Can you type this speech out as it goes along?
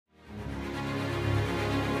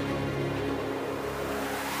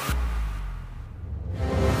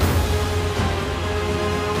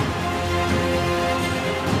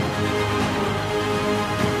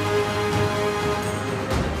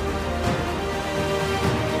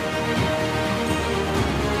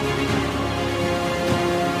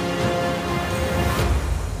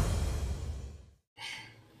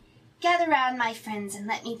round, my friends, and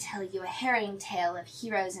let me tell you a harrowing tale of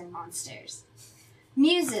heroes and monsters.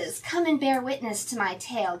 Muses, come and bear witness to my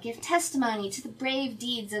tale, give testimony to the brave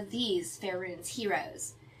deeds of these Faerun's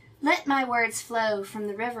heroes. Let my words flow from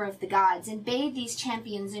the river of the gods, and bathe these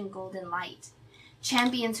champions in golden light.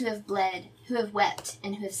 Champions who have bled, who have wept,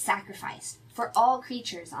 and who have sacrificed for all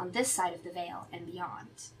creatures on this side of the veil and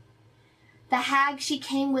beyond. The hag, she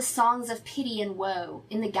came with songs of pity and woe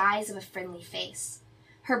in the guise of a friendly face,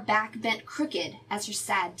 her back bent crooked as her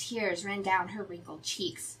sad tears ran down her wrinkled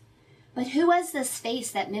cheeks. But who was this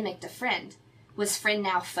face that mimicked a friend? Was friend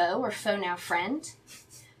now foe, or foe now friend?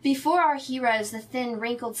 Before our heroes, the thin,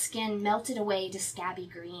 wrinkled skin melted away to scabby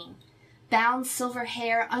green. Bound silver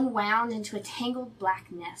hair unwound into a tangled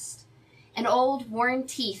black nest, and old, worn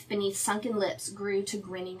teeth beneath sunken lips grew to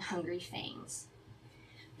grinning, hungry fangs.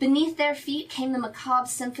 Beneath their feet came the macabre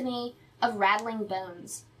symphony of rattling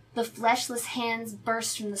bones. The fleshless hands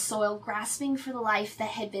burst from the soil, grasping for the life that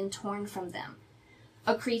had been torn from them.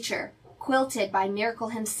 A creature, quilted by Miracle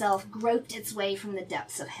himself, groped its way from the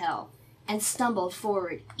depths of hell, and stumbled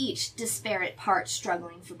forward, each disparate part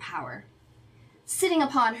struggling for power. Sitting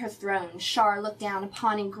upon her throne, Shar looked down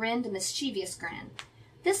upon and grinned a mischievous grin.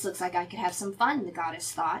 This looks like I could have some fun, the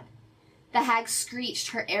goddess thought. The hag screeched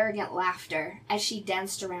her arrogant laughter as she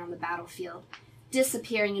danced around the battlefield,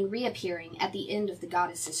 disappearing and reappearing at the end of the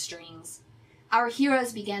goddess's strings. Our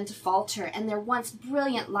heroes began to falter, and their once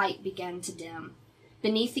brilliant light began to dim,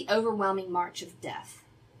 beneath the overwhelming march of death.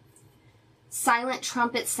 Silent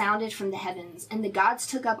trumpets sounded from the heavens, and the gods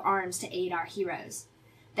took up arms to aid our heroes.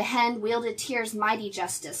 The hand wielded Tyr's mighty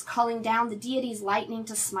justice, calling down the deity's lightning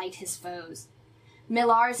to smite his foes.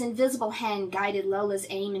 Milar's invisible hand guided Lola's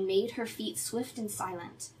aim and made her feet swift and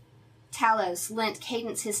silent. Talos lent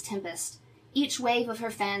Cadence his tempest, each wave of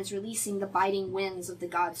her fans releasing the biting winds of the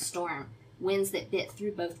god's storm, winds that bit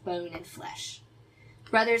through both bone and flesh.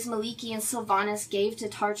 Brothers Maliki and Sylvanas gave to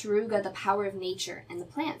Tartaruga the power of nature, and the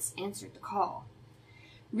plants answered the call,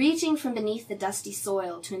 reaching from beneath the dusty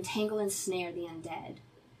soil to entangle and snare the undead.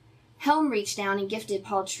 Helm reached down and gifted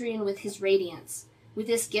Paltrun with his radiance. With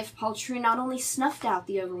this gift, Paltrun not only snuffed out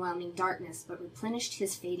the overwhelming darkness, but replenished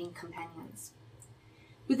his fading companions.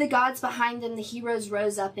 With the gods behind them, the heroes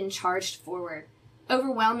rose up and charged forward,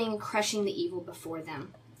 overwhelming and crushing the evil before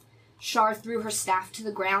them. Shar threw her staff to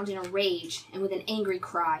the ground in a rage, and with an angry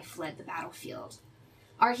cry fled the battlefield.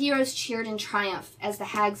 Our heroes cheered in triumph as the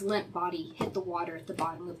hag's limp body hit the water at the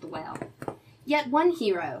bottom of the well. Yet one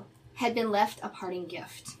hero had been left a parting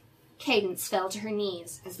gift. Cadence fell to her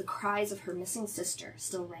knees as the cries of her missing sister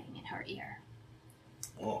still rang in her ear.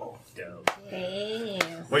 Oh, dope. Hey.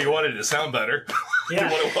 Well, you wanted it to sound better Yeah.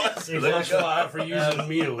 than what it was. So there you Thanks a go. lot for using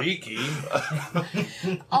Mialiki.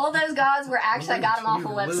 All those gods were actually, I got them off a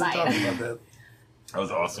Let him talk website. about that. That was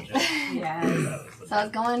awesome. Yes. So I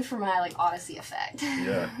was going for my, Odyssey effect.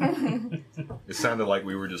 Yeah. It sounded like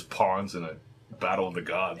we were just pawns in a battle of the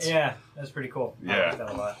gods. Yeah, that's pretty cool. I Yeah. like that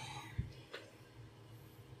a lot.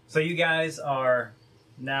 So you guys are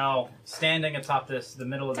now standing atop the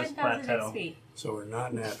middle of this 10,000 plateau, XP. So we're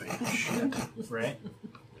not napping. right?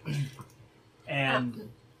 And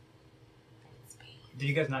did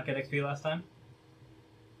you guys not get XP last time?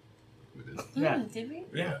 We did. Yeah. Did we?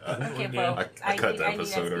 Yeah. Okay, we well, I cut the I need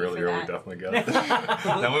episode XP for earlier. We that. definitely got it.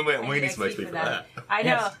 Now we need some XP for that. I know.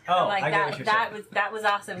 Yes. Oh, like I get what you're saying. that was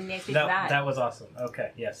awesome. You need XP for that. That was awesome.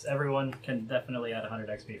 Okay, yes. Everyone can definitely add 100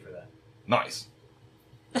 XP for that. Nice.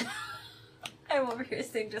 I'm over here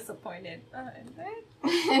saying disappointed.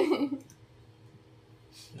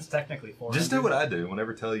 It's technically 400. Just do what I do.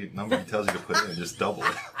 Whenever number he tells you to put in, just double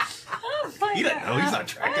it. Oh, He doesn't know. He's not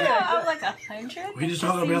tracking it. I'm like 100. We just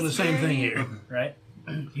talk about the same thing here. Right?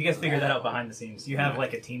 You guys figured that out behind the scenes. You have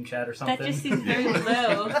like a team chat or something. That just seems very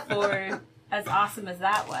low for as awesome as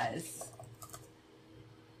that was.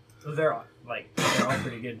 They're all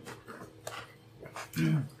pretty good.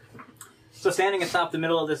 So standing atop the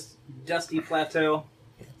middle of this dusty plateau,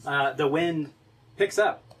 the wind picks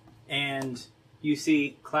up, and you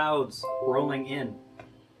see clouds rolling in.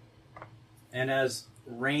 And as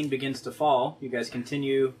rain begins to fall, you guys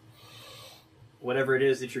continue whatever it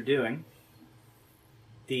is that you're doing.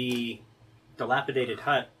 The dilapidated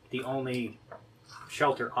hut, the only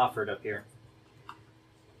shelter offered up here.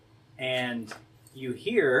 And you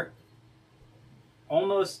hear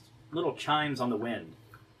almost little chimes on the wind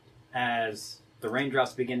as the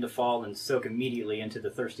raindrops begin to fall and soak immediately into the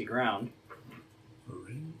thirsty ground.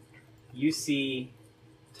 You see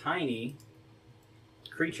tiny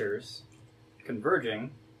creatures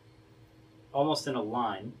converging almost in a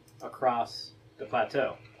line across the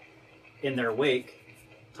plateau. In their wake,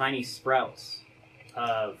 tiny sprouts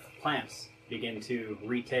of plants begin to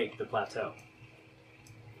retake the plateau.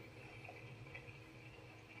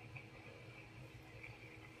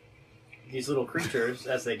 These little creatures,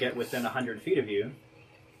 as they get within 100 feet of you,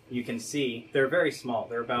 you can see they're very small.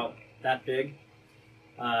 They're about that big.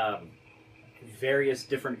 Various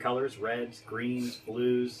different colors, reds, greens,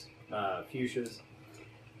 blues, fuchsias.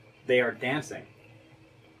 They are dancing,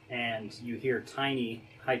 and you hear tiny,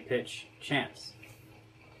 high-pitched chants.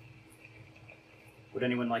 Would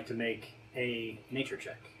anyone like to make a nature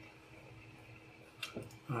check?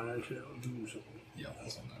 I shall do so. Yeah,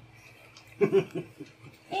 that's on that.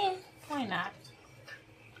 Why not?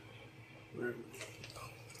 Where-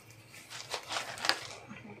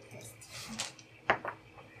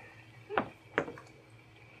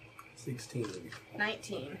 16.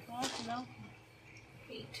 19. Well, no.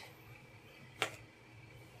 8.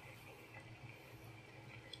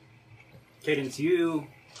 Cadence, you,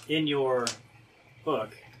 in your book,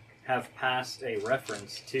 have passed a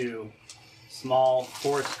reference to small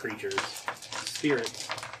forest creatures, spirits,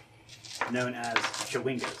 known as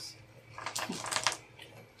chawingas.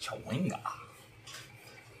 Chawinga.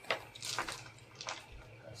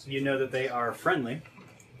 So you know that they are friendly,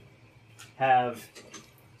 have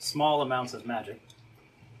small amounts of magic,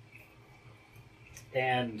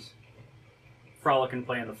 and frolic and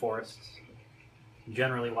play in the forests,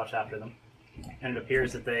 generally watch after them, and it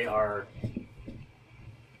appears that they are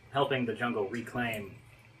helping the jungle reclaim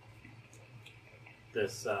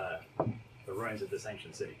this the ruins of this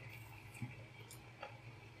ancient city.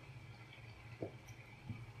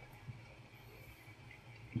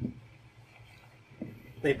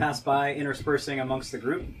 They pass by, interspersing amongst the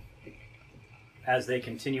group as they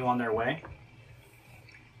continue on their way,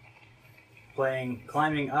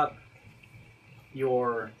 climbing up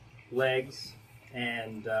your legs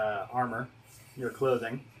and armor, your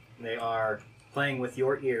clothing. They are playing with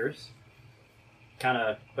your ears, kind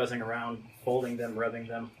of buzzing around, folding them, rubbing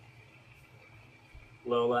them.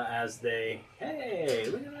 Lola, as they, hey,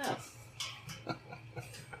 look at that.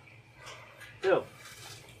 Bill.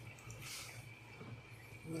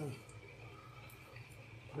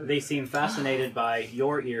 They seem fascinated by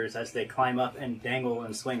your ears as they climb up and dangle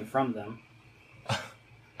and swing from them.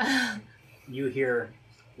 You hear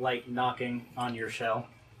light knocking on your shell,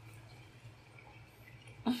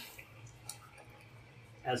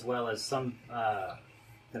 as well as some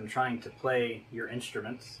them trying to play your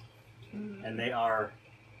instruments, and they are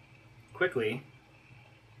quickly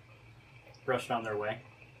brushed on their way.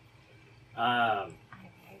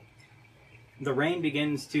 The rain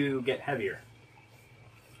begins to get heavier.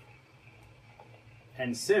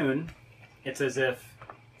 And soon, it's as if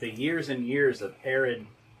the years and years of arid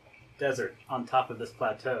desert on top of this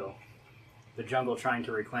plateau, the jungle trying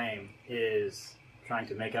to reclaim, is trying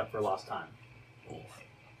to make up for lost time. What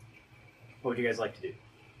would you guys like to do?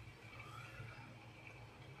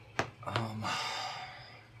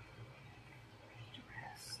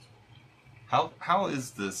 How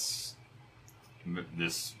is this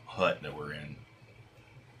hut that we're in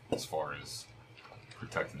as far as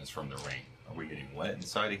protecting us from the rain? Are we getting wet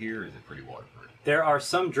inside of here, or is it pretty waterproof? There are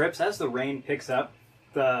some drips as the rain picks up.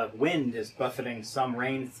 The wind is buffeting some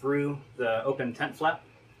rain through the open tent flap.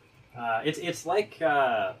 It's like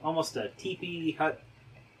almost a teepee hut,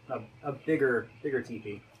 a bigger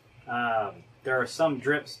teepee. There are some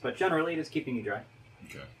drips, but generally it is keeping you dry.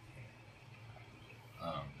 Okay.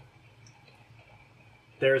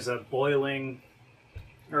 There's a boiling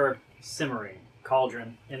or simmering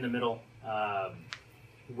cauldron in the middle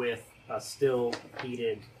with a still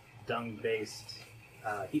heated dung-based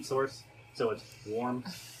heat source, so it's warm.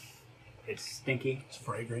 It's stinky. It's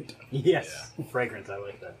fragrant. Yes, fragrant. I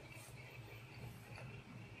like that.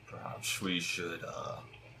 Perhaps we should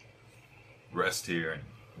rest here and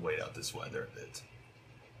wait out this weather a bit.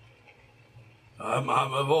 I'm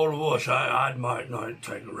of all of us, I might not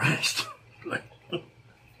take a rest.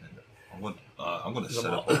 I'm going to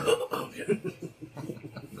set up. Okay.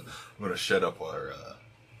 I'm going to shut up our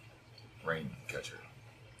rain catcher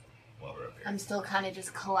while we're up here. I'm still kind of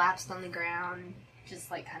just collapsed on the ground,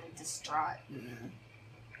 just like kind of distraught and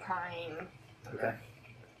crying. Okay.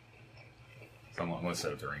 So I'm going to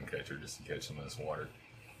set up the rain catcher just to catch some of this water.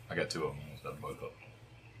 I got 2 of them. I'll set both up.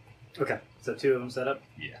 Okay. So 2 of them set up.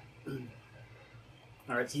 Yeah.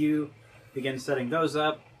 All right. So you begin setting those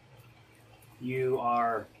up. You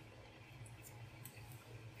are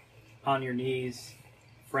on your knees,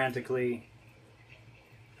 frantically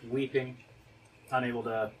weeping, unable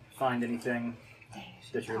to find anything Dang,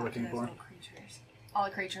 that you're looking those for. little creatures. All the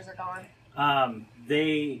creatures are gone.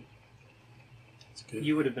 They, That's good.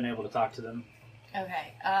 you would have been able to talk to them.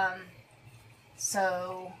 Okay.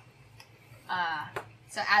 So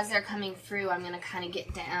as they're coming through, I'm gonna kind of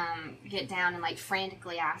get down and like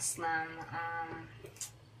frantically ask them,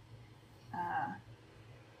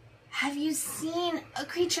 have you seen a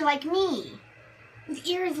creature like me, with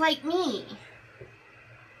ears like me?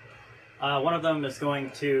 One of them is going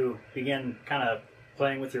to begin kind of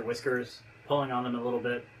playing with your whiskers, pulling on them a little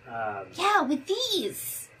bit. Yeah, with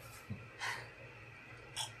these.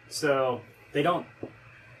 So they don't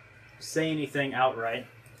say anything outright,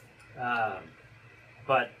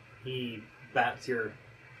 but he bats your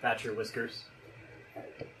whiskers,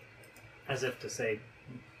 as if to say,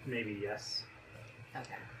 maybe yes.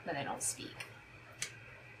 Okay, but they don't speak.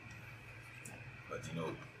 But you know,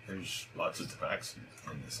 there's lots of tabaxis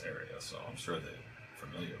in this area, so I'm sure they're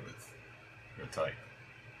familiar with your type.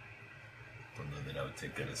 Don't know that I would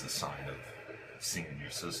take that as a sign of seeing your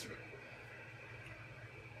sister.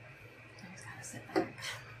 I just gotta sit back.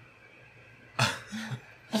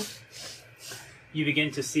 You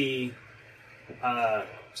begin to see a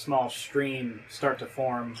small stream start to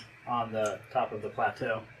form on the top of the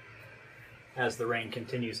plateau as the rain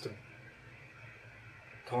continues to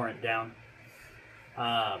torrent down.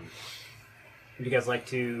 Would you guys like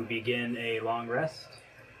to begin a long rest?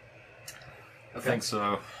 I think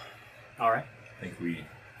so. All right. I think we...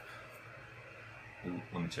 Ooh,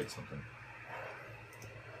 let me check something.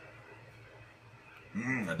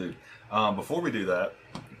 I do. Before we do that,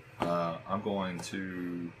 I'm going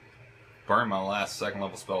to burn my last second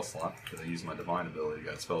level spell slot because I used my divine ability,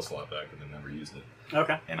 got a spell slot back, but then never used it.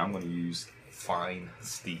 Okay. And I'm going to use Fine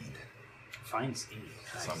Steed. Fine steed.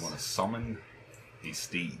 So I'm going to summon a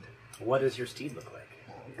steed. What does your steed look like?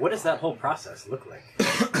 What does that whole process look like?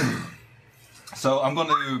 So I'm going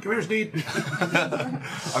to... Come here, Steed.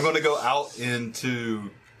 I'm going to go out into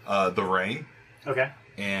the rain Okay.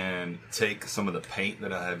 and take some of the paint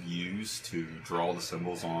that I have used to draw the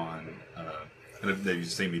symbols on, that you've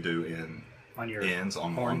seen me do in On your ends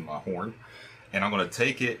on horn. my horn. And I'm going to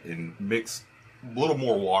take it and mix a little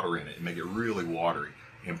more water in it and make it really watery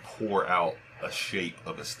and pour out a shape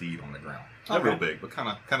of a steed on the ground. Not real big, but kind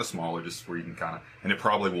of smaller, just where you can kind of, and it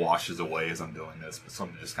probably washes away as I'm doing this, but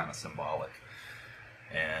something just kind of symbolic.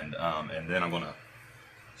 And then I'm going to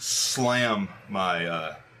slam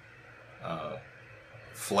my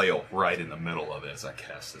flail right in the middle of it as I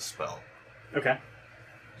cast this spell. Okay.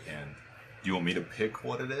 And do you want me to pick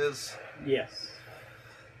what it is? Yes.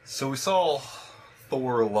 So we saw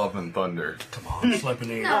Thor: Love and Thunder. Come on,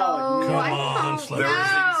 Sleipnir. No, Come I on, don't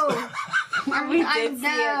Sleipnir. know. We did see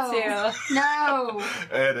it too. No.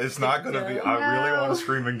 And it's not going to be, I really want to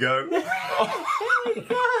scream and go.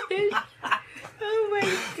 Oh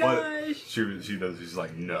my But gosh. she does, she's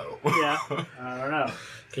like, no. Yeah. I don't know.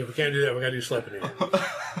 Okay, we can't do that. We gotta do Sleipnir.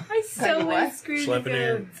 I so Wait, want what? to scream Sleipnir.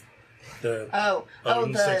 again. The Oh,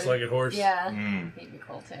 the six-legged horse. Yeah. Mm. He'd be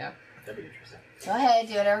cool too. That'd be interesting. Go ahead,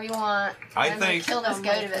 do whatever you want. I I'm gonna think- kill this Oh goat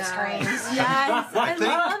my if it God. screams. Yes, I think-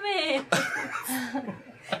 love it.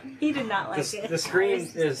 He did not like it. The scream I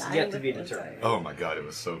was is dying yet to with be the determined. joy. Oh my god, it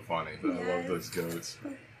was so funny. I love Yes. those goats.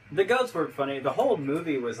 The goats were funny. The whole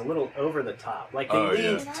movie was a little over the top. Like they Oh, yeah.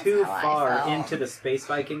 leaned That's too how I far felt. into the space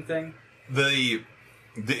Viking thing. The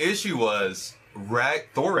issue was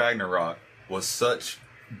Thor Ragnarok was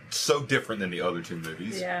so different than the other two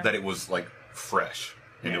movies Yeah. that it was like fresh.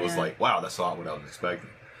 And it was Yeah. like, wow, that's not what I was expecting.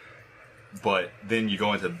 But then you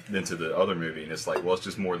go into the other movie and it's like, well, it's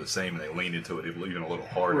just more of the same, and they leaned into it even a little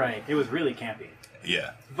harder. Right. It was really campy.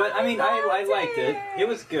 Yeah. But I mean, I liked it. It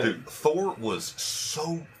was good. Dude, Thor was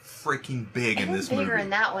so freaking big He in was this bigger movie. in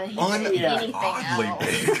that one. He didn't Yeah. anything Oddly else.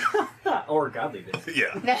 big. Or godly bit.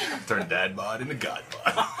 Yeah. Turned dad bod into god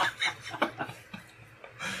bod.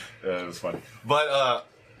 It was funny. But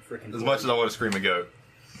Freaking as much as I want to scream and go,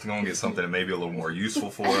 I'm going to get something that may be a little more useful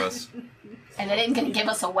for us. And it ain't gonna give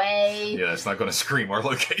us away. Yeah, it's not going to scream our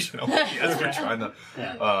location away as we're trying to.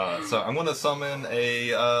 Yeah. So I'm going to summon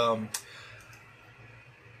a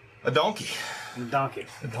donkey. Donkey.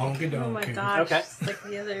 Donkey Oh my donkey. gosh. Okay. It's like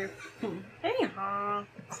the other. Anyhow.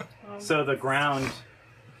 So the ground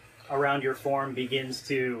around your form begins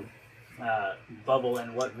to bubble,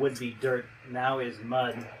 and what would be dirt now is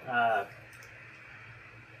mud.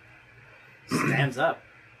 Stands up,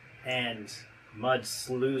 and mud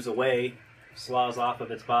slews away, slows off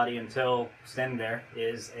of its body until standing there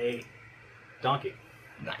is a donkey.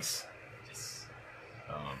 Nice. Yes.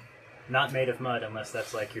 Not made of mud, unless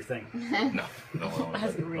that's like your thing. No, don't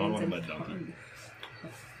As it rains want a and- mud donkey.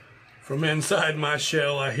 From inside my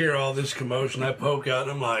shell, I hear all this commotion. I poke out,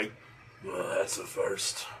 and I'm like, well, that's a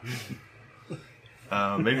first.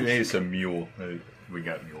 Maybe it's a mule. we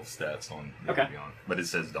got mule stats on Okay. Beyond, but it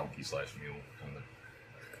says donkey/mule on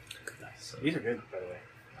the. Nice. So- These are good, by the way.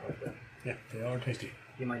 I like that. Yeah, they are tasty.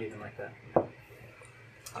 You might even like that.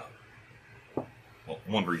 Well,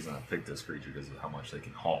 one reason I picked this creature because of how much they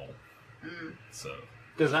can haul. So,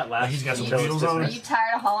 Does that last? He's got some until it's wheels on Are it. you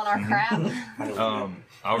tired of hauling our crap?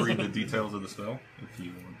 I'll read the details of the spell if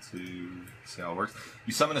you want to see how it works.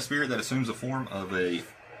 You summon a spirit that assumes the form of a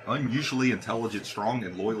unusually intelligent, strong,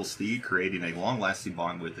 and loyal steed, creating a long-lasting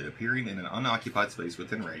bond with it. Appearing in an unoccupied space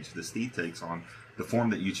within range, the steed takes on the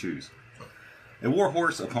form that you choose. A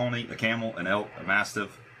warhorse, a pony, a camel, an elk, a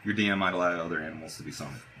mastiff. Your DM might allow other animals to be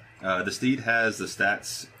summoned. The steed has the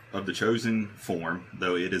stats of the chosen form,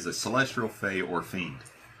 though it is a celestial, fey, or fiend.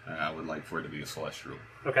 I would like for it to be a celestial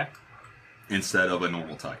Okay. instead of a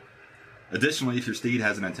normal type. Additionally, if your steed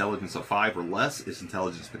has an intelligence of 5 or less, its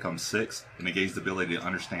intelligence becomes 6 and it gains the ability to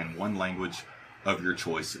understand one language of your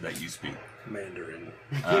choice that you speak. Mandarin.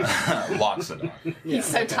 Loxodon. He's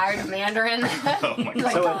so tired of Mandarin. Oh my He's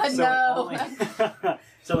god. like, oh no.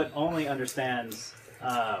 So it only understands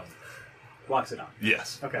Loxodon.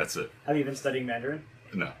 Yes, Okay. that's it. Have you been studying Mandarin?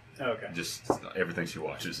 No, Oh, okay. just everything she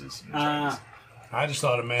watches is in Chinese. I just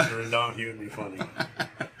thought a Mandarin donkey would be funny.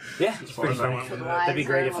 Yeah. As far as I went with that. That'd be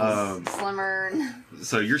great if- slimmer.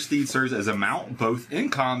 So your steed serves as a mount both in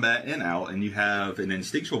combat and out, and you have an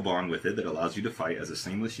instinctual bond with it that allows you to fight as a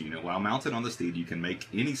seamless unit. While mounted on the steed, you can make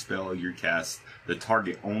any spell you cast that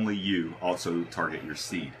target only you also target your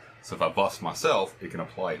steed. So if I bust myself, it can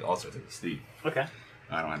apply it also to the steed. Okay.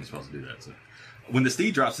 I don't have any spells to do that. So. When the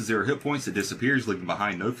steed drops to 0 hit points, it disappears, leaving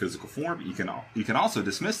behind no physical form. You can also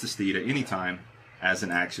dismiss the steed at any time as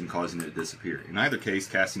an action, causing it to disappear. In either case,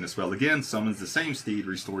 casting the spell again summons the same steed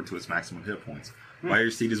restored to its maximum hit points. While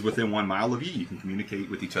your steed is within 1 mile of you, you can communicate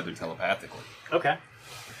with each other telepathically. Okay.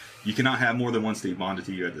 You cannot have more than one steed bonded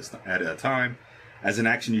to you at a time. As an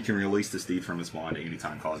action, you can release the steed from its bond at any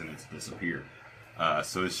time, causing it to disappear.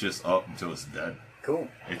 So it's just up until it's dead. Cool.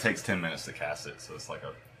 It takes 10 minutes to cast it, so it's like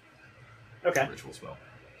a Okay. ritual spell.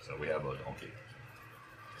 So we have a donkey.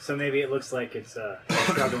 So maybe it looks like it's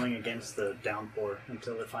struggling against the downpour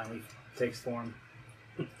until it finally takes form.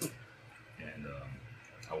 And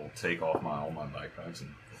I will take off all my backpacks and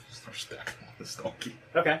start stacking on this donkey.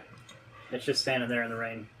 Okay. It's just standing there in the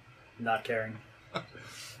rain, not caring.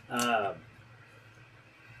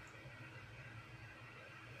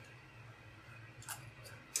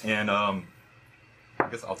 And I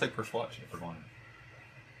guess I'll take first watch if we're going.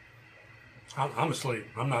 I'm asleep.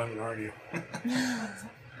 I'm not even going to argue.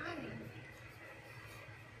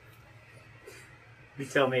 You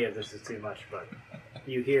tell me if this is too much, but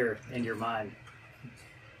you hear in your mind,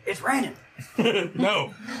 it's raining.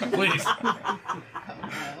 No, please.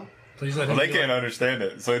 Please let him Well, they do it. can't understand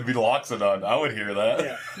it, so it'd be Loxodon. I would hear that.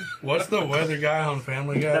 Yeah, What's the weather guy on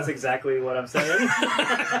Family Guy? that's exactly what I'm saying.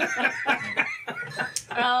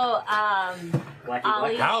 Oh, Blackie,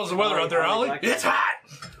 Ollie. Blackie. How's the weather out there, Ollie? Blackie. It's hot!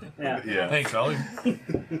 Yeah. Yeah. Thanks, Ollie.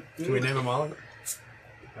 Can we name him Ollie?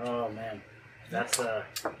 Oh man, that's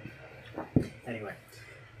Anyway.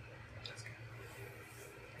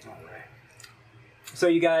 All right. So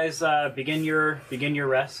you guys begin your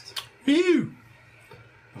rest. Phew!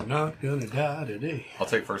 I'm not gonna die today. I'll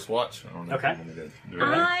take first watch. I don't know Okay. if you want me to do it.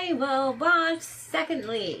 I will watch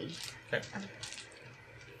secondly. Okay.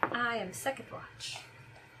 I am second watch.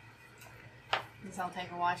 Guess I'll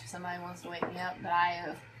take a watch if somebody wants to wake me up, but I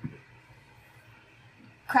have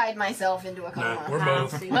cried myself into a coma. Nah, we're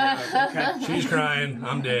both. She's crying.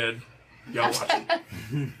 I'm dead. Y'all watch it.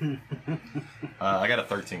 I got a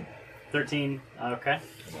 13 13. Okay.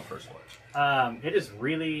 as my first watch. It is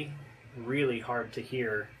really, really hard to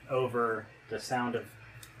hear over the sound of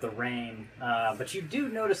the rain, but you do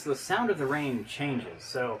notice the sound of the rain changes.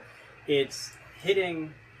 So it's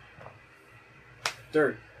hitting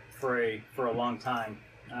dirt for a long time,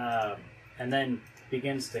 and then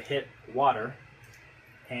begins to hit water,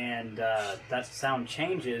 and that sound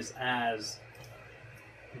changes as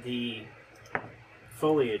the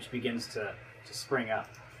foliage begins to spring up.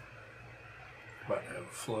 About to have a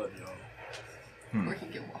flood, y'all. Or he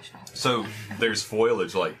can get washed off. So there's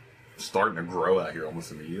foliage like starting to grow out here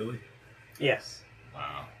almost immediately. Yes.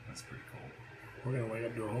 Wow, that's pretty cool. We're gonna wake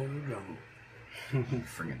up to a whole new jungle.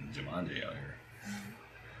 Friggin' Jumanji out here.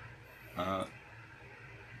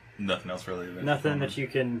 Nothing else really. Nothing that you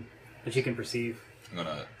can perceive. I'm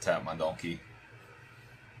gonna tap my donkey.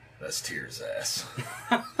 That's Tyr's ass.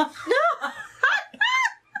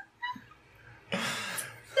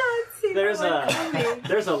 Not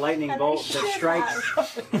there's a lightning bolt that strikes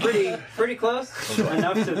pretty close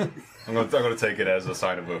enough to. I'm gonna take it as a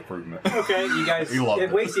sign of improvement. Okay, you guys. You loved It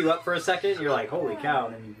it. wakes you up for a second. You're like, holy cow,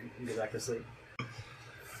 and then you go back to sleep.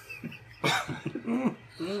 You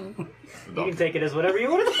can take it as whatever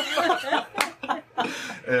you want to.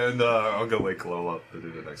 And I'll go wake Khalil up to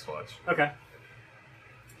do the next watch. Okay.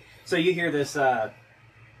 So you hear this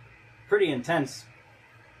pretty intense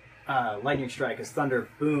lightning strike as thunder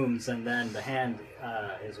booms, and then the hand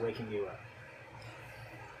is waking you up.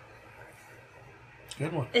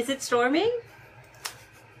 Good one. Is it storming?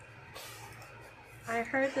 I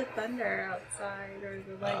heard the thunder outside or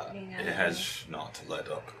the lightning. It has not let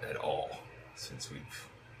up at all since we've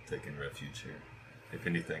taken refuge here. If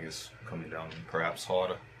anything is coming down, perhaps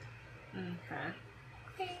harder.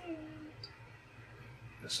 Okay.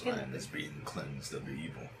 This land is being cleansed of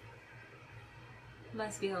evil.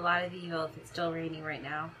 Must be a lot of evil if it's still raining right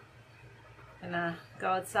now. I'm gonna go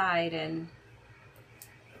outside and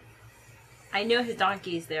I know his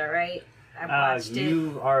donkey's there, right? I watched it.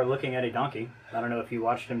 You are looking at a donkey. I don't know if you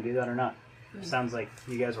watched him do that or not. Sounds like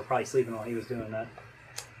you guys were probably sleeping while he was doing that.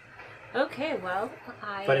 Okay, well,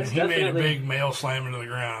 But it's He made a definitely- big male slam into the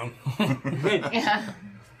ground. Yeah.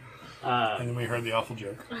 And then we heard the awful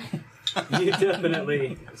joke. You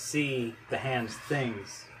definitely see the hand's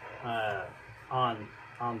things on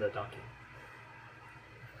the donkey.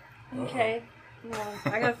 Okay. Well,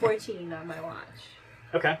 I got 14 on my watch.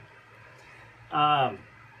 Okay.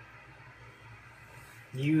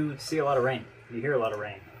 You see a lot of rain. You hear a lot of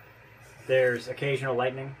rain. There's occasional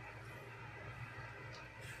lightning.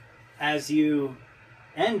 As you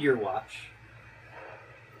end your watch,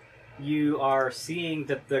 you are seeing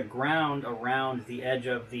that the ground around the edge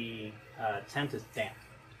of the tent is damp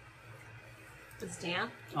It's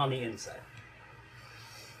damp, on the inside.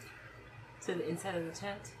 so the inside of the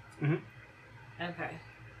tent. Mhm. Okay.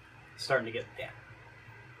 It's starting to get damp.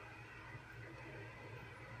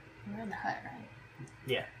 We're in the hut, right?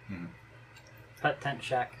 Yeah. Mhm. Hut, tent,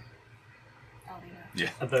 shack, Oh, we know. Yeah.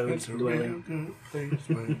 abode, It's a real dwelling. good place,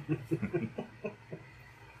 man.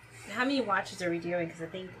 How many watches are we doing? Because I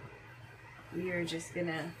think we were just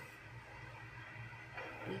gonna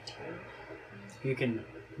be two. You can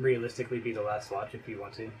realistically be the last watch if you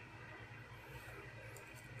want to.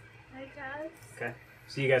 I guess. Okay.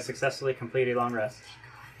 So you guys successfully complete a long rest.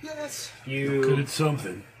 Yes. Good You at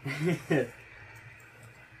something.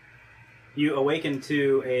 you awaken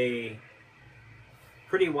to a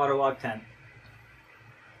pretty waterlogged tent,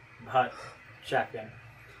 hut, shack thing,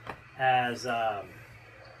 as the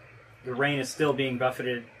rain is still being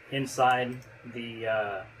buffeted inside the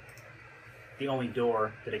only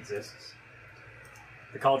door that exists.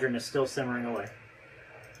 The cauldron is still simmering away.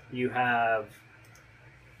 You have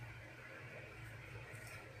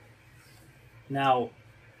now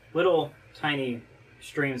little tiny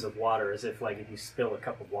streams of water, as if like if you spill a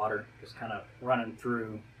cup of water, just kind of running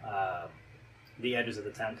through the edges of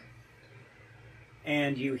the tent.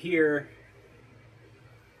 And you hear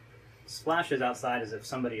splashes outside as if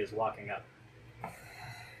somebody is walking up.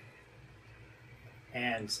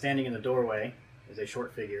 And standing in the doorway is a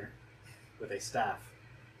short figure with a staff.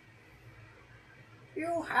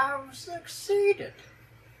 You have succeeded.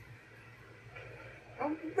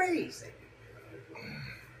 Amazing.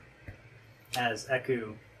 As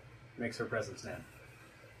Eku makes her presence known.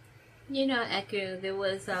 You know, Eku, there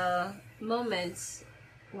was moments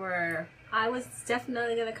where I was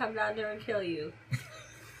definitely gonna come down there and kill you.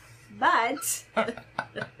 But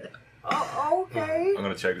Oh, okay. I'm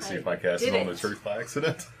gonna check to see if I cast did it on the it. truth by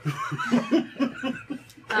accident.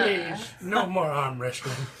 Please, no more arm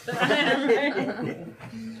wrestling.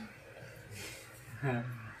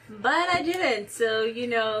 But I didn't, so you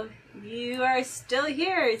know, you are still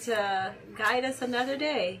here to guide us another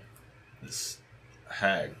day. This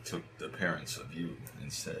hag took the appearance of you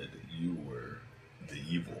and said you were the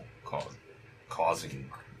evil causing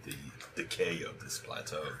the decay of this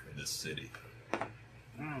plateau in this city.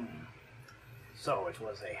 So it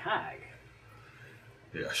was a hag.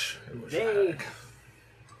 Yes, it was They- a hag.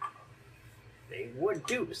 They would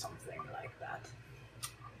do something like that.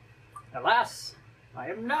 Alas, I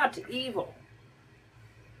am not evil.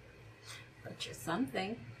 But you're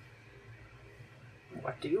something.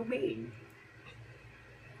 What do you mean?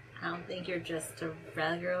 I don't think you're just a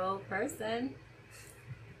regular old person.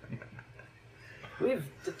 We've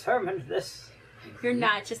determined this. You're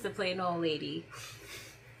not just a plain old lady.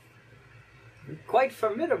 Quite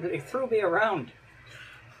formidably threw me around.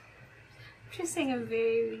 I'm just saying I'm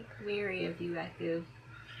very weary of you, Eku.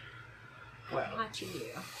 Well, Watching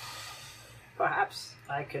you. perhaps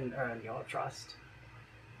I can earn your trust.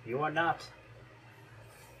 You are not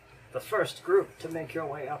the first group to make your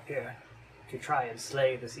way up here to try and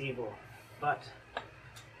slay this evil, but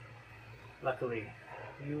luckily,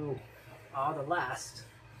 you are the last.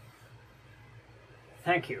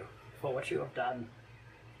 Thank you for what you have done,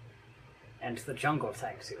 and the jungle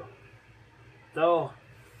thanks you. Though,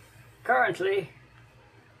 currently,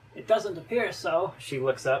 it doesn't appear so. She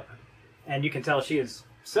looks up, and you can tell she is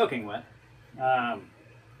soaking wet.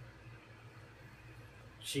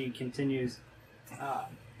 She continues,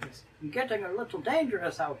 It's getting a little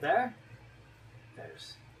dangerous out there.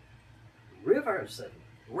 There's rivers and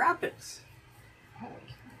rapids.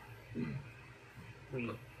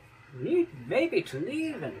 We need maybe to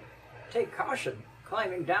leave and take caution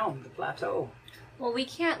climbing down the plateau. Well, we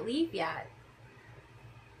can't leave yet.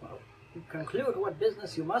 Well, conclude what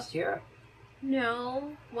business you must here.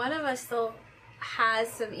 No, one of us still has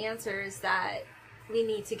some answers that we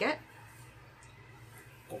need to get.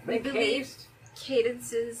 Well, We make believe haste.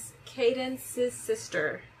 Cadence's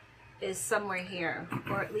sister is somewhere here,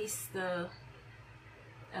 or at least a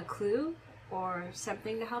clue or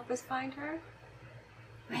something to help us find her.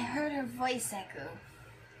 I heard her voice echo.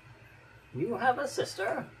 You have a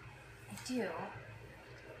sister. I do.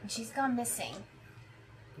 And she's gone missing.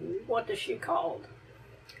 What is she called?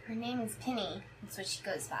 Her name is Penny. That's what she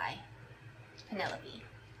goes by. Penelope.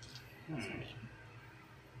 That's her name.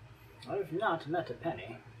 I've not met a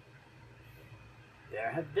Penny.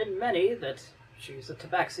 There have been many that she's a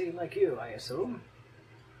tabaxi like you, I assume.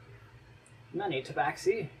 Many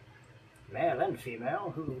tabaxi, male and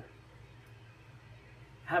female, who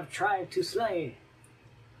have tried to slay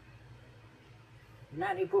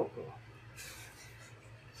Nanny Poo Poo.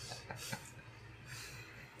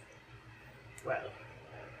 Well,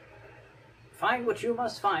 find what you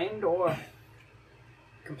must find, or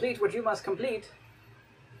complete what you must complete.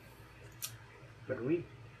 But we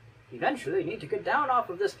eventually need to get down off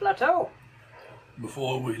of this plateau.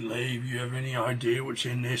 Before we leave, you have any idea what's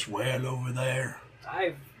in this well over there?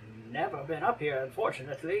 I've never been up here,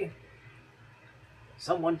 unfortunately.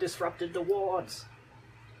 Someone disrupted the wards,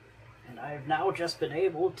 and I've now just been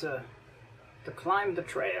able to climb the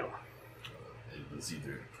trail. It was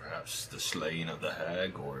either perhaps the slaying of the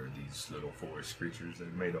hag or these little forest creatures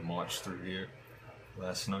that made a march through here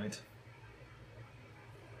last night.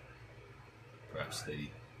 Perhaps they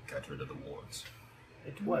got rid of the wards.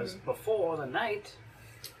 It was before the night.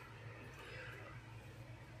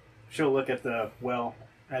 she'll look at the well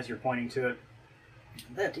as you're pointing to it.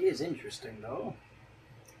 That is interesting, though.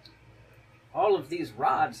 All of these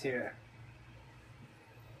rods here.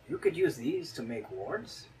 You could use these to make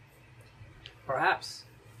wards. Perhaps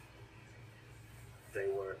they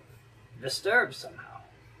were disturbed somehow.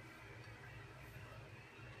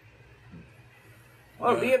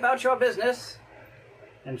 Well, be about your business.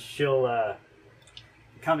 And she'll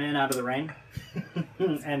come in out of the rain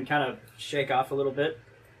and kind of shake off a little bit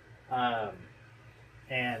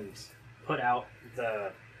and put out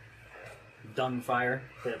the dung fire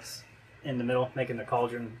that's in the middle, making the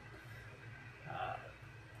cauldron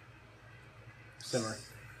simmer.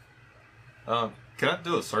 Can I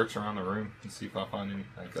do a search around the room and see if I find any?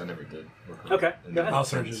 I never did. Okay, And go ahead. I'll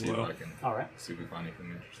search as see if well. I can All right. see if we find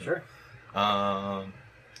anything interesting. Sure.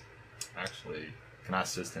 Actually, can I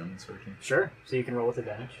assist him in searching? Sure. So you can roll with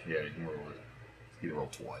advantage. Yeah, you can roll it. He can roll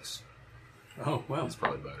twice. Oh, well. He's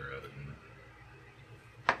probably better at it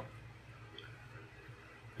than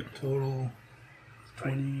me. Total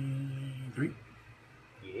 23.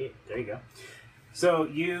 Yeah, there you go. So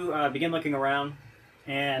you begin looking around,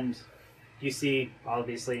 and you see,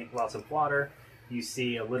 obviously, lots of water. You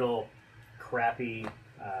see a little crappy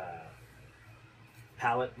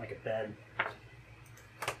pallet, like a bed.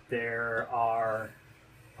 There are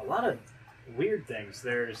a lot of weird things.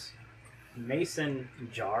 There's mason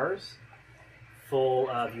jars full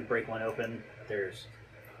of, you break one open, there's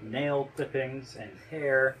nail clippings and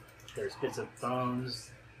hair. There's bits of bones,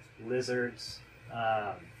 lizards,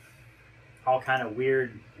 all kind of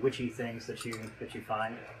weird witchy things that you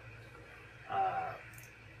find.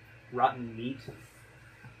 Rotten meat.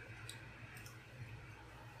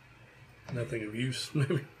 Nothing of use,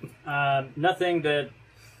 maybe. Nothing that.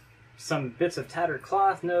 Some bits of tattered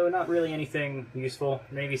cloth. No, not really anything useful.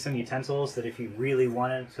 Maybe some utensils that if you really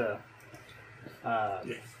wanted to,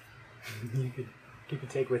 you could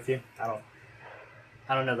take with you.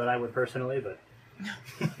 I don't know that I would personally, but.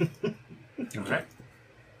 Okay.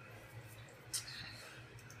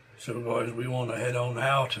 So, guys, we want to head on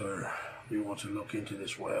out, or we want to look into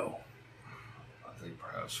this well? I think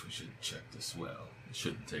perhaps we should check this well. It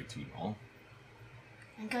shouldn't take too long.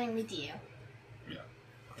 I'm going with you. Yeah,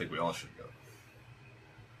 I think we all should go.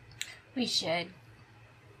 We should.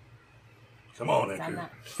 Come on, I'm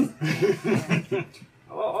Eku. not.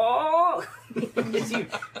 Oh! As you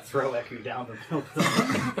throw Eku down the middle of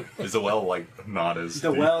the Is the well like not as The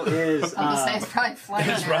deep? well is. I'm gonna say it's probably flooding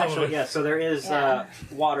It's now. probably- Actually, yeah, so there is Yeah.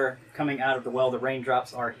 water coming out of the well. The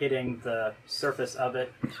raindrops are hitting the surface of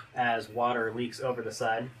it as water leaks over the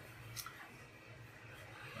side.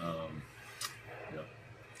 Yep.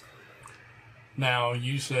 Now,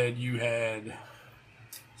 you said you had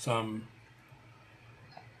some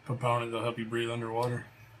proponent that'll help you breathe underwater.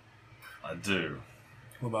 I do.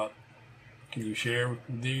 What about, can you share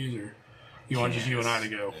with these, or you want just you and I to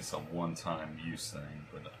go? It's a one-time use thing,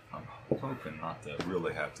 but I'm hoping not to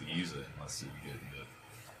really have to use it unless we get into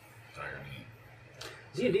dire need.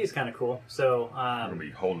 D&D is kind of cool. So, I'm gonna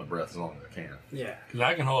be holding the breath as long as I can. yeah. Because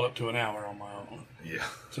I can hold up to an hour on my own. Yeah.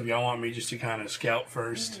 So if y'all want me just to kind of scout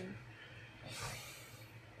first,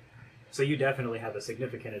 So you definitely have a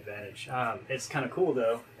significant advantage. It's kind of cool,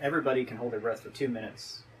 though. Everybody can hold their breath for 2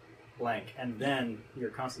 minutes blank, and then your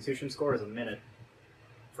constitution score is a minute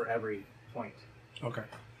for every point. okay.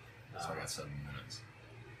 So I got 7 minutes.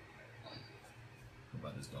 What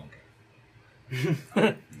about this donkey? He's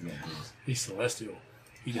gonna lose. He's celestial.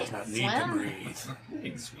 He does not need to Swim? breathe. He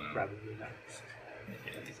can swim. Probably not.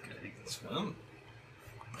 Yeah, he's good. He can swim.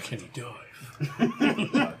 Can he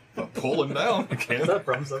dive? I'll pull him down. I Is can. that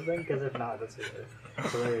from something? Because if not, that's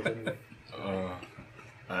hilarious anyway. I'm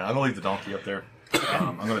gonna leave the donkey up there.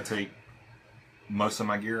 I'm gonna take most of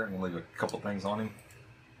my gear. I'm gonna leave a couple things on him.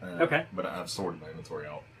 Okay. But I've sorted my inventory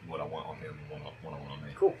out. What I want on him, and what I want on me.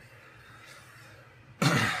 Cool.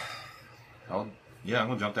 I'm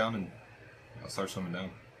gonna jump down and I'll start swimming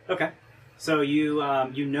down. Okay. So you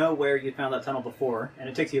you know where you found that tunnel before, and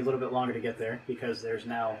it takes you a little bit longer to get there because there's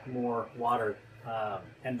now more water,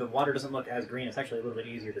 and the water doesn't look as green. It's actually a little bit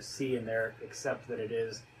easier to see in there, except that it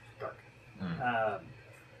is dark.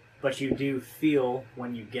 But you do feel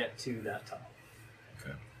when you get to that tunnel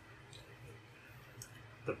Okay.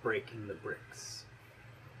 the break in the bricks.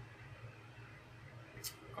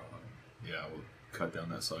 Yeah, we'll cut down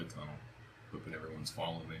that side tunnel. Hoping everyone's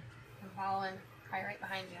following me. I'm following, probably right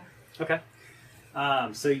behind you. Okay.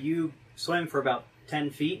 So you swim for about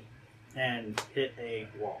 10 feet and hit a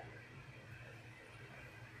wall.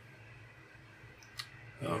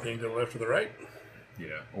 Anything to the left or the right?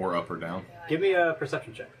 Yeah, or up or down. Give me a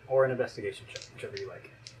perception check or an investigation check, whichever you like.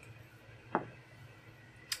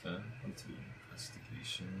 Let's do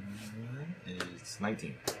investigation. It's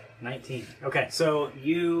 19. 19. Okay, so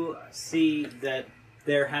you see that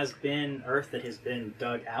there has been earth that has been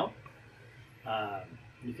dug out.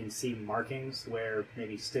 You can see markings where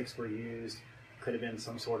maybe sticks were used, could have been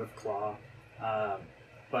some sort of claw.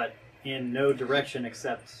 But in no direction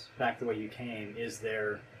except back the way you came is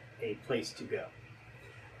there a place to go.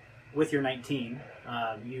 With your 19,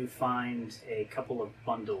 you find a couple of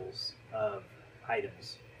bundles of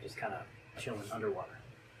items just kind of chilling underwater.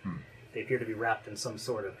 They appear to be wrapped in some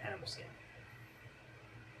sort of animal skin.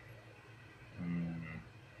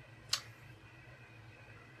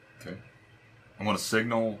 Okay. I'm gonna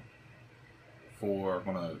signal for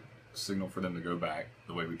them to go back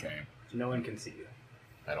the way we came. No one can see you.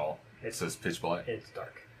 At all. It says pitch black. It's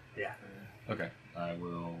dark. Yeah. Okay. I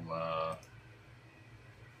will.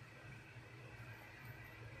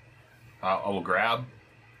 I will grab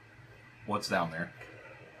what's down there,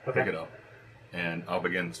 Okay. pick it up, and I'll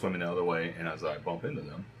begin swimming the other way. And as I bump into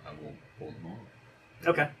them, I will pull them on,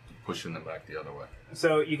 Okay. pushing them back the other way.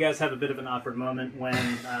 So you guys have a bit of an awkward moment when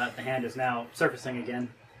the hand is now surfacing again,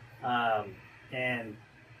 and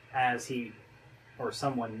as he or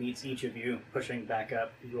someone meets each of you, pushing back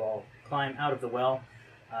up, you all climb out of the well.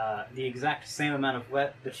 The exact same amount of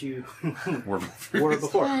wet that you We're were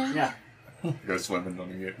before. Yeah. Go swimming,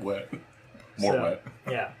 don't get wet. More So, wet.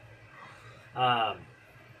 Yeah.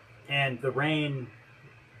 And the rain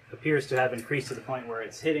appears to have increased to the point where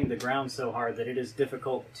it's hitting the ground so hard that it is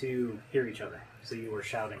difficult to hear each other. So you are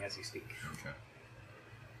shouting as you speak. Okay.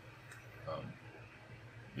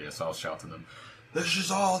 Yes, I'll shout to them. This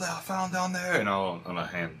is all that I found down there, and I'll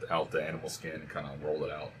hand out the animal skin and kind of roll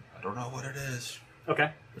it out. I don't know what it is.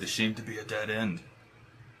 Okay. It seemed to be a dead end.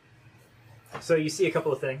 So you see a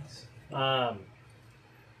couple of things.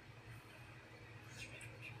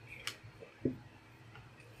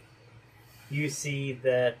 You see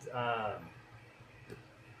that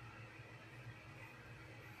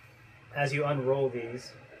as you unroll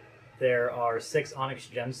these, there are 6 onyx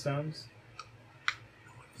gemstones.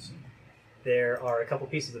 There are a couple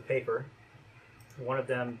pieces of paper. One of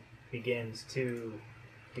them begins to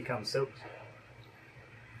become soaked.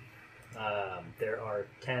 There are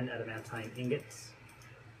 10 adamantine ingots.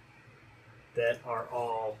 that are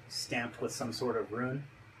all stamped with some sort of rune.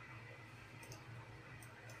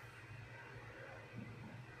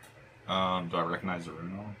 Do I recognize the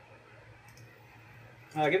rune on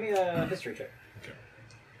them? Give me a history check.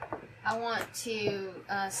 I want to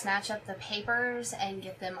snatch up the papers and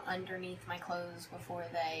get them underneath my clothes before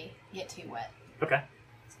they get too wet. Okay.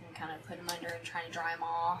 So I can kind of put them under and try to dry them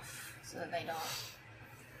off so that they don't.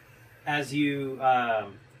 As you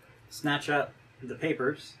snatch up the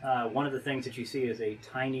papers, one of the things that you see is a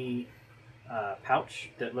tiny pouch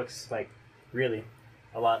that looks like really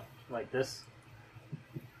a lot like this.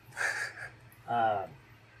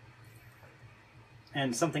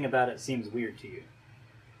 And something about it seems weird to you.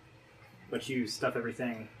 But you stuff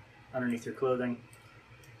everything underneath your clothing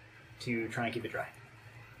to try and keep it dry.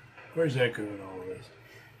 Where's Echo in all of this?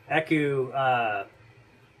 Eku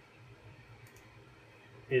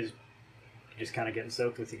is just kind of getting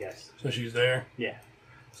soaked with you guys. So she's there? Yeah.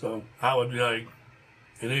 So I would be like,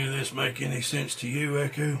 did any of this make any sense to you,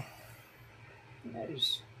 Echo? That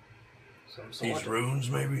is some These sort of runes,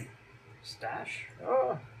 maybe? stash.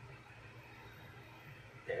 Oh.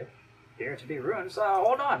 There appear to be ruins.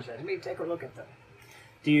 Hold on, let me take a look at them.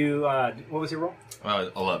 Do you, what was your roll?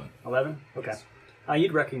 11. 11? Okay.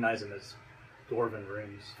 You'd recognize them as dwarven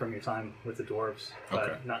runes from your time with the dwarves, but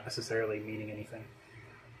Okay. not necessarily meaning anything.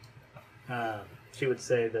 She would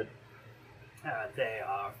say that They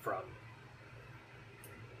are from.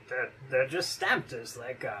 They're just stamped as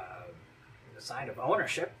like a sign of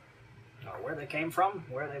ownership, or where they came from,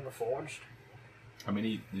 where they were forged. How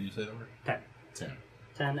many did you say there were? 10. 10.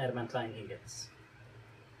 10 adamantine ingots.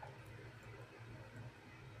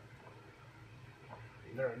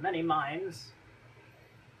 There are many mines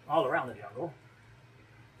all around the jungle,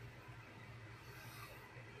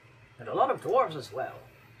 and a lot of dwarves as well.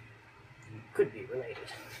 Could be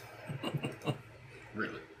related.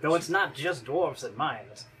 Really? Though it's not just dwarves that mine,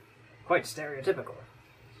 it's quite stereotypical.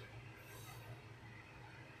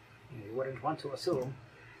 You wouldn't want to assume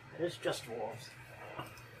it's just dwarves.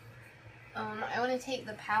 I want to take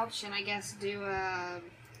the pouch and I guess do a.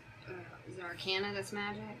 Is it Arcana that's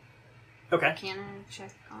magic? Okay. Arcana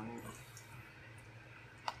check on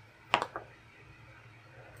it.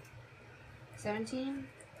 17?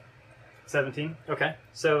 17? Okay.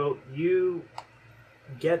 So you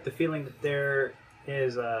get the feeling that there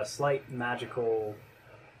is a slight magical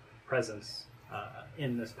presence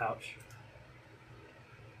in this pouch.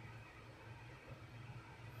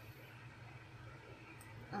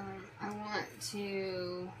 I want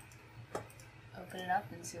to open it up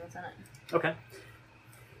and see what's in it. Okay.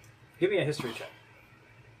 Give me a history check.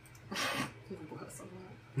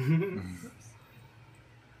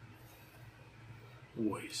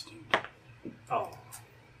 Wasted. Oh.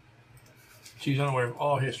 She's unaware of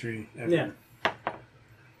all history. Ever. Yeah.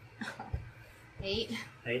 8.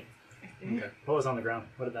 8. Okay. What was on the ground?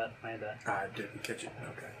 What did that land at? I didn't catch it.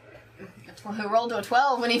 Okay. Who rolled to a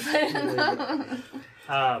 12 when he put it in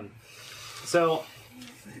the... So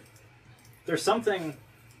there's something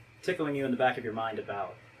tickling you in the back of your mind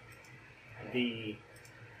about the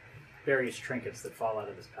various trinkets that fall out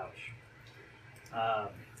of this pouch.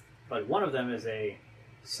 But one of them is a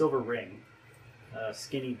silver ring, a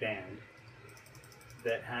skinny band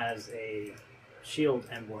that has a shield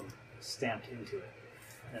emblem stamped into it.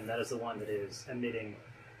 And that is the one that is emitting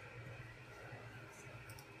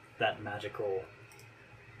that magical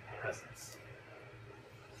presence.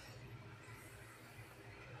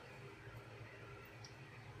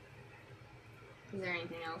 Is there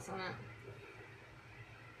anything else on it?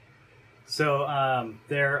 So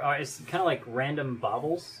there are, it's kind of like random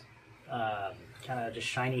baubles, kind of just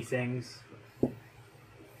shiny things.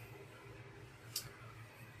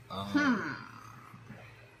 Can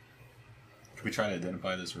we try to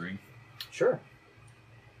identify this ring? Sure.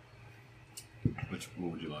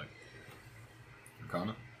 What would you like?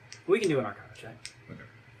 Arcana? We can do an Arcana check.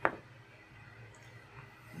 Okay.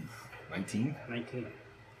 19? 19.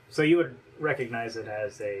 So you would recognize it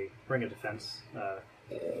as a ring of defense.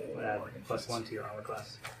 Would add +1 to your armor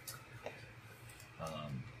class.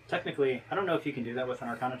 Technically, I don't know if you can do that with an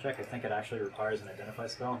Arcana check. I think it actually requires an identify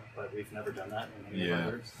spell, but we've never done that in any of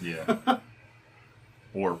our groups. Yeah.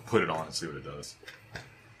 Or put it on and see what it does.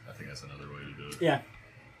 I think that's another way to do it. Yeah.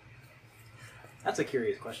 That's a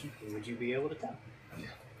curious question. Would you be able to tell? Yeah.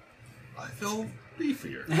 I feel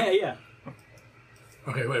beefier. Yeah.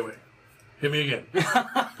 Okay, wait. Hit me again.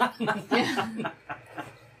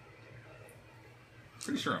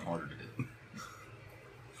 Pretty sure I'm harder to hit.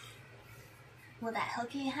 Will that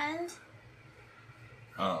help your hand?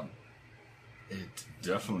 It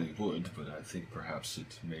definitely would, but I think perhaps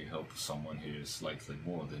it may help someone here slightly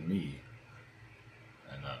more than me.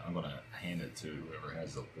 and I'm gonna hand it to whoever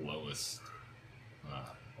has the lowest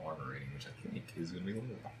armor rating, which I think is gonna be Lil.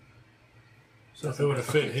 So if it would have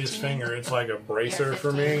fit his finger, it's like a bracer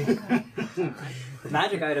for me.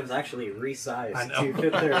 Magic items actually resize I know. to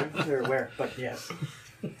fit their wear, but yes.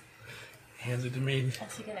 Hands it to me. Is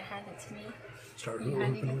he gonna hand it to me? Start Are you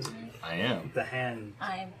handing hooping it with to it. me? I am. The hand.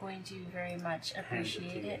 I'm going to very much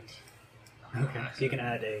appreciate it. Okay. So you can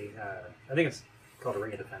add a, I think it's called a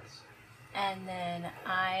ring of defense. And then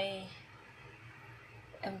I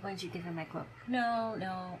am going to give him my cloak.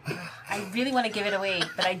 No. I really want to give it away,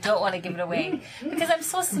 but I don't want to give it away. Because I'm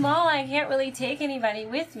so small, I can't really take anybody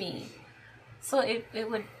with me. So it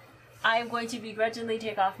would... I'm going to begrudgingly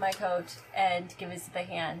take off my coat and give it to the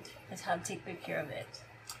hand and have him take good care of it.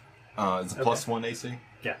 It's a +1 AC.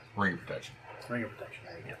 Yeah. Ring of protection. Ring of protection.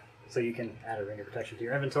 There you go. So you can add a ring of protection to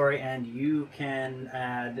your inventory, and you can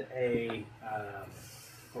add a,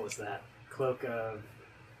 what was that? Cloak of,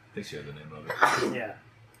 I think she had the name of it. yeah.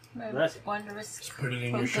 My Bless you. wondrous Just put it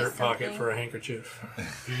in cloak your of shirt pocket something. for a handkerchief.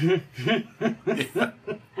 I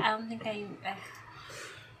don't think I...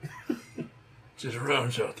 Just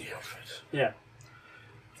rounds out the outfit. Yeah.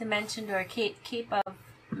 Dimensioned or a cape of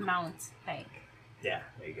mount, like. Yeah,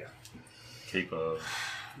 there you go. Cape of.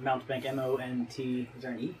 Mountebank, M-O-N-T, is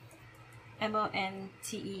there an E?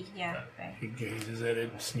 MONTE, yeah. Right. He gazes at it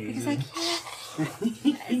and Because sneezes. I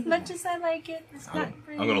can't. As much as I like it, it's not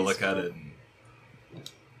very I'm gonna look useful. at it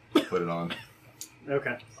and put it on.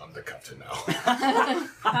 Okay. I'm the captain now.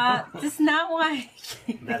 That's not why.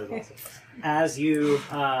 That is awesome. As you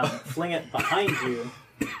fling it behind you,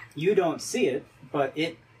 you don't see it, but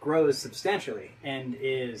it grows substantially and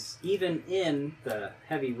is, even in the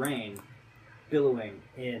heavy rain, billowing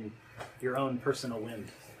in your own personal wind.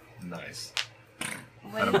 Nice.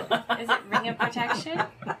 What is it? Ring of protection?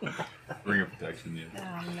 Ring of protection, yeah. Oh,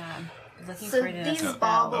 I'm not looking So for it in a these spell.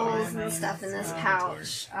 baubles Oh, and stuff in this so-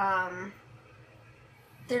 pouch,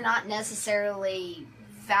 they're not necessarily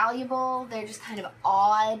valuable. They're just kind of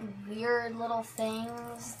odd, weird little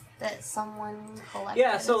things that someone collected.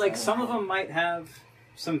 Yeah, so like as some of well. them might have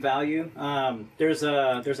some value. There's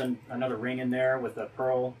another ring in there with a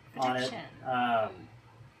pearl on it Protection.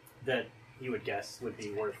 that you would guess would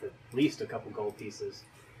be worth at least a couple gold pieces.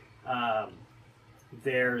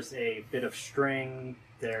 There's a bit of string.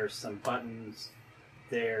 There's some buttons.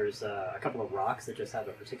 There's a couple of rocks that just have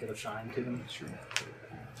a particular shine to them. Sure.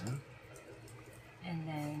 And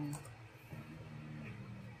then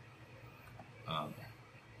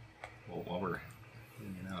Well, while we're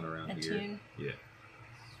hanging out around a here, tune. yeah.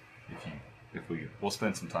 We'll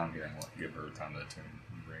spend some time here and we'll give her time to tune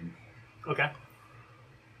the ring. Okay.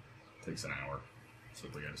 Takes an hour, so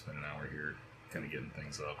we got to spend an hour here, kind of getting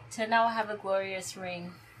things up. So now I have a glorious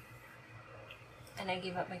ring. And I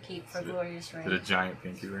gave up my cape for a glorious Is it a ring. giant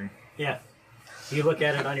pinky ring? Yeah. You look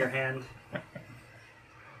at it on your hand.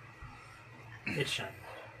 It's shiny.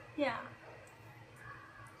 Yeah.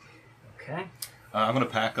 Okay. I'm going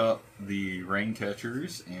to pack up the rain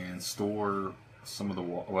catchers and store some of the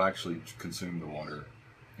water. Well, actually, consume the water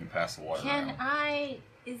and pass the water Can around. I?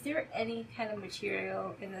 Is there any kind of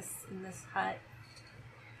material in this hut?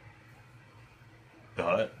 The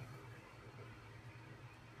hut?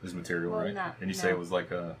 There's material, Well, right? not- And you say no. it was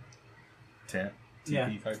like a tent, TP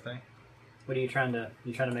Yeah. type thing? What are you trying to?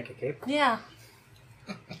 You trying to make a cape? Yeah.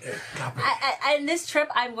 Copper. In this trip,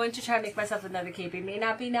 I'm going to try and make myself another cape. It may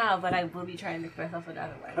not be now, but I will be trying to make myself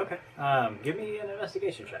another one. Okay. Give me an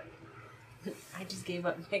investigation check. I just gave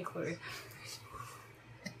up my glory.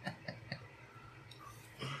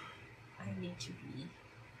 I need to be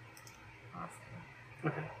awesome.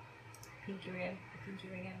 Okay. Pinky ring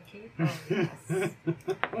and a cape. Oh, yes.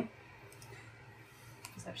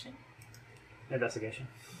 Perception. Investigation.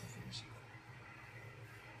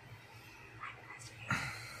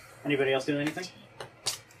 Anybody else doing anything?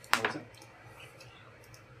 What was it?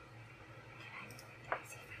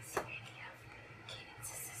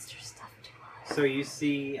 So you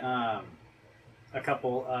see a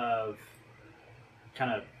couple of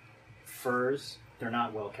kind of furs. They're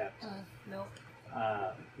not well kept. Nope.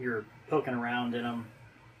 You're poking around in them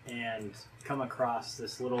and come across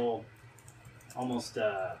this little, almost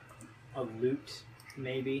a lute,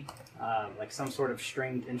 maybe, like some sort of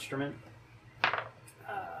stringed instrument.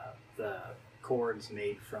 The cords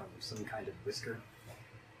made from some kind of whisker,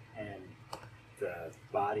 and the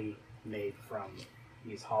body made from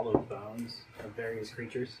these hollow bones of various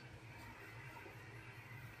creatures.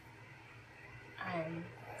 I'm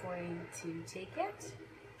going to take it.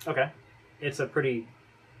 Okay. It's a pretty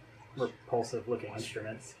repulsive looking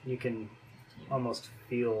instrument. You can almost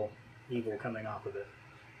feel evil coming off of it.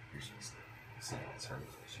 So it's her.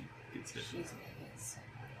 She gets hit. She's gonna get sick.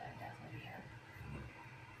 Definitely her.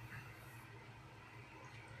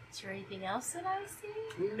 Is there anything else that I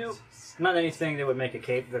see? Nope. Not anything that would make a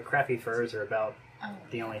cape. The crappy furs are about Oh.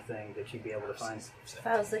 the only thing that you'd be able to find. If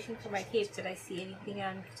I was looking for my cape, did I see anything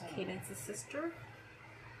on Cadence's sister?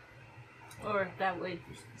 Or that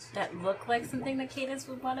look like something that Cadence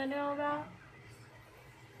would want to know about?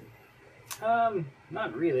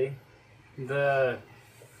 Not really. It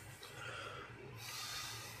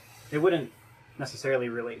wouldn't necessarily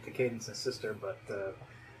relate to Cadence's sister, but the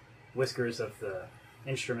whiskers of the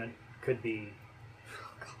instrument could be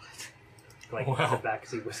like Wow.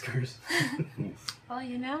 tabaxi whiskers. Well,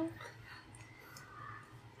 you know,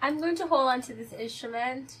 I'm going to hold on to this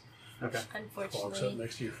instrument, Okay. Walks up unfortunately,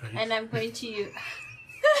 next to your face. and I'm going to.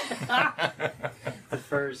 The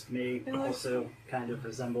furs may also kind of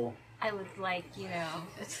resemble. I would like,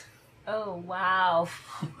 Oh wow!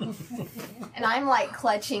 And I'm like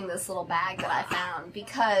clutching this little bag that I found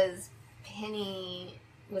because Penny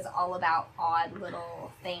was all about odd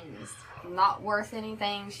little things. Not worth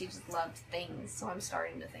anything, she just loved things. So I'm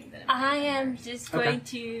starting to think that it might I be am her. just Okay. going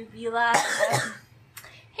to be like,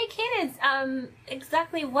 hey, Cadence.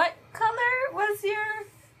 Exactly what color was your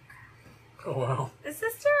Oh, wow.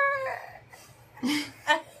 sister?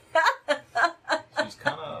 She's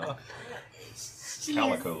kind of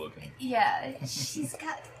calico looking. Yeah, she's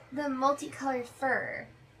got the multicolored fur.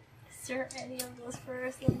 Is there any of those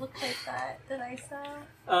furs that look like that I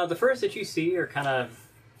saw? The furs that you see are kind of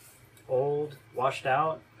old, washed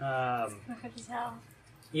out. I could tell.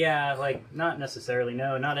 Yeah, like not necessarily.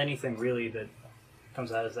 No, not anything really that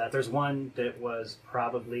comes out as that. There's one that was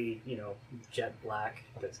probably jet black.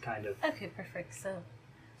 That's kind of Okay, perfect. So,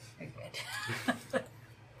 very good.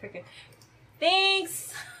 Very good.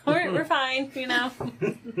 Thanks. We're fine, Kind of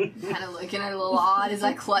looking at it a little odd as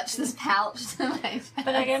I clutch this pouch to my chest.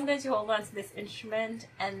 But I am going to hold on to this instrument,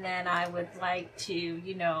 and then I would like to,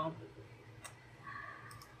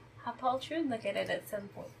 have Paul True look at it at some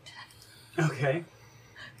point. okay.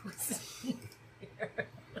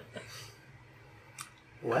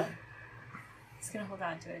 What? Just going to hold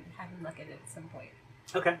on to it and have him look at it at some point.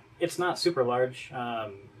 Okay. It's not super large.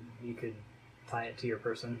 You could tie it to your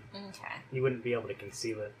person. Okay. You wouldn't be able to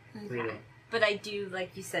conceal it, really. But I do,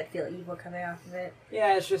 like you said, feel evil coming off of it.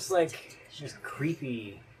 Yeah, it's just like this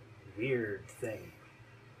creepy, weird thing.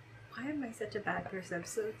 Why am I such a bad person? I'm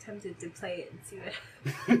so tempted to play it and see what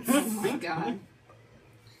Oh my god.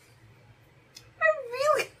 I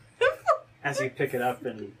really... As you pick it up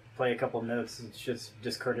and play a couple notes, it's just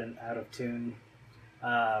discordant, out of tune.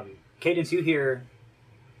 Cadence, you hear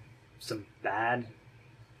some bad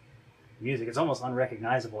music. It's almost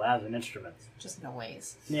unrecognizable as an instrument. Just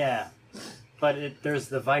noise. Yeah, but there's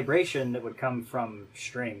the vibration that would come from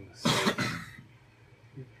strings.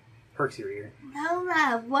 Perks your ear.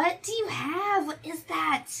 Nora, what do you have? What is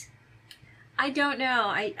that? I don't know.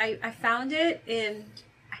 I found it, and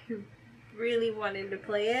I really wanted to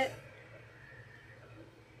play it.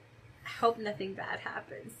 I hope nothing bad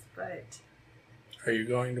happens, but... Are you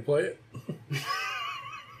going to play it?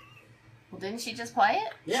 Well, didn't she just play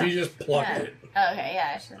it? Yeah. She just plucked Yeah. it. Okay,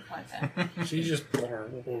 yeah, I should have plugged it. She just.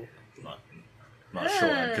 Not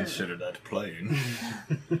sure I'd consider that playing.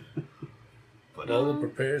 But Lola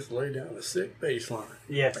prepares to lay down a sick bass line.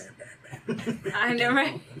 Yes. Bam, bam, bam. I know,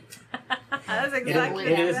 right? That's exactly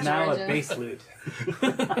It is That's now a Georgia. bass lute.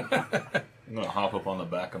 I'm gonna hop up on the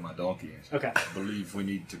back of my donkey. Okay. I believe we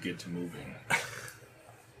need to get moving.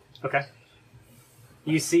 Okay.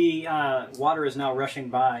 You see water is now rushing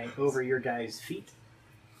by over your guys' feet,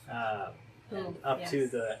 up to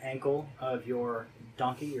the ankle of your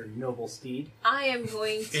donkey, your noble steed. I am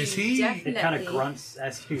going to Is he- definitely... It kind of grunts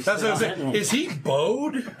as you That's sit what I'm on saying. it. Is he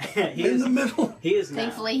bowed he in is, the middle? he is now.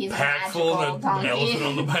 Thankfully, he's a Pack full magical of donkey. elephant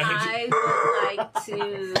on the back. I would like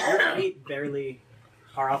to... Your feet barely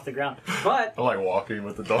are off the ground. But, I like walking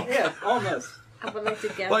with the donkey. yeah, almost. I would like to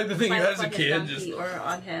get Like the thing you climb had as up a on his kid, donkey just- or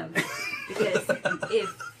on him, because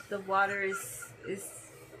if the water is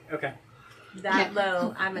Okay. that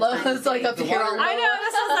low, I'm Lola's like up The here water- on I know. Lola.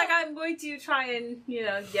 This is like I'm going to try and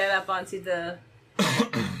get up onto the.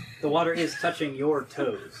 The water is touching your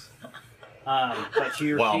toes. But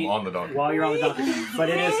your While I'm feet, on the donkey. While you're on the donkey. But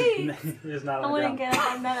it is not I on the want to ground. get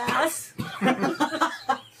up on that ass.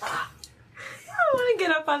 I want to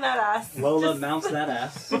get up on that ass. Lola Just- mounts that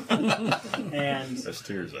ass. And That's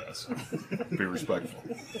Tears' ass. Be respectful.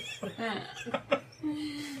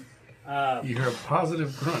 You hear a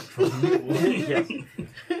positive grunt from the mule.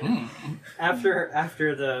 yes.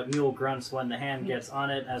 After the mule grunts, when the hand gets on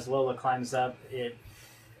it, as Lola climbs up, it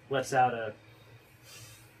lets out a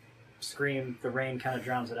scream. The rain kind of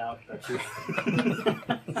drowns it out. But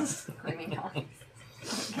Screaming hell.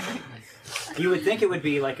 you would think it would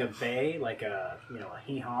be like a bay, like a a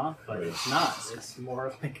hee-haw, but it's not. It's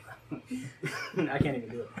more like I can't even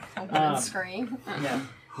do it. A woman scream. Yeah.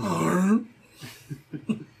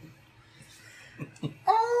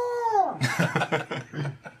 Oh!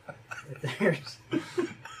 There's...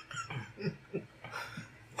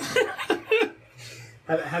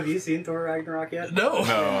 have you seen Thor Ragnarok yet? No.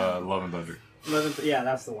 No, Love and Thunder. Yeah,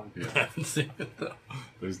 that's the one. Yeah. I haven't seen it though.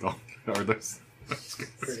 Those don't. Are those?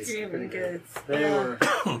 Pretty Screaming good. goods. They were.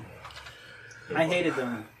 I hated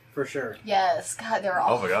them for sure. Yes, God, they're Oh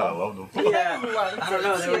awful. my god, I love them. Yeah, Loved I don't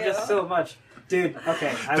know. it They were too. just so much, dude.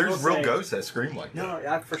 Okay, I will There's real say, ghosts that scream like No,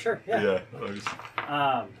 that. for sure. Yeah.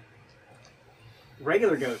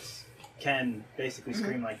 Regular goats can basically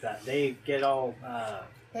scream like that. They get all.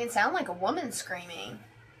 They sound like a woman screaming.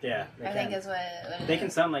 Yeah, they I can. think is what it They can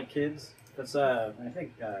is. sound like kids. That's I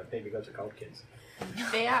think baby goats are called kids.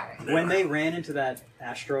 They are. When they ran into that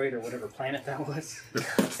asteroid or whatever planet that was,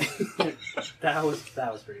 that was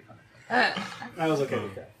pretty fun. I was okay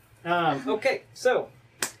with that. Okay, so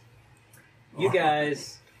you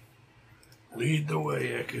guys. Lead the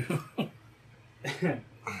way, Eku.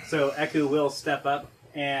 So Eku will step up,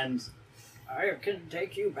 and I can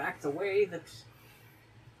take you back the way that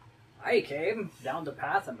I came down the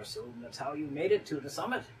path. I'm assuming that's how you made it to the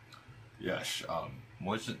summit. Yes.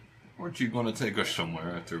 Weren't you going to take us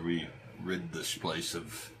somewhere after we rid this place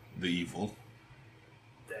of the evil?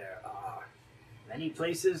 There are many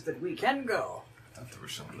places that we can go. I thought there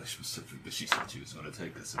was someplace specific, but she said she was going to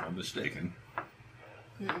take us. Am I mistaken?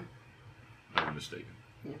 I'm mistaken.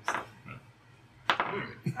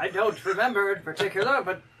 I don't remember in particular,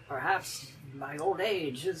 but perhaps my old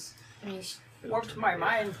age has I mean, warped my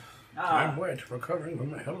mind. I'm wet, recovering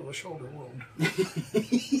from a hell of a shoulder wound.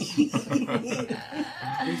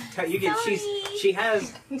 She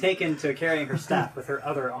has taken to carrying her staff with her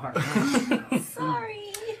other arm.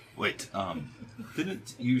 Sorry. Wait,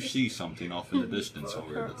 didn't you see something off in the distance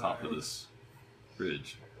over at the top of this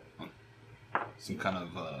ridge? Some kind of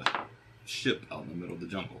ship out in the middle of the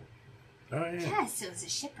jungle. Oh, yeah. yes, it was a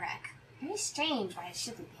shipwreck. Very strange why a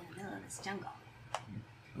ship would be in the middle of this jungle.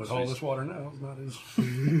 With all this water now, it's not as...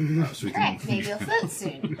 So we can, Correct, maybe you'll float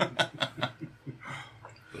soon.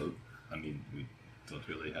 Well, I mean, we don't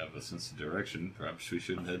really have a sense of direction. Perhaps we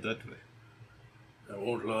shouldn't head that way. I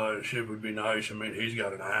won't lie, the ship would be nice. I mean, he's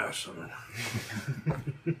got an ass. I mean,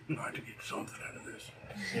 I'd like to get something out of this.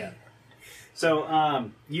 Yeah. So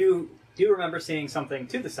you do remember seeing something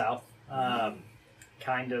to the south,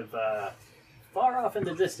 kind of far off in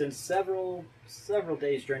the distance, several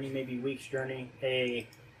days' journey, maybe weeks' journey, a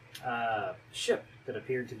ship that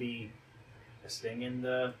appeared to be resting in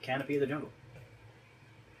the canopy of the jungle.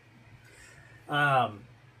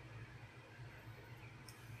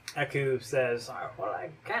 Eku says, well, I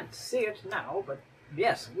can't see it now, but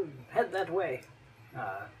yes, we'll head that way.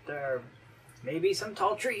 There may be some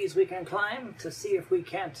tall trees we can climb to see if we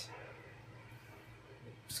can't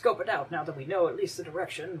scope it out now that we know at least the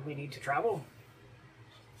direction we need to travel.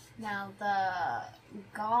 Now, the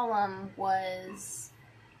golem was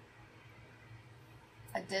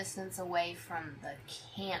a distance away from the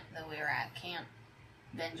camp that we were at, Camp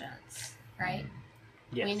Vengeance, right?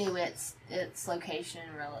 Yes. We knew its location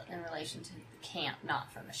in relation to the camp,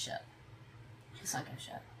 not from the ship. The sunken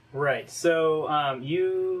ship. Right, so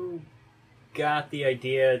you got the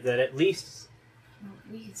idea that at least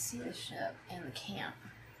We could see the ship and the camp.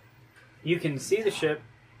 you can see the ship,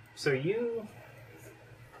 so you...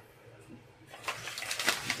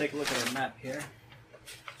 Take a look at our map here.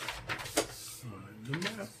 The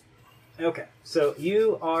map. Okay, so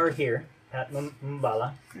you are here at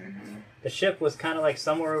Mbala. Mm-hmm. The ship was kind of like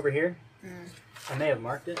somewhere over here. Mm. I may have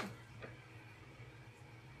marked it.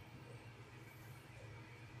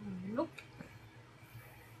 Nope.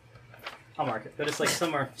 I'll mark it, but it's like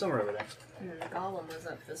somewhere over there. And then the golem was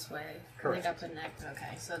up this way. Correct. I think up in next.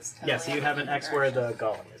 Okay, so it's totally Yeah, so you up have in an X where direction. the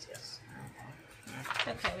golem is, yes.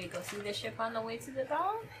 So can we go see the ship on the way to the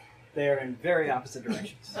doll? They are in very opposite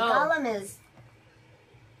directions. The Oh. golem is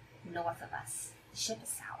north of us. The ship is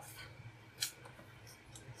south.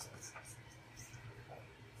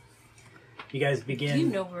 You guys begin. You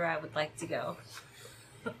know where I would like to go.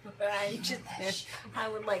 I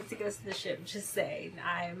would like to go to the ship. Just saying,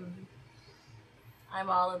 I'm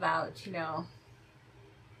all about,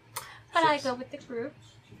 But I go with the group.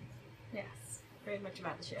 Yes, very much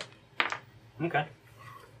about the ship. Okay.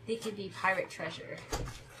 They could be pirate treasure.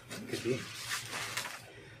 Could be.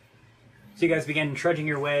 So you guys begin trudging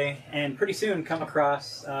your way, and pretty soon come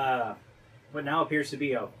across what now appears to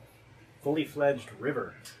be a fully fledged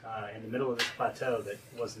river in the middle of this plateau that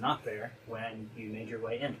was not there when you made your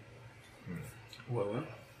way in. Well, then.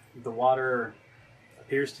 The water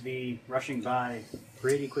appears to be rushing by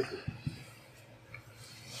pretty quickly.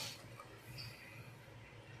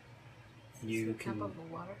 You Cup can. of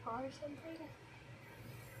a waterfall or something?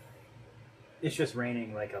 It's just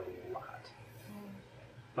raining like a lot.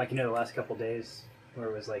 Like, you know, the last couple days where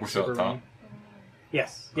it was like We're still super at top? rainy.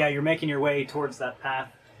 Yes. Yeah, you're making your way towards that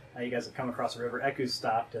path. You guys have come across the river. Eku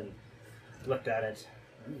stopped and looked at it.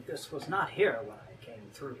 This was not here when I came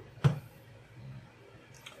through.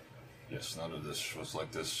 Yes, none of this was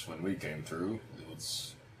like this when we came through. It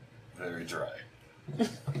was very dry.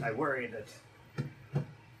 I worry that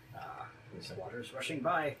this water's rushing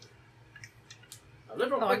by a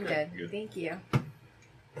little Oh, I'm quickly. good. Good. Thank you.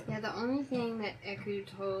 Yeah, the only thing that Eku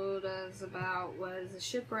told us about was the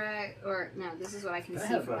shipwreck, or no, this is what I can I see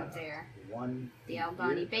have, from up there. One. The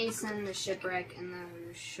Aldani Basin, the shipwreck, and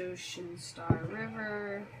the Shoshin Star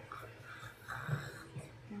River.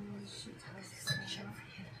 And she tells us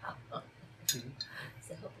about-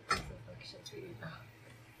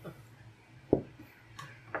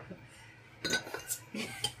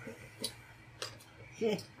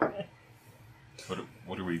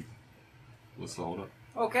 What are we? What's the hold up?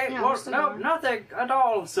 Okay, Yeah, well, we're still no, going. nothing at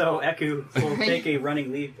all. So Eku will take a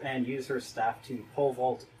running leap and use her staff to pole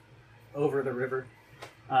vault over the river,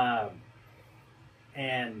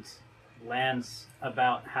 and lands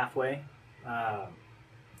about halfway.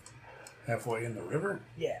 Halfway in the river?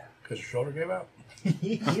 Yeah, Because your shoulder gave out?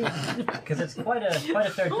 because it's quite a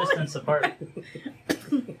fair distance apart,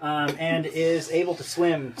 and is able to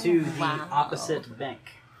swim to the Wow. opposite bank.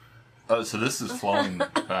 Oh, so this is flowing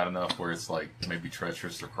bad enough where it's like maybe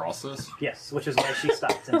treacherous to cross this? Yes, which is why she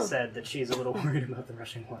stopped and said that she's a little worried about the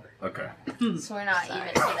rushing water. Okay. So we're not even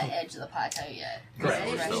to the edge of the plateau yet. Correct, Right,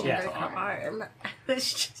 we're still Yeah. on top. Arm. I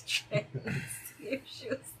was just trying to see if she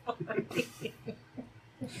was funny.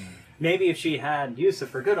 Maybe if she had use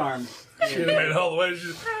of her good arm, She made it all the way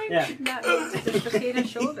to yeah. Not able to dislocate a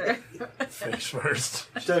shoulder. face first.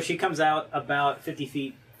 So she comes out about 50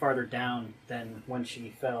 feet farther down than when she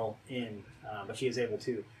fell in, but she is able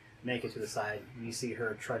to make it to the side. You see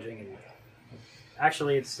her trudging, and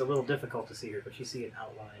actually it's a little difficult to see her, but you see an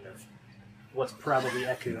outline of what's probably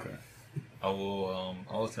Eku. Okay. I will.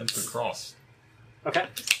 I'll attempt to cross. Okay.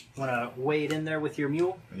 Want to wade in there with your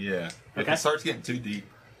mule? Yeah. If Okay. it starts getting too deep,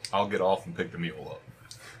 I'll get off and pick the mule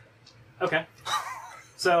up. Okay.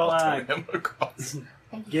 So I'll turn him across.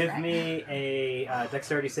 Thank you, give Frank. me a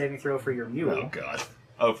dexterity saving throw for your Oh mule. God.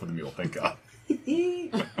 Oh, for the mule. Thank God.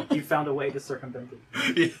 You found a way to circumvent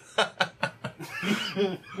it. Yeah.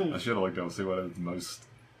 I should have looked up and see what is the most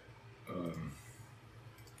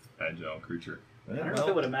agile creature. I don't know if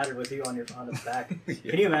it would have mattered with you on its back. Yeah.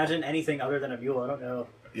 Can you imagine anything other than a mule? I don't know.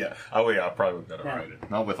 Yeah. Oh yeah. I probably would have Yeah. ride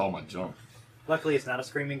it. Not with all my junk, Luckily, it's not a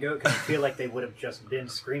screaming goat because I feel like they would have just been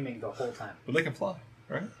screaming the whole time. but they can fly,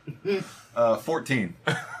 right? 14.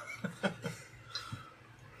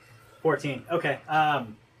 14. Okay.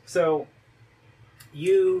 So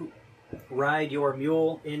you ride your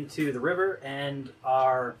mule into the river and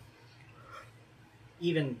are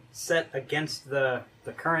even set against the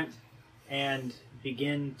current and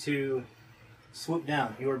begin to swoop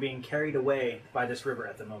down. You are being carried away by this river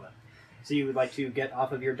at the moment. So you would like to get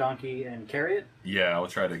off of your donkey and carry it? Yeah, I'll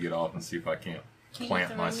try to get off and see if I can't Can you plant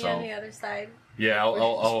throw me myself. on the other side? Yeah,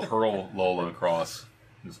 I'll hurl Lola across.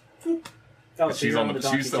 Just, Oh, so she's you're on the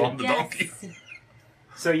donkey she's still too. on the donkey.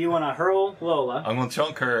 So you want to hurl Lola. I'm gonna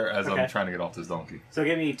chunk her as Okay. I'm trying to get off this donkey. So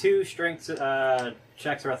give me 2 strength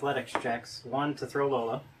checks or athletics checks. 1 to throw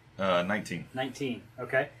Lola. 19. 19.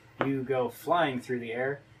 Okay. You go flying through the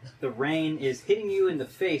air. The rain is hitting you in the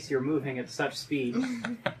face. You're moving at such speed.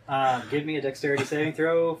 Give me a dexterity saving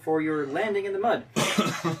throw for your landing in the mud.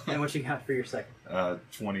 And what you got for your second?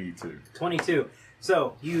 22. 22.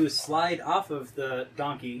 So you slide off of the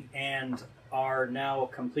donkey and are now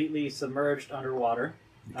completely submerged underwater.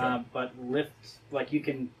 Okay. But lift, like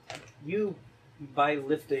you by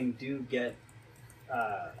lifting do get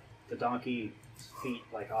the donkey's feet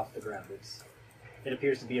like off the ground. It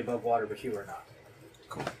appears to be above water, but you are not.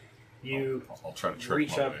 Cool. You I'll try to trick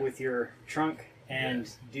reach my up way. with your trunk and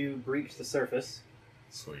do breach the surface.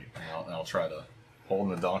 Sweet. And I'll try to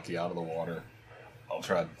hold the donkey out of the water. I'll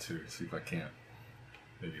try to see if I can't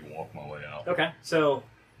maybe walk my way out. Okay, so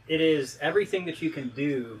it is everything that you can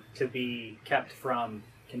do to be kept from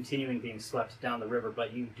continuing being swept down the river,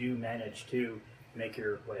 but you do manage to make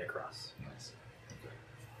your way across. Nice.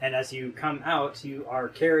 And as you come out, you are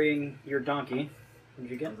carrying your donkey. What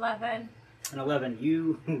did you get? 11. An 11.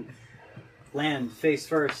 You land face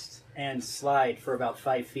first and slide for about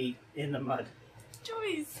 5 feet in the mud.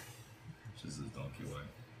 Joyce. Which is his donkey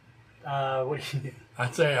way. What do you do?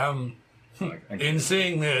 I'd say I'm, Like, I in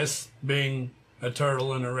seeing this, being a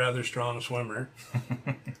turtle and a rather strong swimmer,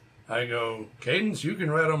 I go, Cadence, you can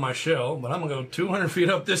ride on my shell, but I'm going to go 200 feet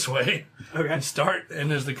up this way Okay. and start,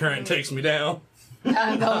 and as the current takes me down,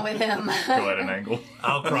 I'm going with him. go at an angle.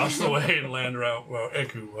 I'll cross the way and land right where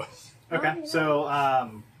Eku was. Okay,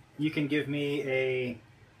 so you can give me a I'm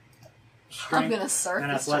strength gonna surf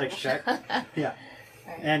and this athletics turtle. check. Yeah.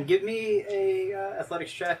 Alright. And give me a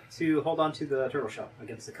athletics check to hold on to the turtle shell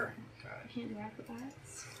against the current. Can't do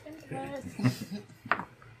acrobatics.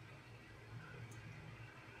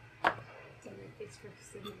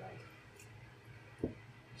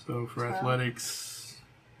 So for 12. athletics,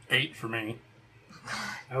 8 for me.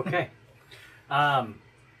 Okay.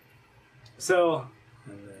 So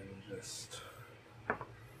And then just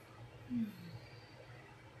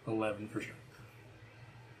 11 for sure.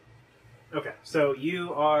 okay, so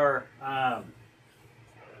you are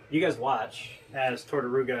you guys watch as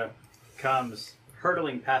Torturuga comes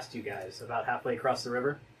hurtling past you guys about halfway across the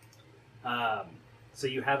river. So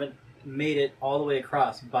you haven't made it all the way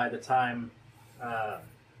across by the time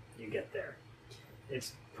you get there.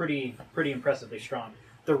 It's pretty impressively strong.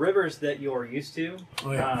 The rivers that you're used to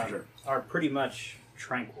Oh, yeah, for sure. are pretty much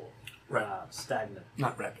tranquil, Right. stagnant,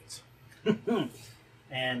 Not rapids.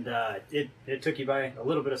 and it took you by a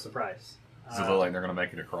little bit of surprise. Does it look like they're going to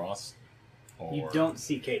make it across? Or You don't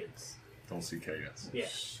see Cadence. Don't see cadence. Yeah.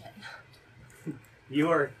 You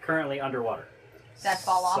are currently underwater. Did I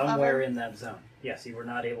fall off of Somewhere him? in that zone. Yes, you were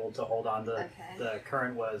not able to hold on. Okay. The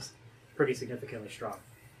current was pretty significantly strong.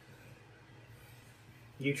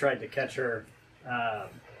 You tried to catch her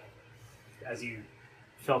as you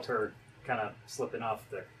felt her kind of slipping off.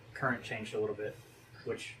 The current changed a little bit,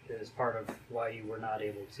 which is part of why you were not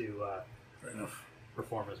able to Fair enough.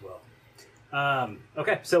 perform as well.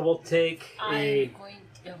 Okay, so we'll take a... I'm going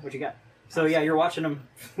to. What you got? So yeah, you're watching them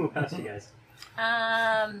move past you guys.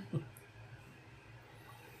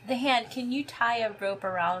 The hand, can you tie a rope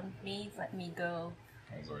around me? Let me go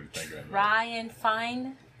I was already thinking of that. try and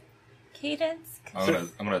find Cadence. I'm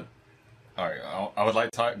gonna. All right. I would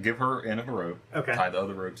like to give her end of a rope. Okay. Tie the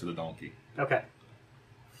other rope to the donkey, Okay.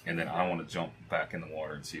 and then I want to jump back in the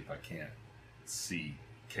water and see if I can't see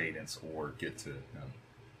cadence or get to him.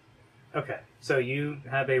 Okay, so you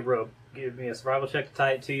have a rope. Give me a survival check to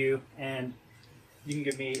tie it to you, and you can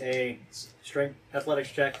give me a strength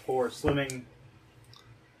athletics check for swimming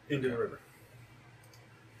into the river.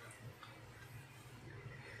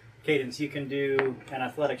 Cadence, you can do an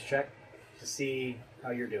athletics check to see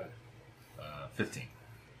how you're doing. 15.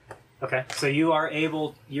 Okay, so you are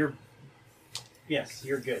able. Yes,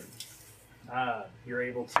 you're good. You're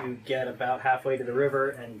able to get about halfway to the river,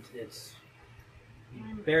 and it's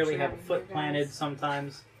you barely have a foot planted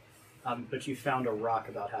sometimes, but you found a rock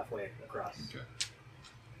about halfway across. Okay.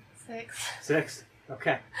 6. 6.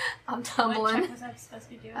 Okay, I'm What tumbling. check was I supposed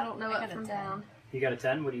to do? I don't know got it a from 10. down. you got a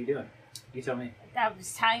 10. What are you doing? You tell me. I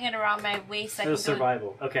was tying it around my waist. I It can was go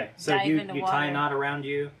survival. Okay, so dive you into tie a water. knot around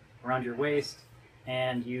your waist,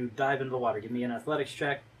 and you dive into the water. Give me an athletics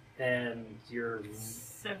check, and you're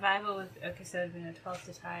survival with. Okay, so it would have been a 12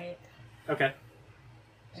 to tie it. okay.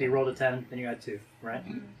 So you rolled a 10, then you had 2, right?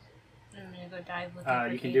 I'm gonna go dive looking for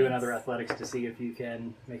You can Cadence. do another athletics to see if you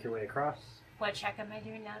can make your way across. What check am I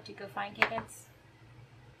doing now to go find Cadence?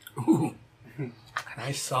 Ooh.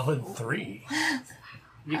 Nice solid 3.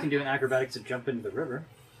 You can do an acrobatics to jump into the river.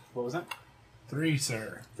 What was that? 3,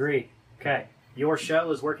 sir. 3. Okay. Your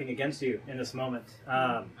shell is working against you in this moment.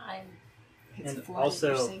 I'm. It's And flooded, also-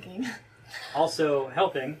 you're sinking. Also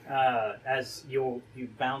helping as you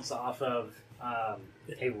bounce off of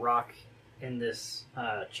a rock in this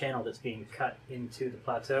channel that's being cut into the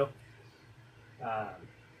plateau,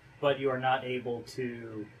 but you are not able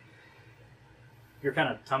to. You're kind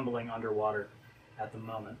of tumbling underwater at the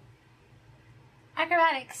moment.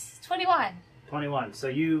 Acrobatics 21. 21. So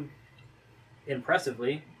you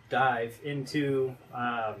impressively dive into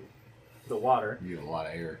the water. You get a lot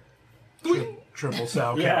of air. Triple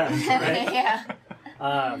sow Yeah. cow. Right?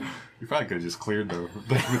 Yeah. You probably could have just cleared the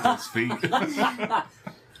with those feet.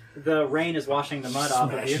 The rain is washing the mud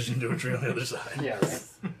off of Smashes you. into a tree on the other side. Yeah,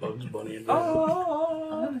 right. Bugs Bunny and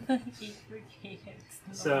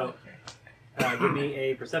So, give me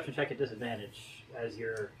a perception check at disadvantage as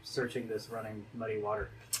you're searching this running muddy water.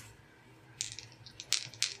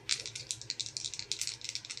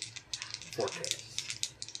 14.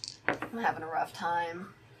 I'm having a rough time.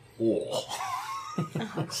 Oh.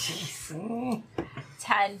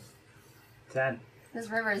 10. 10. This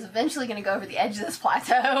river is eventually going to go over the edge of this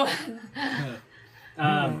plateau.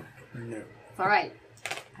 Um, No. It's all right.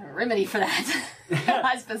 I have a remedy for that.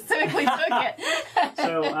 I specifically took it.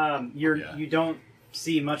 so Yeah. you don't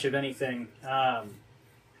see much of anything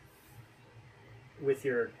with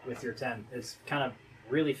your 10. It's kind of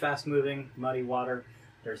really fast moving, muddy water.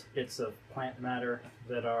 There's bits of plant matter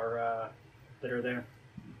that are there.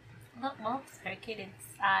 Well, sorry, Cadence.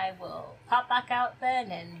 I will pop back out then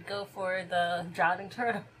and go for the drowning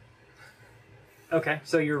turtle. Okay,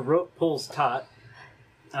 so your rope pulls taut.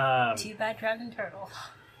 Too bad, drowning turtle.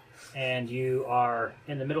 And you are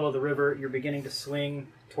in the middle of the river. You're beginning to swing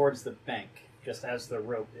towards the bank, just as the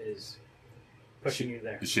rope is pushing you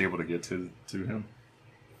there. Is she able to get to him?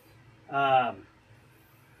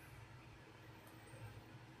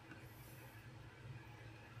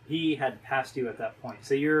 He had passed you at that point,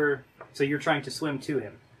 so you're trying to swim to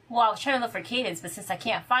him. Well, I was trying to look for Cadence, but since I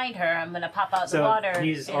can't find her, I'm gonna pop out the So water.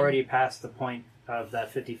 he's and- already past the point of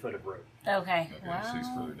that 50-foot of rope. Okay. Okay, so he's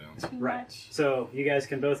further down. Too Right. much. So you guys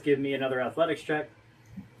can both give me another athletics check.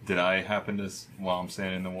 Did I happen to, while I'm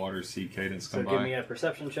standing in the water, see Cadence So come give by? me a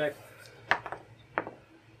perception check.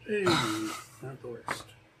 Hey, not the worst.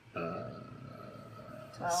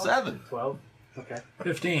 12. 7. 12. Okay.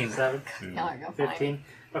 15. 7. Y'all are gonna find me. 15.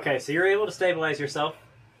 Okay, so you're able to stabilize yourself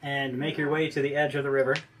and make your way to the edge of the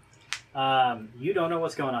river. You don't know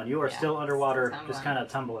what's going on. You are Yeah, still underwater, tumbling. just kind of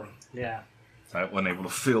tumbling. Yeah. I wasn't able to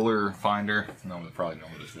feel her, find her. No one probably know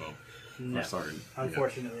it as well. No, I'm sorry.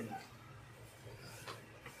 unfortunately not.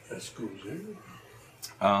 That's cool, dude.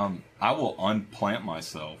 I will unplant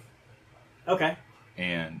myself Okay.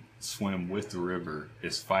 and swim with the river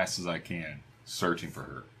as fast as I can, searching for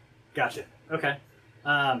her. Gotcha. Okay.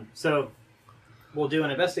 So we'll do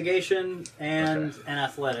an investigation and an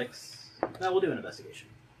athletics. No, we'll do an investigation.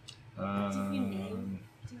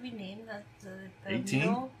 Did we name the 18?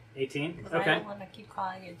 mule? 18? 'Cause I Okay. don't want to keep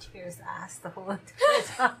calling it Tears ass the whole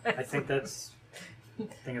time. I think that's... I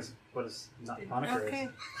think it's what his moniker Okay. is.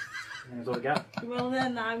 I think that's what we got. Well,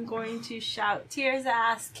 then I'm going to shout, Tears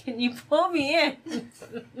ass, can you pull me in?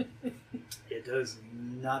 It does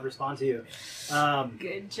not respond to you.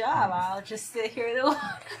 Good job. I'll just sit here in the water.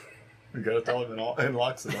 We got to tell him and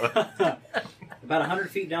locks it up. About 100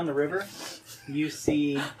 feet down the river, you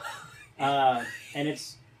see, and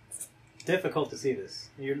it's difficult to see this.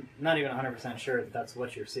 You're not even 100% sure that that's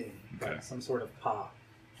what you're seeing. Okay. But some sort of paw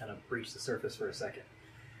kind of breached the surface for a second.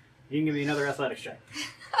 You can give me another athletics check.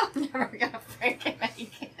 I'm never gonna freaking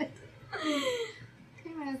make it.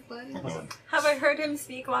 Hey, my athletics. Have I heard him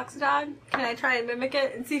speak Loxodon? Can I try and mimic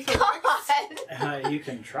it and see if it works? God. You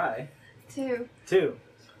can try. 2. 2.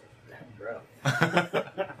 Bro.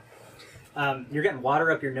 You're getting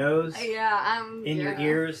water up your nose. Yeah, I'm. In your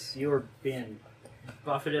ears, you are being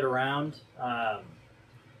buffeted around.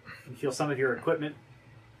 You feel some of your equipment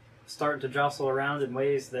starting to jostle around in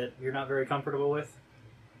ways that you're not very comfortable with.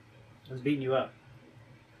 It's beating you up.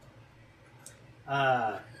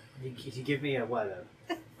 You give me a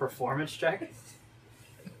performance check?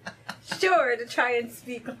 Sure, to try and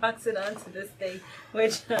speak Loxodon to this thing,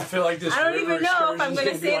 which I feel like this I don't river even know if I'm excursion's going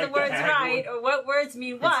to be say like the words hag right or what words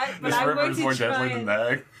mean what, but This I'm river going is to more try deadly than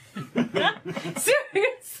and... that.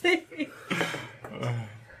 Seriously.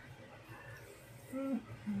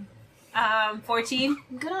 14?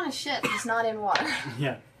 I'm good on a ship, just not in water.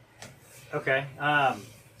 Yeah. Okay. I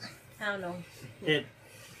don't know. It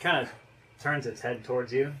kind of turns its head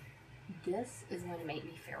towards you. This is going to make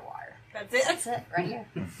me fear water. That's it? That's it, right here.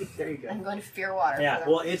 There you go. I'm going to fear water. Yeah. for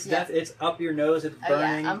the- Well, it's it's up your nose. It's Oh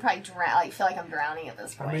burning. yeah, I'm probably feel like I'm drowning at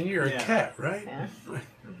this point. I mean, you're Yeah. a cat, right? Yeah.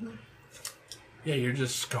 Yeah, you're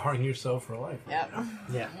just scarring yourself for life. Yep.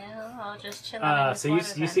 Yeah. Yeah, I'll just chill out in this So you water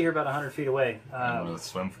you then. see her about 100 feet away. I'm going to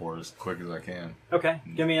swim for it as quick as I can. Okay,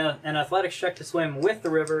 give me an athletics check to swim with the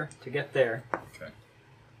river to get there. Okay.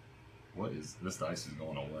 What is this dice is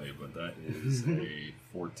going away, but that is a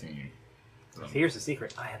 14. So, So here's the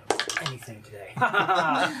secret: I haven't done anything today.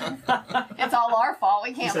 It's all our fault.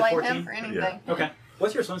 We can't said blame 14? him for anything. Yeah. Okay,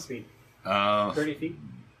 what's your swim speed? 30 feet.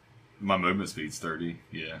 my movement speed's 30.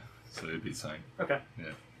 Yeah, so it'd be the same. Okay. Yeah.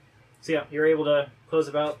 So yeah, you're able to close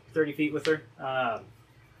about 30 feet with her.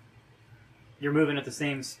 You're moving at the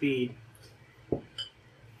same speed,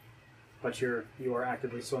 but you are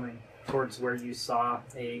actively swimming towards where you saw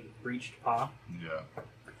a breached paw. Yeah.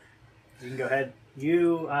 You can go ahead.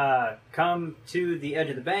 You come to the edge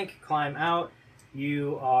of the bank, climb out.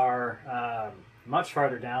 You are much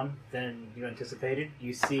farther down than you anticipated.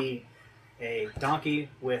 You see a donkey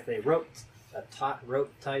with a taut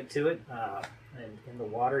rope tied to it. And in the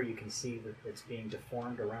water, you can see that it's being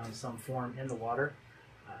deformed around some form in the water.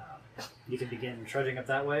 You can begin trudging up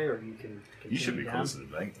that way, or you can continue You should be down. close to the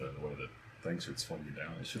bank, though. The way the thing should swing you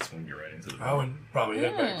down. It should swing you right into the bank. I would probably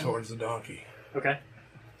head back towards the donkey. Okay.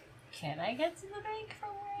 Can I get to the bank from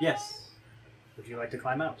where? Yes. Would you like to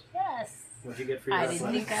climb out? Yes. What'd you get for your I didn't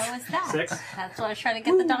athletics? think I was that. 6? That's why I was trying to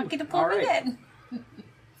get the donkey to pull All me right. in.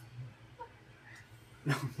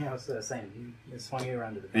 Yeah, I was saying, it swung you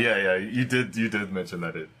around to the bank. Yeah, you did mention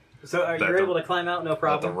that So that you're the- able to climb out, no that the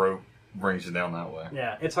problem. rope brings you down that way.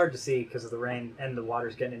 Yeah, it's hard to see because of the rain and the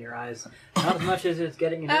water's getting in your eyes. Not as much as it's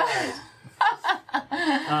getting in your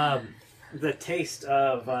eyes. The taste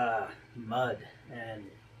of mud and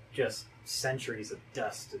just centuries of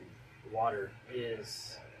dust and water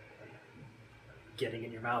is getting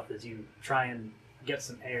in your mouth as you try and get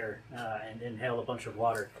some air and inhale a bunch of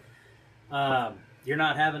water. You're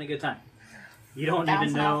not having a good time. You don't even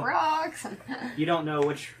Bouncing know. off rocks. You don't know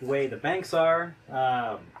which way the banks are,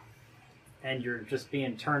 and you're just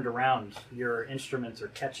being turned around. Your instruments are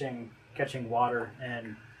catching water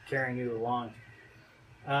and carrying you along.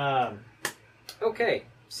 Okay,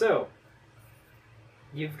 so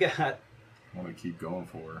you've got I want to keep going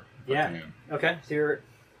for her. if I yeah. can. Okay, so you're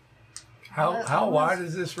How wide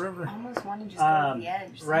is this river? I almost want to just go to the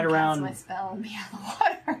edge. so I right can cast around- my spell and be out of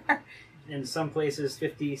the water. in some places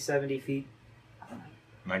 50, 70 feet.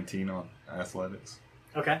 19 on athletics.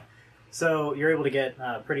 Okay, so you're able to get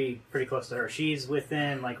pretty close to her. She's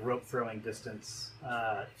within like rope throwing distance.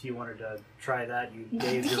 If you wanted to try that, you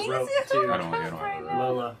gave your rope I to don't have a rope.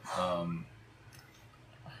 Lola.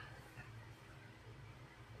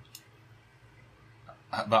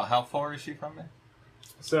 About how far is she from me?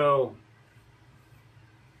 So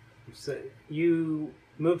you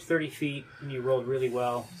moved 30 feet and you rolled really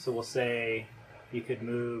well. So we'll say you could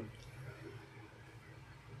move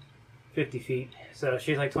 50 feet. So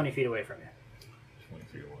she's like 20 feet away from you. 20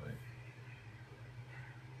 feet away.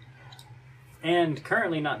 And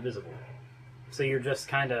currently not visible. So you're just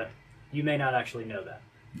kind of, you may not actually know that.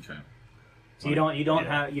 Okay. So you don't Yeah.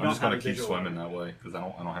 have, I'm you don't just have gonna a keep visual. swimming that way because I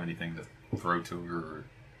don't have anything to throw to her or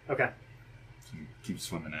Okay. keep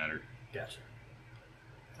swimming at her. Gotcha.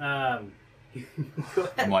 Go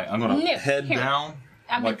ahead. I'm gonna No, head here. down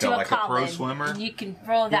I'm like gonna do like a pro Colin. swimmer. You can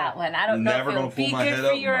roll that one. I don't Never know gonna if pull it'll my be head good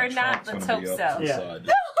up. for you my or not. trunk's Let's gonna hope be up so. to the Yeah. side.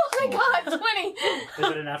 Oh my god, 20!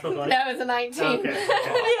 Is it a natural 20? That was a 19. Okay.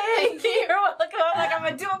 Thank you. You're welcome. I'm like,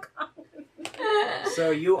 I'm a dual Colin.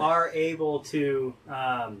 So you are able to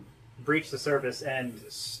breach the surface and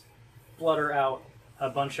splutter out a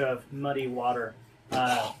bunch of muddy water,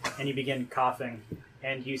 and you begin coughing,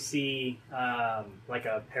 and you see like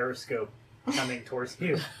a periscope coming towards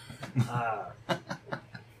you.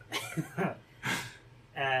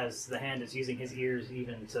 As the hand is using his ears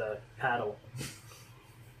even to paddle,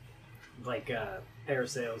 like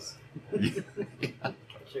parasails.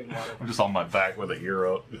 Catching water. I'm just on my back with the ear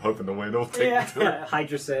up, hoping the wind will take me to her. Yeah,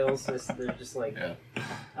 hydrosails. They're just like,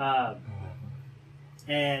 Yeah.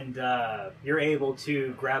 and you're able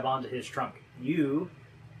to grab onto his trunk.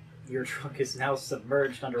 Your trunk is now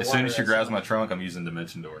submerged underwater. As soon as she grabs my trunk, I'm using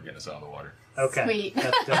Dimension Door, getting us out of the water. Okay, Sweet.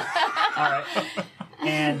 that's dope. All right,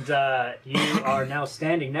 and you are now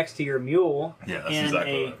standing next to your mule Yeah, that's in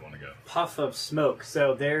exactly a where I want to go. puff of smoke.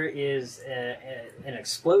 So there is an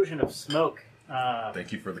explosion of smoke.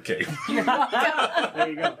 Thank you for the cave. There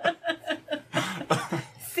you go.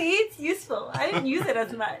 See, it's useful. I didn't use it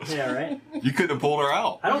as much. Yeah, right. You couldn't have pulled her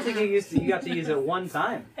out. I don't think you got to use it one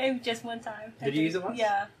time. Just one time. Did you use it once?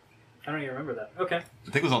 Yeah. I don't even remember that. Okay. I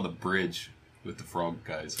think it was on the bridge with the frog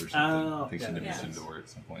guys or something. Oh, I think she yeah. Dimension Yeah. Door at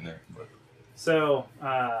some point there. But So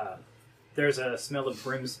there's a smell of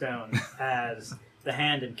brimstone as the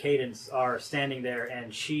hand and Cadence are standing there,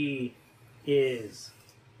 and she is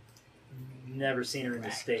never seen her in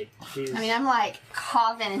this state. She's I mean, I'm like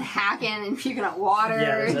coughing and hacking and puking up water,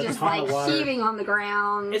 Yeah, there's a just ton like of water. heaving on the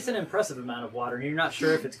ground. it's an impressive amount of water, and you're not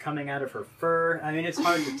sure if it's coming out of her fur. I mean, it's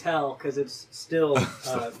hard to tell because it's still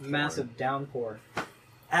a massive downpour.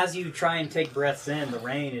 As you try and take breaths in, the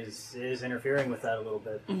rain is interfering with that a little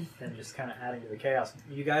bit and just kind of adding to the chaos.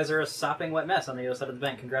 You guys are a sopping wet mess on the other side of the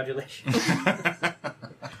bank. Congratulations.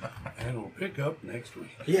 And we'll pick up next week.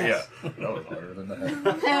 Yes. yeah, that was harder than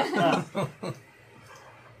that.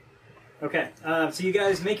 Okay, so you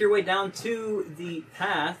guys make your way down to the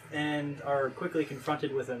path and are quickly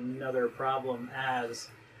confronted with another problem as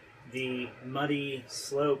the muddy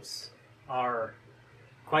slopes are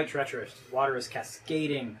quite treacherous. Water is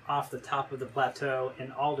cascading off the top of the plateau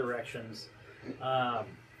in all directions,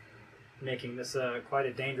 making this quite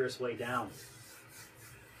a dangerous way down.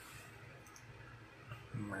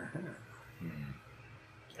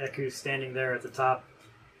 Eku's standing there at the top.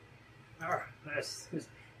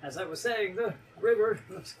 As I was saying, the river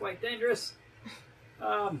looks quite dangerous.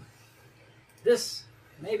 This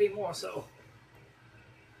maybe more so.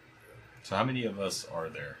 So how many of us are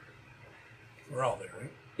there? We're all there,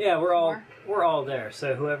 right? Yeah, we're More? all there.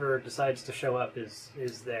 So whoever decides to show up is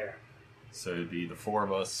there. So it'd be the 4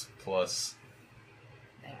 of us plus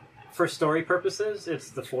For story purposes,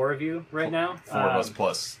 it's the 4 of you right now. 4 of us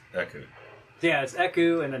plus Echo. Yeah, it's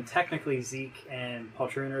Eku, and then technically Zeke and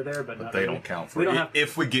Poltroon are there, but But not they really. don't count for We don't it. have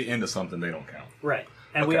If we get into something, they don't count. right,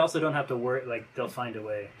 and we Okay. also don't have to worry. Like they'll find a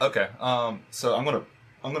way. Okay. So I'm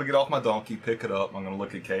gonna get off my donkey, pick it up. I'm gonna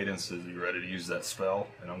look at Cadence. Is he ready to use that spell?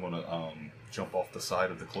 And I'm gonna jump off the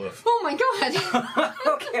side of the cliff. Oh my god!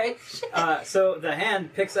 Okay. So the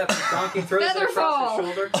hand picks up the donkey, throws it across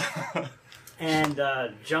his shoulder, and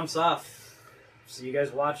jumps off. So you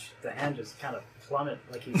guys watch the hand just kind of plummet,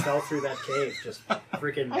 like he fell through that cave, just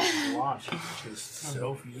freaking launch. Just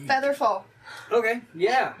Sophie. Featherfall. Okay,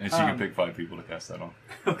 yeah. And she can pick 5 people to cast that on.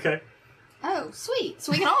 Okay. Oh, sweet.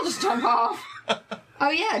 So we can all just jump off. Oh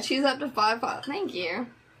yeah, choose up to 5. Thank you.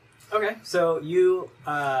 Okay, so you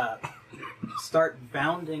start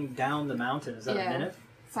bounding down the mountain. Is that Yeah. a minute?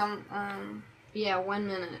 Yeah, 1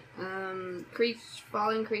 minute.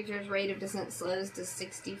 Falling creature's rate of descent slows to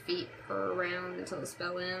 60 feet per round until the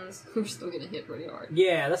spell ends. We're still gonna hit pretty hard.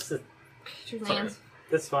 Yeah, that's Creature's Sorry. lands.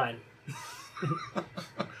 that's fine.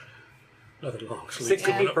 Nothing long. 60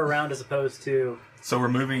 Yeah. feet per round as opposed to So we're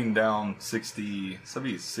moving down 60. So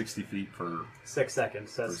it'd be 60 feet per. 6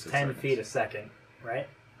 seconds. So For that's 6 10 seconds. feet a second, right?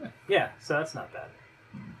 Yeah, so that's not bad.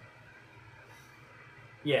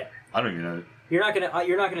 Yeah, I don't even know. you're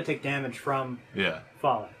not gonna take damage from Yeah.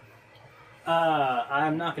 falling.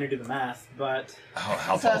 I'm not gonna do the math, but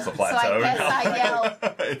How So- tall's the so plateau? I guess I yell,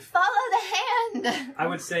 follow the hand! I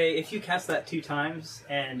would say if you cast that 2 times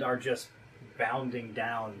and are just bounding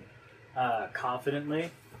down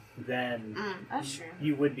confidently, then That's true.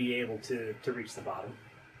 you would be able to reach the bottom.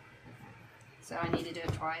 So I need to do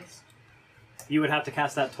it twice. You would have to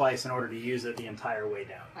cast that twice in order to use it the entire way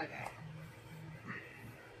down. Okay.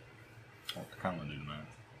 I kind of want to do the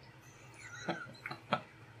math.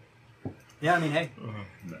 Yeah, I mean, hey. No,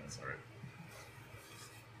 that's alright.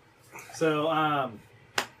 So,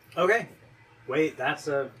 okay. Wait, that's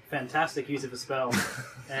a fantastic use of a spell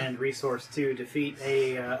and resource to defeat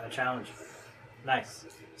a challenge. Nice.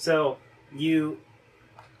 So, you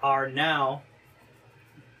are now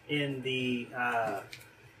in the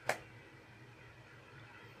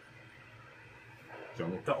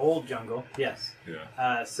Jungle? old jungle. Yes.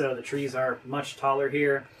 Yeah. So the trees are much taller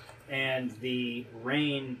here, and the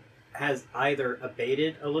rain has either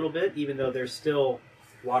abated a little bit, even though there's still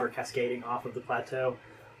water cascading off of the plateau,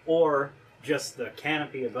 or just the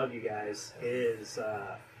canopy above you guys is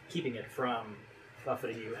keeping it from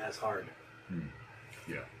buffeting you as hard.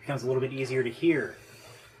 Yeah. It becomes a little bit easier to hear.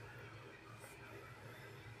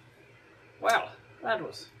 Well, that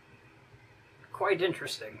was quite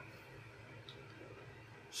interesting.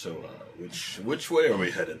 So, which way are we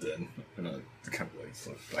headed then? And I kind of like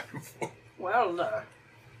flip back and forth. Well,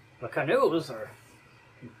 the canoes are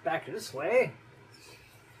back this way.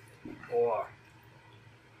 Or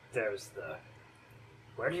there's the...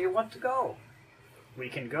 Where do you want to go? We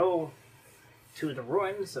can go to the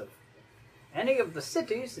ruins of any of the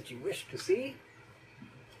cities that you wish to see.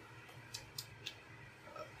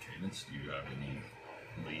 Cadence, do you have any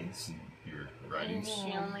leads in your writings?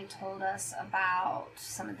 She only told us about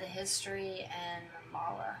some of the history and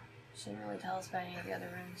Mala. She didn't really tell us about any of the other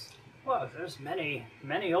rooms. Well, there's many,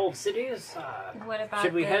 many old cities. What about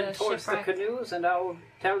Should we the head towards shipwreck? the canoes and I'll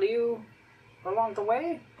tell you along the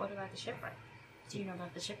way? What about the shipwreck? Do you know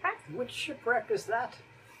about the shipwreck? Which shipwreck is that?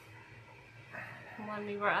 When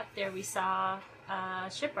we were up there, we saw a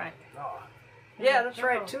shipwreck. Oh. Yeah, that's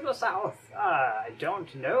right, to the south. I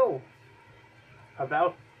don't know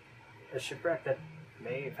about a shipwreck that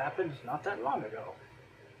may have happened not that long ago.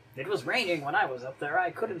 It was raining when I was up there. I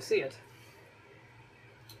couldn't see it.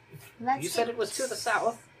 Let's You said it was to the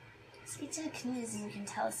south. Speak to the canoes and you can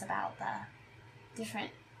tell us about the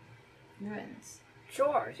different ruins.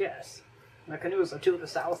 Sure, yes. The canoes are to the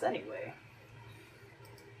south anyway.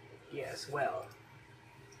 Yes, well,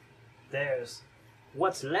 there's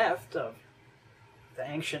what's left of the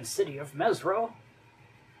ancient city of Mesro.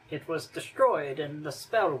 It was destroyed in the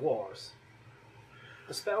Spell Wars.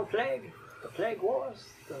 The Spell Plague, the Plague Wars,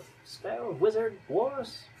 the Spell Wizard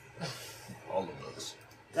Wars, All of those.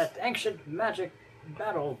 that ancient magic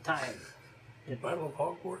battle time. The Battle of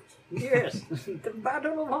Hogwarts. Yes, the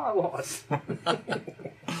Battle of Hogwarts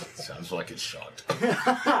Sounds like it's shot.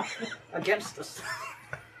 against us.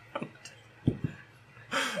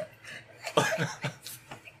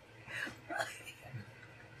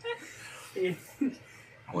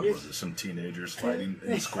 some teenagers fighting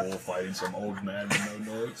in school, fighting some old man with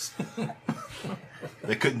no nose.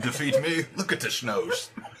 They couldn't defeat me. Look at this nose.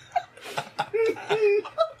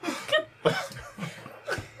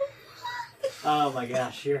 Oh my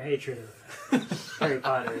gosh, your hatred of Harry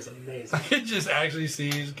Potter is amazing. It just actually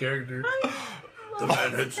sees character. The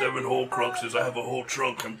man had 7 whole cruxes. I have a whole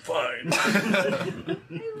trunk. I'm fine.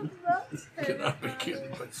 Cannot be kidding,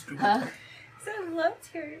 but stupid. Huh? So I loved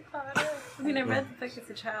Harry Potter. I mean, I read the book as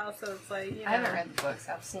a child, so it's like, you know. I haven't read the books.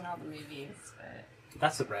 I've seen all the movies, but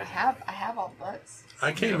That's I surprising. have all the books.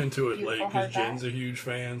 I came into it Beautiful late because hardback. Jen's a huge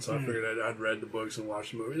fan, so I figured I'd read the books and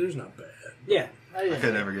watch the movie. There's not bad. Yeah, I I didn't.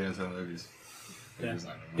 could never get into the movies. Yeah. Movies, I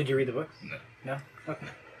don't know. Did you read the books? No. No. Okay.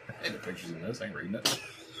 And the pictures in this, I ain't reading it.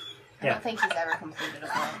 I Yeah. don't think he's ever completed a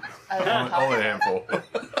book. Other than Only a Hogwarts. handful.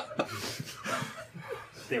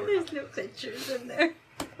 They were. There's no pictures in there.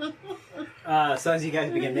 So as you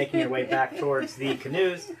guys begin making your way back towards the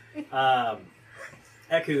canoes, Eku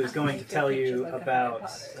is going to tell you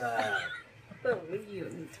about Oh, you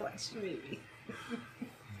need to watch the movie.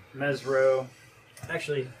 Mesro.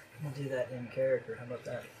 Actually, we'll do that in character. How about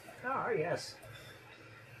that? Ah, yes.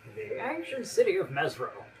 The ancient city of Mesro.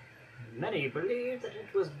 Many believe that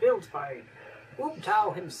it was built by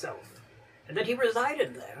Ubtao himself, and that he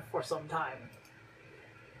resided there for some time.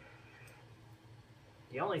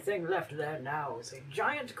 The only thing left there now is a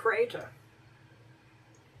giant crater.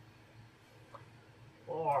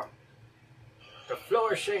 Or the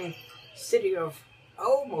flourishing city of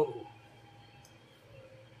Omu,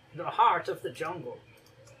 the heart of the jungle.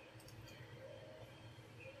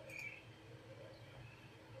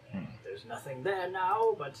 There's nothing there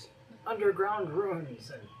now but underground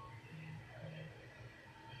ruins and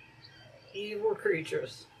evil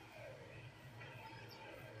creatures.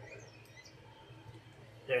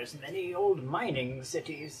 There's many old mining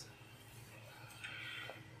cities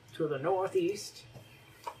to the northeast,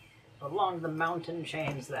 along the mountain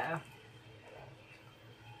chains there.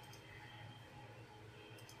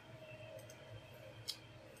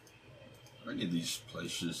 Are any of these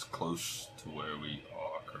places close to where we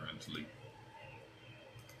are currently?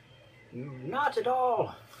 Not at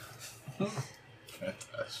all.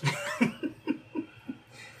 Fantastic.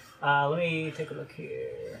 Let me take a look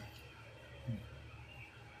here.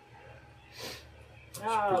 This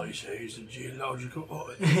place has a geological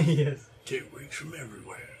art. Yes. 2 weeks from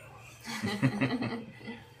everywhere.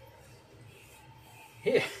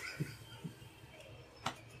 Here.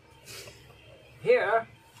 Here,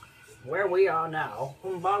 where we are now,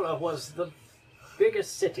 Umbala was the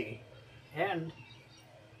biggest city and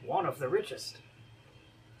one of the richest.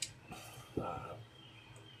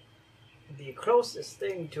 The closest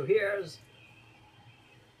thing to here is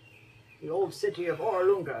the old city of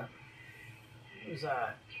Orlunga. It was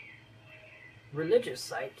a religious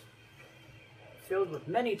site filled with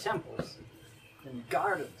many temples and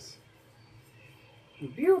gardens.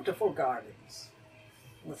 Beautiful gardens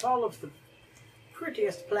with all of the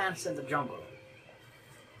prettiest plants in the jungle.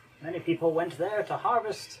 Many people went there to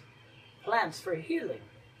harvest plants for healing,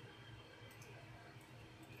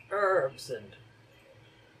 herbs, and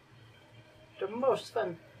the most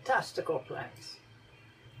fantastical plants.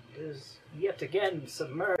 It is yet again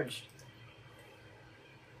submerged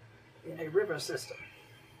in a river system.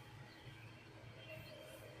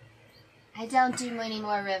 I don't do many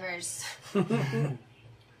more rivers. I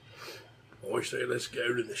say let's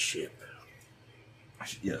go to the ship.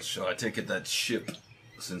 Yes, shall I take it that ship,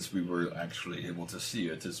 since we were actually able to see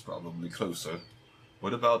it, is probably closer?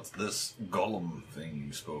 What about this golem thing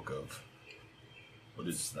you spoke of? What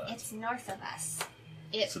is that? It's north of us.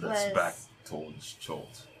 It So that's was back towards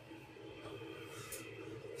Cholt.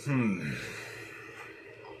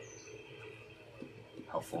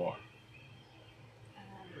 How far?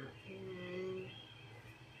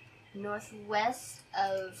 Northwest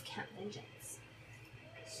of Camp Vengeance.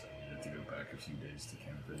 So we have to go back a few days to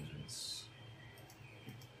Camp Vengeance.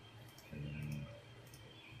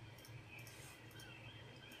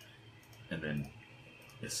 And then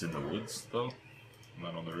it's in the woods, though?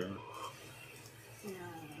 Not on the river?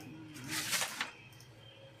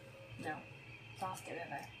 No. It's off the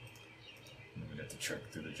river. And we'd have to trek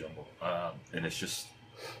through the jungle. And it's just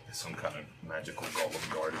some kind of magical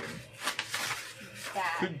golem guardian.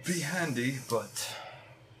 That Could be handy, but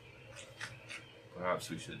perhaps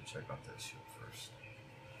we should check out that ship first.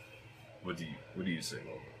 What do you say,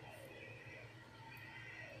 Lola?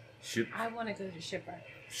 Ship, I want to go to shipwreck.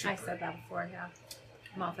 I Shipwreck. said that before, yeah.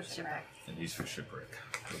 I'm off at shipwreck. and he's for shipwreck.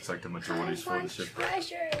 Looks like the majority's for the shipwreck.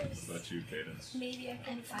 treasures. What about you, Cadence? Maybe I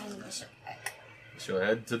can and find the shipwreck. So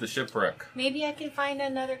head to the shipwreck. Maybe I can find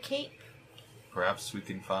another cape. perhaps we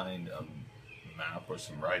can find a map or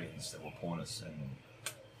some writings that will point us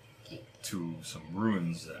to some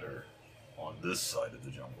ruins that are on this side of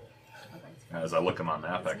the jungle. As I look at my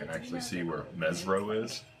map, I can actually see where Mesro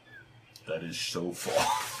is. That is so far.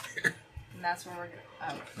 And that's where we're going.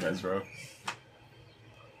 Oh. Mesro.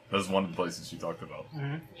 That's one of the places you talked about.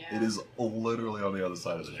 Yeah. It is literally on the other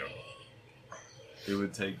side of the jungle. It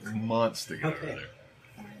would take months to get over there.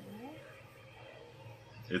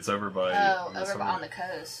 It's over by... over on the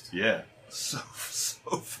coast. Yeah. So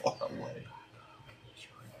far away.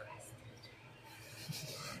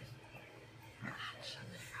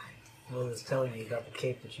 Will was telling me about the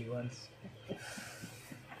cape that she wants. It's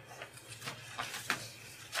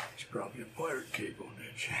probably a pirate cape on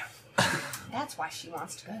that ship. That's why she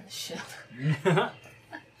wants to go to the ship.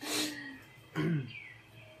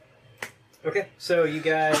 Okay, so you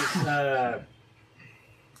guys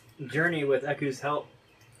journey with Eku's help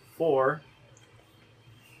for...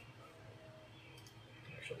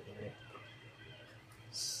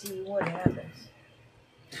 See what happens.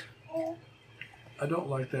 I don't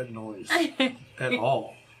like that noise at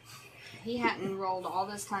all. He hadn't rolled all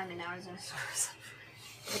this time and now he's in a source.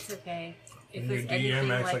 It's okay. And If your it's DM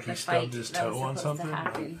anything acts like like he the stubbed fight his that was toe on supposed to something?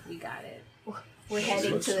 happen, we got it. We're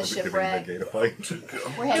heading to the Let's shipwreck. give him a fight.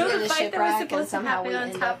 We're heading to the fight that was shipwreck and supposed to somehow we happen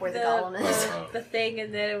on end top up where the of golem is. the thing,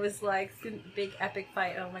 and then it was like big epic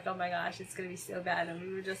fight. I'm like, oh my gosh, it's gonna be so bad, and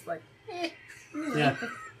we were just like, Yeah.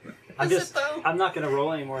 I'm not going to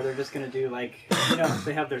roll anymore. They're just going to do like,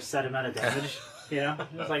 they have their set amount of damage.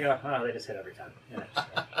 It's like, oh, they just hit every time. Yeah.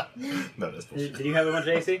 No, that's bullshit. Did you have a bunch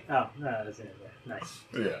of AC? Oh, no, that's it. Nice.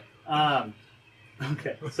 Yeah.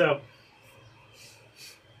 Okay, so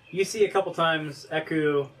you see a couple times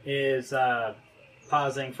Eku is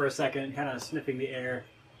pausing for a second, kind of sniffing the air,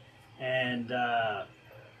 and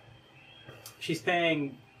she's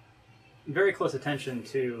paying very close attention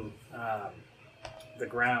to the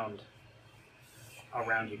ground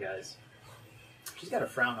around you guys. She's got a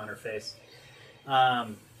frown on her face.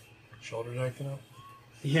 Shoulders acting up.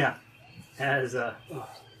 Yeah, as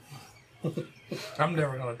I'm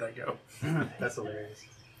never gonna let that go. that's hilarious.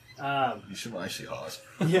 You should actually ask.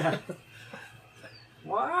 Yeah.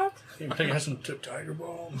 What? Anybody got some Tiger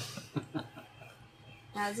Balm?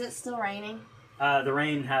 Now, is it still raining? The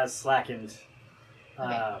rain has slackened.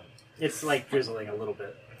 Okay. It's like drizzling a little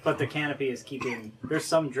bit, but the canopy is keeping. There's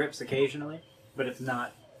some drips occasionally, but it's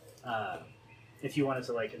not. If you wanted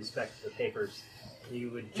to like inspect the papers, you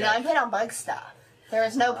would. No, I put on bug stuff. There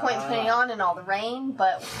was no point in putting it on in all the rain,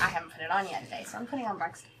 but I haven't put it on yet today, so I'm putting on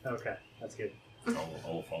bug stuff. Okay, that's good.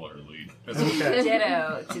 I'll follow her lead. Okay.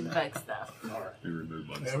 ditto to the bug stuff. All right. Be removed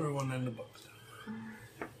by the Everyone in the books.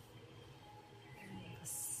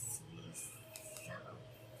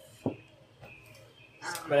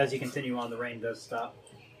 But as you continue on, the rain does stop,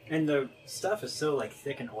 and the stuff is so like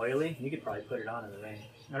thick and oily. You could probably put it on in the rain.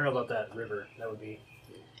 I don't know about that river. That would be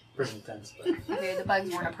pretty intense, but Okay, the bugs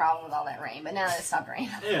weren't a problem with all that rain, but now that it stopped raining.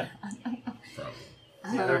 yeah,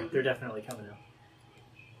 Probably. yeah, they're definitely coming out.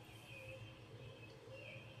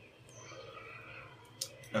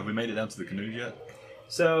 Have we made it down to the canoes yet?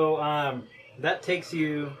 So that takes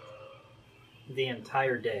you the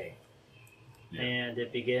entire day, Yeah. and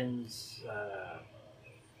it begins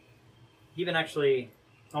even actually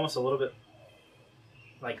almost a little bit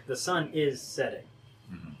like the sun is setting,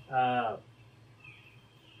 and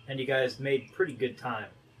you guys made pretty good time.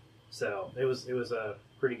 So it was a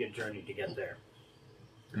pretty good journey to get there.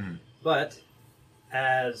 Mhm. But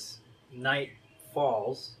as night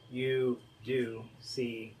falls, you do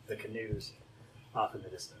see the canoes off in the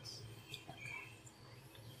distance.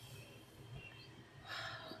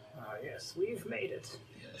 Ah, yes, we've made it.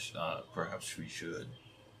 Yes. Perhaps we should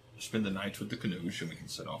spend the night with the canoes, and we can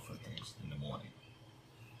set off for things in the morning.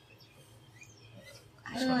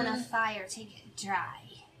 I want a fire to get dry.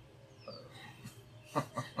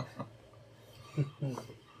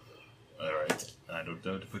 All right. I don't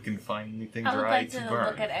know if we can find anything I would dry like to to burn.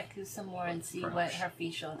 look at Eku some more and see what Perhaps. her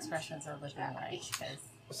facial expressions are looking like. 'Cause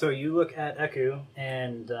So you look at Eku,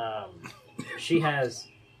 and she has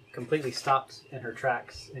completely stopped in her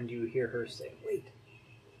tracks, and you hear her say, "Wait."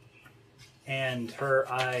 And her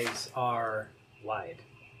eyes are wide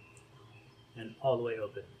and all the way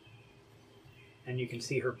open. And you can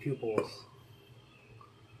see her pupils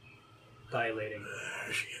dilating.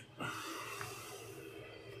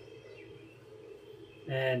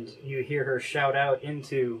 And you hear her shout out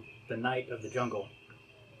into the night of the jungle.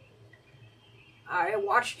 I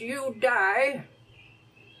watched you die.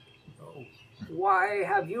 Why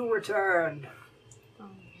have you returned?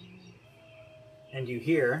 And you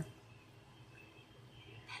hear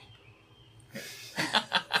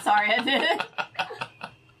sorry I did it.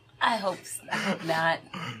 I hope not.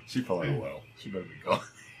 She probably will. She better be gone.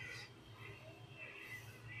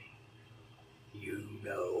 You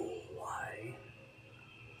know why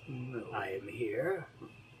I am here.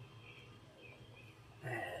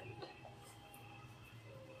 And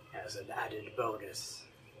as an added bonus,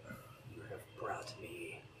 you have brought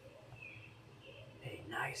me a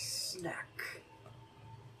nice snack.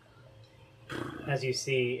 As you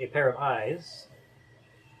see a pair of eyes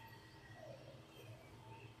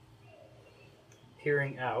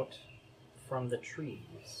peering out from the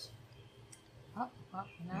trees.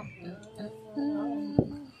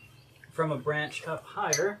 From a branch up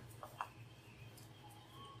higher,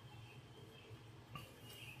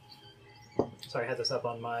 sorry, I had this up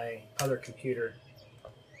on my other computer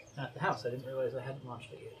at the house. I didn't realize I hadn't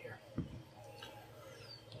launched it yet here.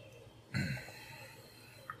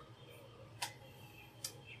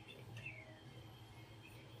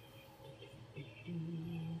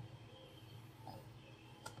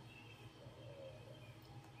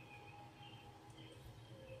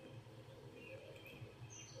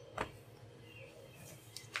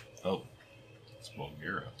 Oh, it's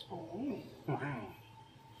Bulgaria.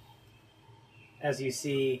 As you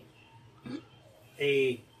see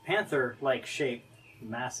a panther-like shape,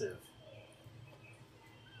 massive,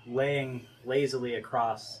 laying lazily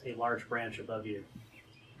across a large branch above you.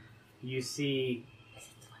 You see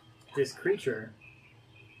this creature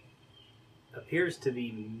appears to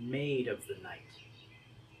be made of the night.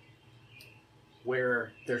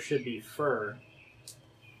 Where there should be fur,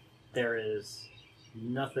 there is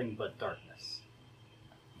nothing but darkness.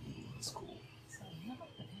 That's cool.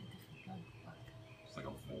 It's like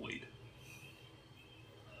a void.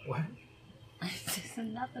 What? This is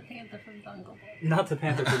not the panther from Jungle Book. Not the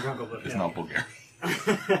panther from Jungle Book. It's not Bulgaria.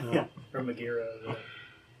 Yeah, from Bagheera.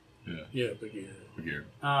 Yeah, but yeah. Bulgaria.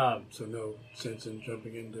 So no sense in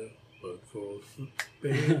jumping into but for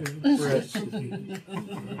rhapsody.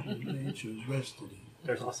 Nature's rested.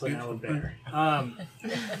 There's also an owl bear.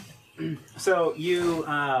 So you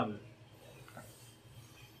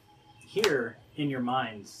hear in your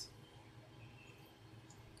minds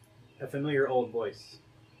a familiar old voice.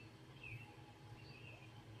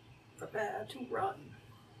 Prepare to run.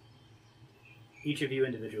 Each of you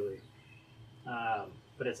individually.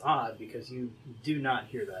 But it's odd because you do not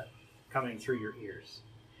hear that coming through your ears,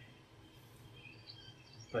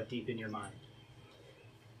 but deep in your mind.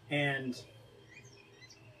 And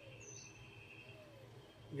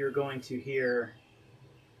you're going to hear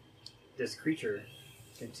this creature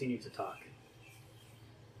continue to talk.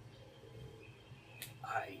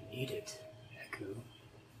 I need it, Eku.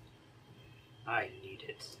 I need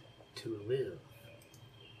it to live.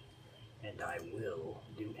 And I will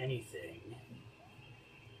do anything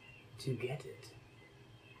to get it.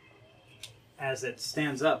 As it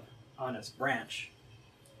stands up on its branch,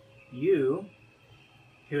 you,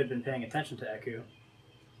 who had been paying attention to Eku,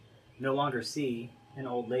 no longer see an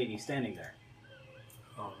old lady standing there,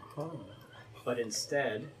 but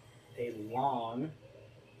instead a long,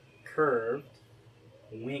 curved,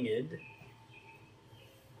 winged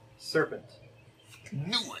serpent.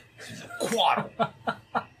 Knew it. She's a quaddle.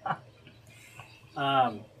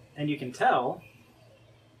 And you can tell,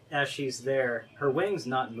 as she's there, her wings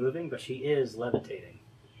not moving, but she is levitating.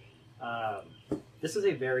 This is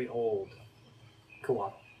a very old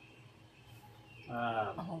koala.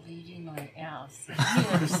 Oh, leading my ass.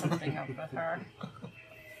 There's something up with her.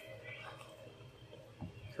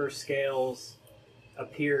 Her scales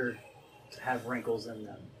appear to have wrinkles in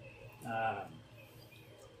them.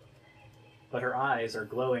 But her eyes are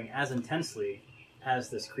glowing as intensely as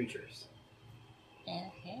this creature's.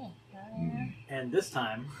 Okay. And this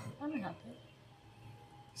time, I'm happy.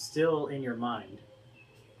 still in your mind,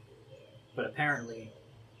 but apparently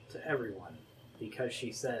to everyone, because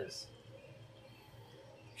she says,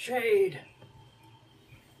 Shade!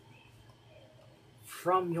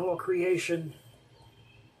 From your creation,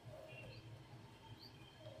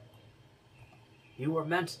 you were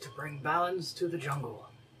meant to bring balance to the jungle.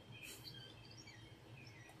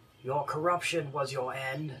 Your corruption was your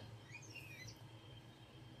end.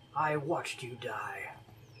 I watched you die.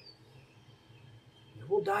 You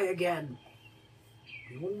will die again.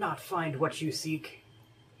 You will not find what you seek.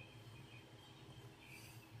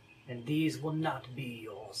 And these will not be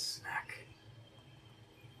your snack.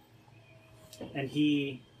 and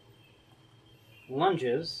he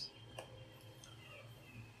lunges.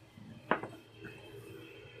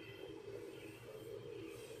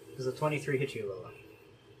 Does a 23 hit you, Lola?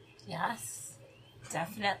 Yes,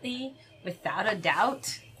 definitely, without a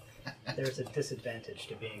doubt. There's a disadvantage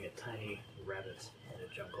to being a tiny rabbit in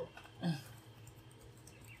a jungle.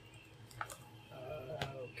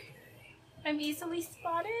 Okay. I'm easily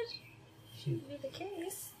spotted. Shouldn't be the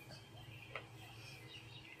case.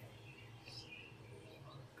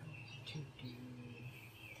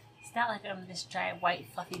 It's not like I'm this giant white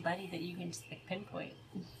fluffy buddy that you can just like pinpoint.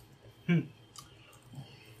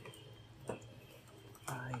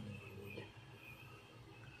 I need.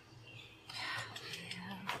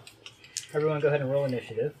 Everyone, go ahead and roll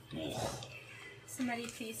initiative. Somebody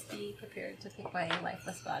please be prepared to pick my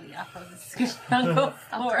lifeless body off of this jungle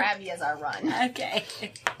I'll floor. grab you as I run. Okay.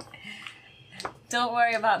 Don't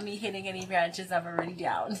worry about me hitting any branches I'm already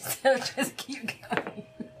down. So just keep going.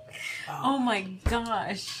 Oh my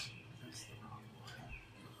gosh.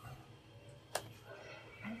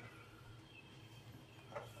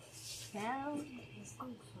 Now,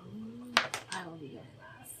 I will be going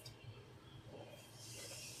last.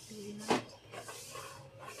 Maybe not.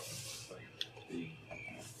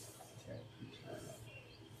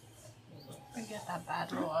 I get that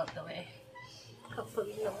bad roll out the way.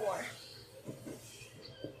 Hopefully no more.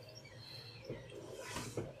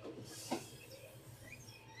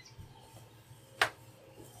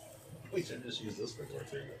 We should just use this for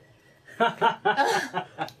torture.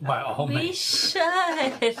 By all We means. should.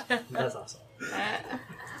 That's awesome.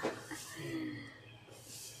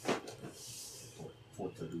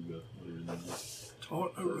 Tortuga, whatever his name is.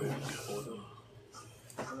 Tortuga.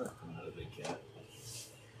 Not a big cat.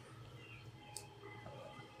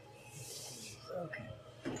 Okay.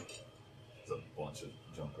 There's a bunch of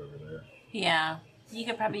junk over there. Yeah. You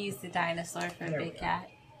could probably use the dinosaur for a There we big go. cat.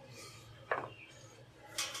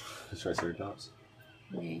 Triceratops.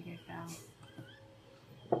 There you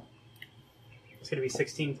go. It's going to be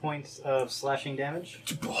 16 points of slashing damage.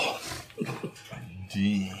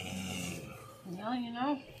 Dang. Well, you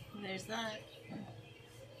know, there's that.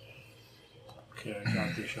 Okay, I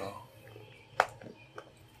got this, y'all.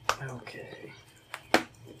 Okay.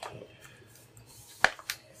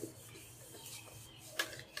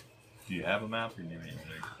 Do you have a map or do you need to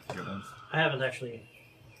get one? I haven't actually.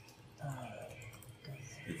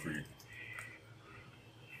 Good for you.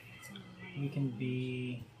 We can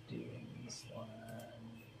be doing this one.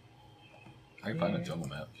 I can find a jungle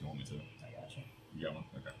map if you want me to. I gotcha. You got one?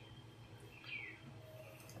 Okay.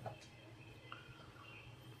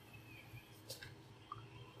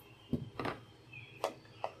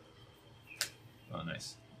 Oh,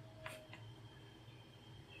 nice.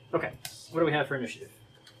 Okay. What do we have for initiative?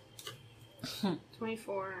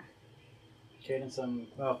 24. Cadence,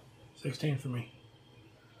 oh, 16 for me.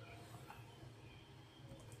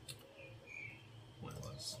 What it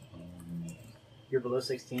was? you're below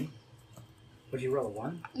 16. Would you roll a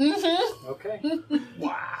 1? Mm-hmm. Okay.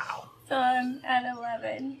 Wow. So I'm at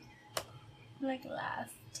 11. Like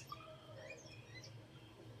last.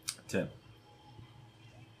 10.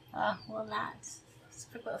 Oh, well, that's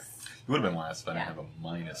super close. It would have been last if I didn't Yeah. have a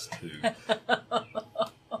 -2.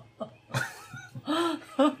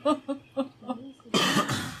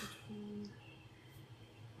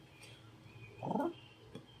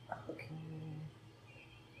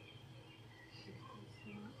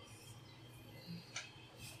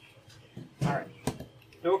 Alright.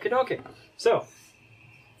 Okie dokie. So,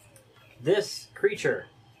 this creature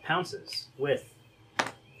pounces with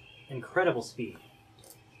incredible speed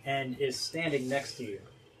and is standing next to you,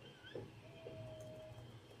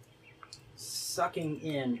 sucking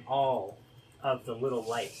in all of the little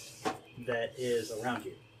light that is around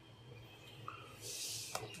you.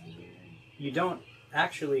 You don't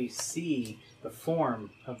actually see the form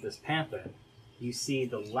of this panther. You see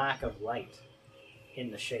the lack of light in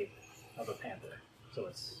the shape of a panther. So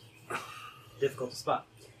it's difficult to spot.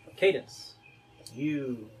 Cadence,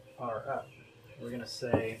 you are up. We're going to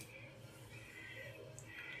say...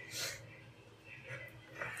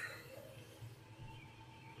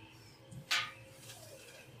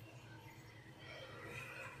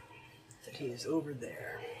 that he is over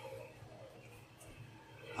there.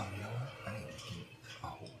 Oh, you know what? I need to get a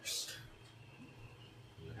horse.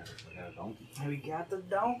 I got a donkey. We got the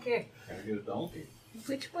donkey. Gotta get a donkey.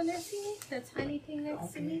 Which one is he? The tiny thing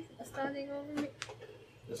next to me? Standing over me?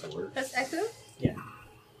 This'll work. That's Echo? Yeah.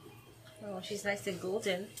 Oh, she's nice and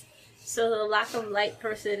golden. So the lack of light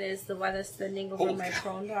person is the one that's bending over Holy my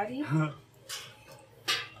prone body?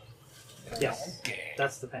 Yes.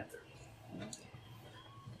 That's the panther.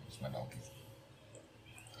 It's my donkey.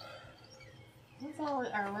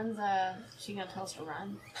 When's she gonna tell us to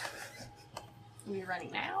run? Are we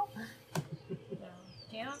running now?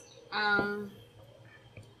 Yeah. Okay.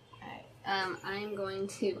 I'm going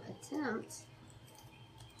to attempt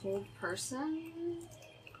hold person.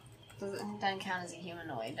 Doesn't count as a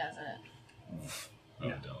humanoid, does it?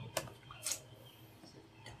 Oh, don't.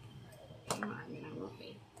 Come on, I won't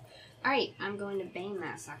be. Alright, I'm going to bane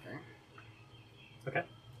that sucker. Okay.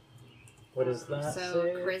 What is that? So,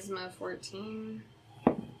 save? charisma 14.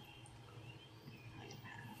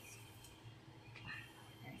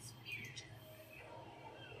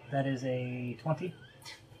 That is a 20.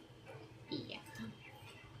 Yeah.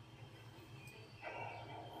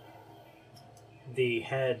 The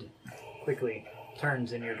head quickly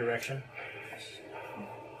turns in your direction.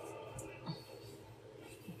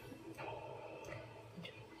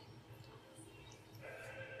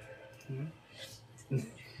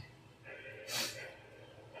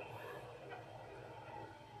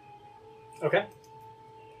 Okay.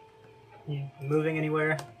 You moving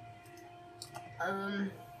anywhere?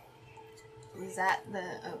 Is that the...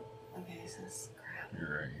 Oh, okay, so this crap.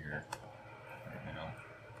 You're right here. Right now.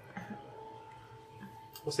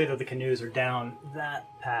 We'll say that the canoes are down that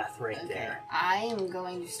path right Okay, there. I am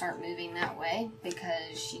going to start moving that way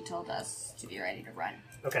because she told us to be ready to run.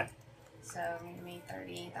 Okay. So, give me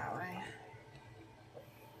 30 that way.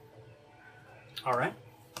 All right.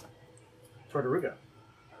 Torturuga.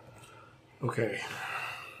 Okay.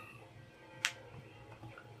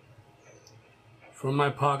 From my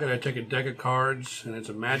pocket, I take a deck of cards, and it's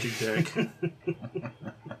a magic deck.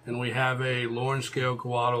 And we have a Lauren Scale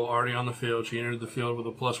Coatl already on the field. She entered the field with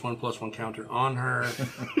a +1/+1 counter on her.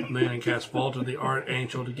 Man cast Vault of the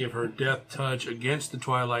Archangel to give her Death Touch against the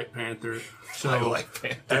Twilight Panther. So, Twilight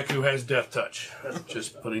Panther. Deku has Death Touch.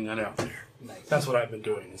 Just putting that out there. Nice. That's what I've been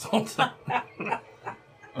doing this whole time.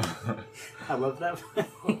 I love that.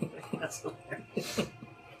 That's hilarious.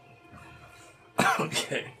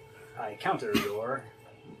 Okay. I counter your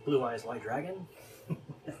Blue Eyes White Dragon.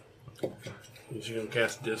 Is she gonna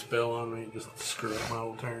cast Dispel on me? Just screw up my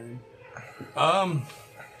whole turn. Hell.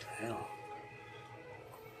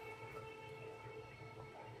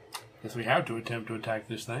 Guess we have to attempt to attack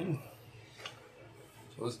this thing.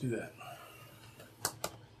 So let's do that.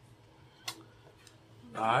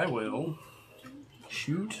 I will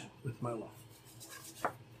shoot with my long.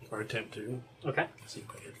 Or attempt to. Okay. See if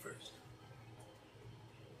I hit first.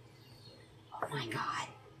 Oh my god.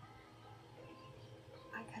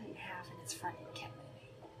 I cut it in half and its front end kept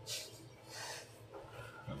moving.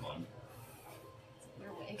 Come on.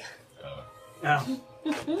 Your wig. Oh, I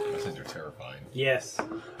think they're terrifying. yes.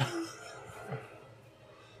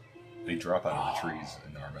 They drop out of the trees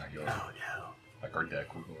in our backyard. Oh, no. Like our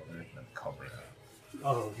deck will go over there and cover that.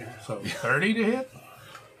 Oh, no. So 30 to hit?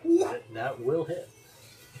 That will hit.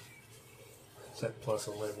 It's that plus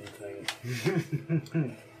 11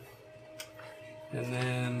 thing. And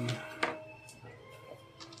then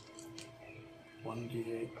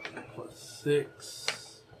 1d8 plus 6.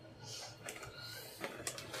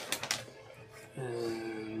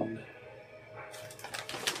 And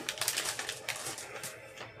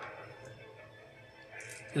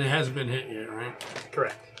it hasn't been hit yet, right?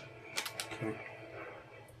 Correct. Okay.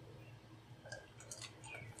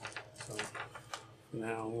 So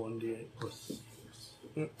now 1d8 plus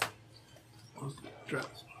 6.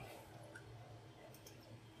 Drops.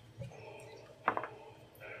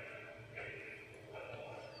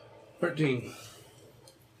 13.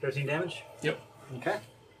 13 damage? Yep. Okay.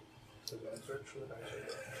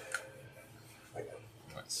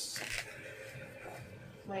 That's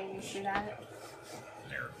Wait, you shoot at it?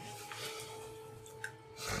 there.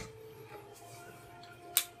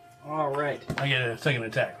 All right. I get a second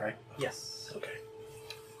attack, right? Yes. Okay.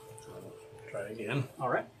 Try again. All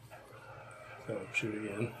right. So shoot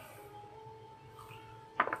again.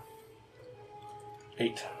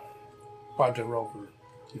 8. 5 to roll for.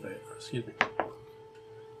 See if I hit first. Excuse me.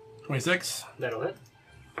 26. That'll hit.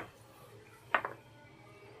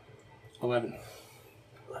 11.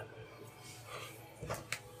 11.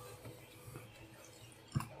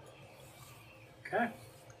 Okay.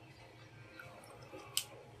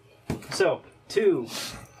 So, 2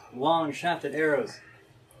 long shafted arrows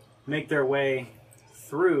make their way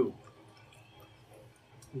through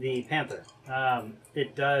the panther.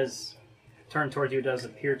 It does turn towards you. It does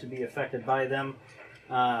appear to be affected by them,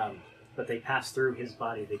 but they pass through his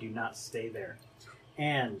body. They do not stay there.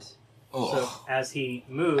 And so as he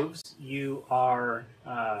moves, you are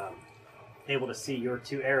able to see your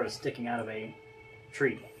 2 arrows sticking out of a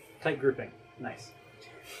tree. Tight grouping. Nice.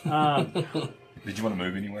 Did you want to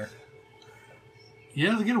move anywhere?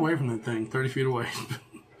 Yeah, to get away from that thing. 30 feet away.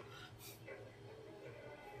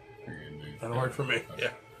 Or you move? That'll work for me.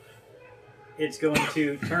 Yeah. It's going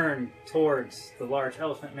to turn towards the large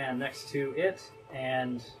elephant man next to it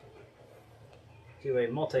and do a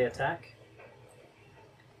multi-attack.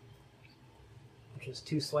 which is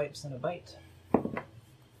 2 swipes and a bite.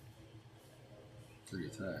 3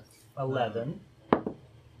 attacks. 11,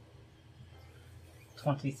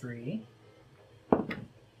 23,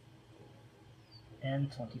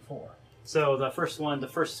 and 24. So the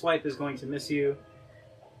first swipe is going to miss you.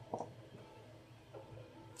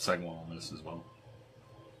 Second one will miss as well.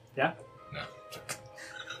 Yeah? No.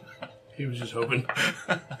 He was just hoping.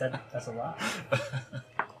 That's a lot.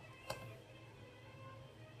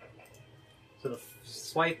 So the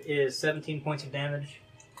swipe is 17 points of damage,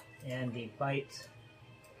 and the bite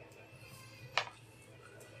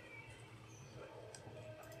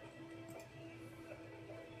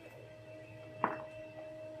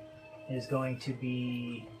is going to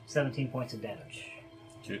be 17 points of damage.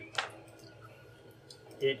 Okay.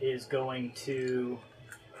 It is going to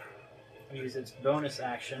use its bonus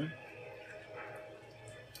action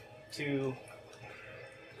to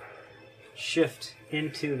shift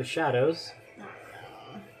into the shadows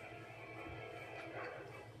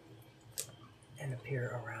and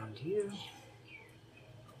appear around you.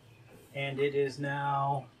 And it is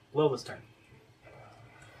now Lola's turn.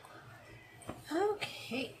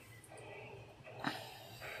 Okay.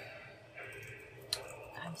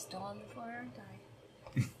 I'm still on the floor, aren't I?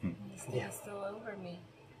 This thing is still over me.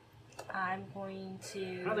 I'm going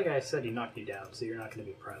to. I don't think I said he knocked you down, so you're not going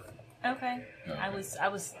to be prone. Okay. Okay. I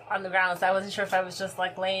was on the ground, so I wasn't sure if I was just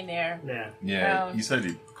like laying there. Yeah, Yeah, you said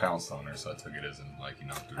he pounced on her, so I took it as in like he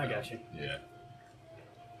knocked her I down. got you. Yeah.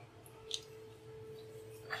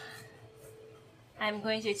 I'm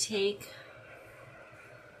going to take.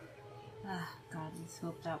 God, let's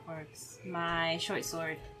hope that works. My short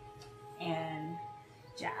sword and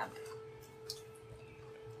jab.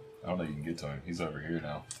 I don't know if you can get to him. He's over here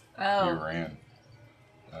now. You Oh. ran.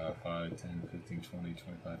 5, 10, 15, 20,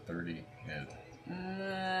 25, 30. Yeah.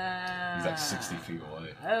 He's like 60 feet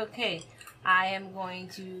away. Okay. I am going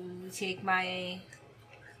to take my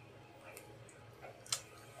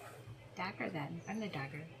dagger then. I'm the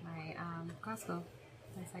dagger. My crossbow.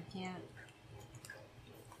 If I can't.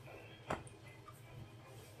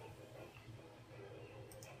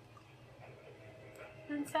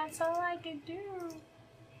 Since that's all I could do.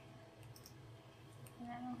 And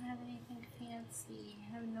I don't have anything fancy.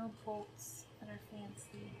 I have no bolts that are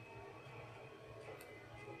fancy.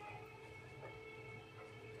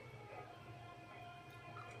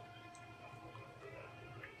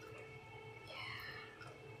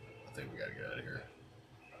 I think we gotta get out of here.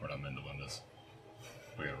 We're not meant to win this.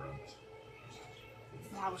 We gotta run.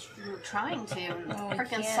 We were trying to, and the Oh, we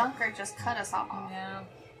frickin' can't. sunker just cut us off. Yeah.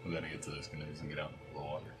 We gotta get to this canoes and get out in the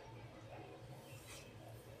water.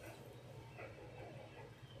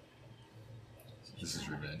 This is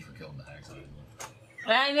revenge for killing the hags.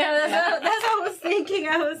 I know, that's what I was thinking.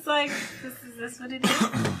 I was like, is this what it is?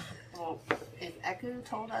 Well, if Echo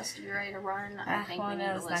told us to be ready to run, I think Well, we need no,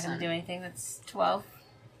 to it's not listen. going to do anything. That's 12.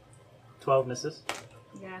 12 misses.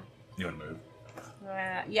 Yeah. You wanna move?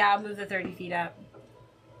 Yeah, I'll move the 30 feet up.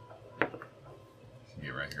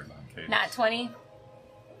 Get right here behind Kate. Not 20,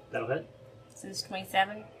 That'll hit. so it's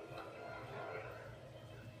 27.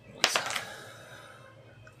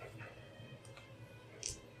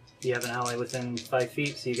 You have an ally within 5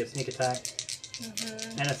 feet, so you get sneak attack.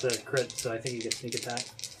 And it's a crit, so I think you get sneak attack.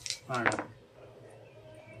 I don't know.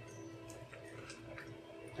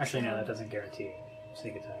 Actually, no, that doesn't guarantee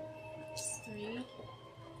sneak attack. It's 3.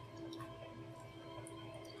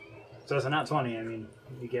 So it's a not 20, I mean,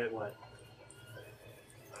 you get what?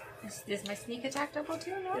 Is my sneak attack double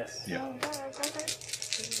too? No? Yes. Yeah. Oh, God, okay.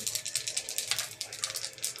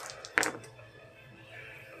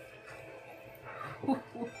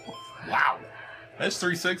 Wow. That's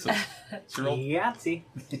 3 sixes. So roll. Yahtzee.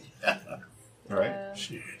 Right?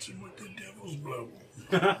 She hits him with the devil's blow.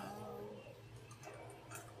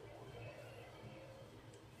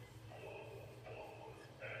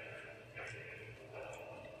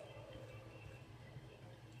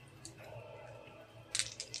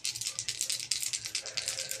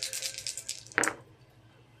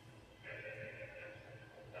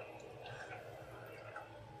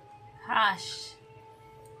 Gosh.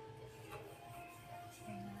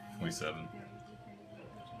 27.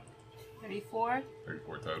 34?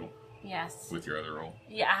 34 total. Yes. With your other roll.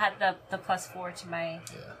 Yeah, I had the +4 to my. Yeah.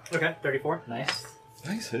 Okay, 34. Nice.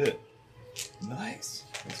 Nice hit. Nice.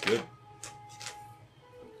 That's good.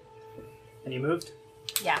 And you moved.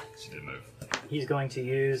 Yeah. She did move. He's going to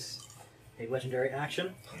use a legendary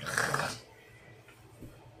action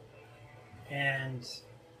and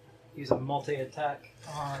use a multi-attack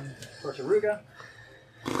on Torturuga.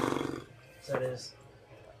 So that is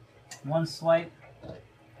one swipe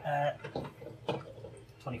at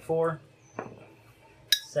 24,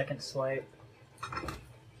 Second swipe.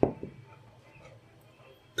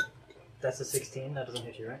 That's a 16. That doesn't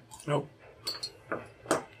hit you, right? Nope.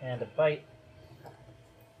 And a bite.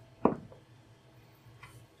 And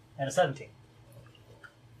a 17.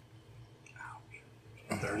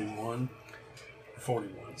 31.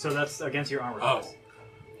 41. So that's against your armor Oh. class.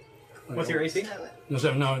 What's your AC?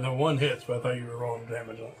 No, the one hits, but I thought you were rolling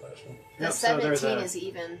damage on the last one. The No, so there's 17 a- is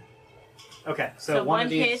even. Okay, So so one one of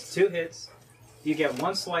these, hit. 2 hits. You get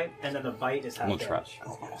 1 swipe, and then the bite is half We'll damage. try.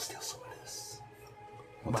 I'll steal some of this.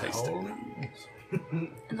 We'll My taste it.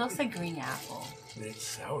 holy- It looks like green apple. It's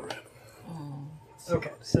sour apple.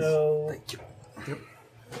 Okay, so Thank you.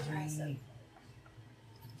 Right.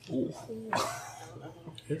 Ooh.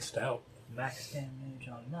 It's stout. max damage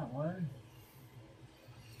on that one.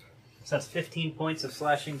 So that's 15 points of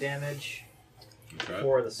slashing damage Okay.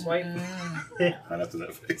 for the swipe. Right after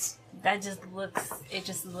that face. That just looks. It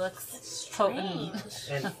just looks potent.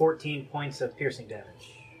 And 14 points of piercing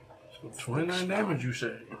damage. So 29 damage, you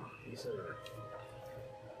say? These are-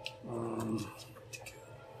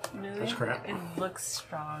 That's crap. It looks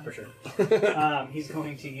strong. For sure. He's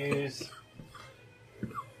going to use.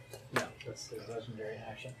 No, that's his legendary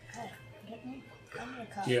action.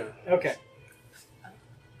 Yeah. Okay.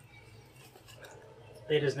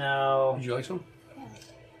 It is now Would you like some?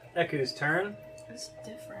 Eku's turn. It's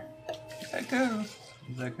different. Echo.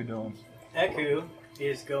 What's Echo doing? Eku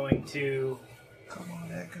is going to Come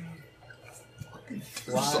on, Echo.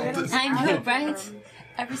 fly. I know, right?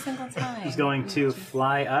 Every single time. He's going to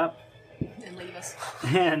fly up And leave us.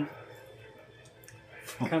 and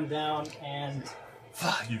come down and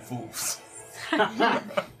Fuck you fools.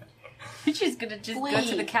 She's gonna just go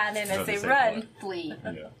to the cannon No, and they say, say "Run!" Flee.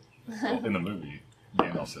 Yeah. Well, in the movie,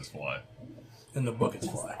 Gandalf says fly. In the book, it's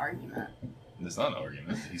That's the fly. argument. It's not an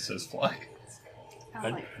argument. He says fly. I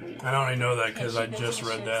like flee. I only know that because I Can't she just go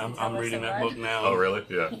to read the that. shits and I'm tell us reading to that run? book now. Oh, really?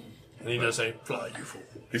 Yeah. And he does say, fly, you fool.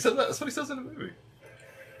 He said that. That's what he says in the movie.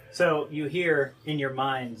 so you hear in your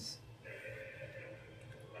minds,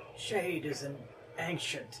 Shade is an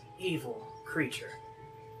ancient, evil creature.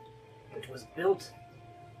 It was built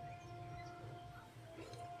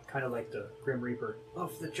kind of like the Grim Reaper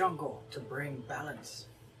of the jungle to bring balance,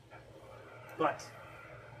 but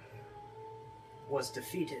was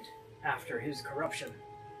defeated after his corruption,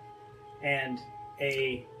 and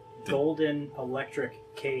a golden electric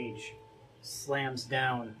cage slams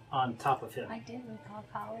down on top of him, I did recall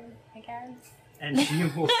Colin, I guess. and she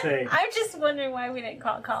will say, I'm just wondering why we didn't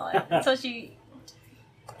call Colin. So she.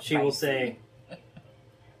 she will say,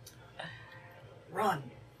 "Run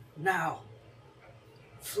now,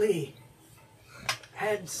 flee,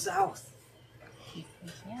 head south." We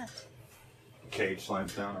can't. Cage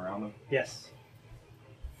slams down around him. Yes.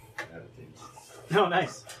 Oh,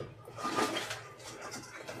 nice.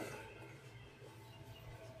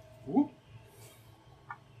 Whoop.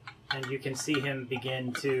 And you can see him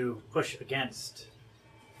begin to push against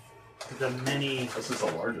the many This is a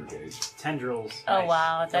larger cage. tendrils. Oh Nice.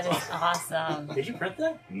 wow, that is awesome. Did you print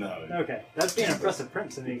that? No. Okay, that's being an impressive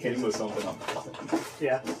print to me. It came with something.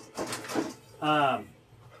 Yeah.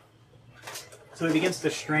 So he begins to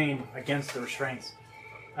strain against the restraints.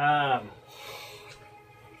 I'm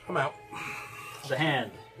out. The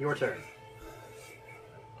hand, your turn.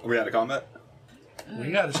 Are we out of combat?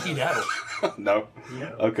 We got to skedaddle. No.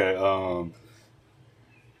 Yeah. Okay.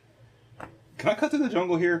 Can I cut through the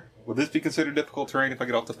jungle here? Would this be considered difficult terrain if I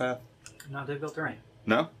get off the path? Not difficult terrain.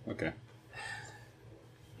 No. Okay.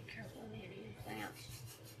 Be careful in hitting plants.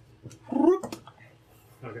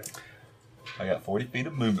 Okay. I got 40 feet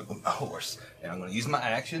of movement with my horse, and I'm going to use my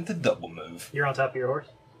action to double move. You're on top of your horse?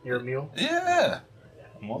 You're a mule? Yeah.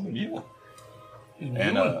 I'm on the mule.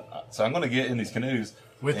 And so I'm going to get in these canoes.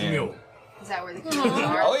 With the and- mule. Is that where the keys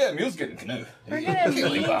are? Oh yeah, mule's getting a canoe. We're gonna He's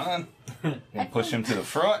leave. behind. And push him to the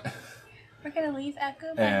front, We're gonna leave Echo.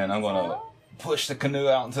 and I'm going to push the canoe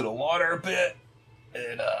out into the water a bit,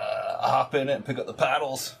 and hop in it and pick up the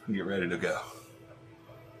paddles and get ready to go.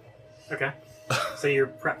 Okay. So you're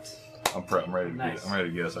prepped. I'm prepped. I'm ready to Nice. I'm ready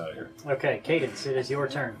to get us out of here. Okay, Cadence, it is your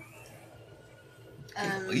turn.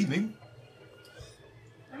 Leaving.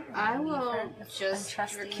 I will just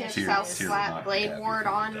Untrusting kiss Cheers. South Cheers, Flat not Blade happy. Ward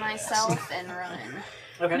on myself and run.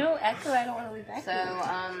 Okay. No Echo. I don't want to leave Echo. So,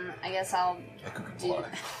 I guess I'll I could do fly.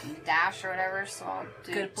 dash or whatever, so I'll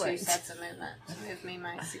do Good 2 point. sets of movement to move me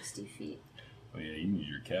my 60 feet. Oh yeah, you can use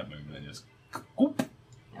your cat movement and just. Whoop.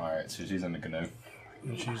 All right, so she's in the canoe.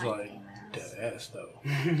 And she's like, dead ass, though.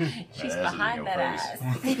 She's That ass is in behind your that ass.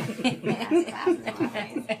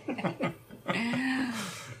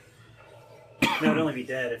 No, it'd only be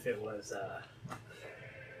dead if it was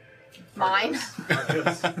Mine.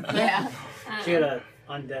 Argos. Yeah. She had an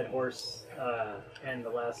undead horse in the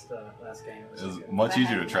last game. It was much I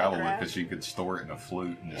easier to had travel with Minecraft. because she could store it in a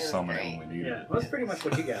flute and It just was summon it great. when we needed Yeah, it. well, that's pretty much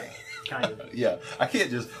what you got, kind of. Yeah, I can't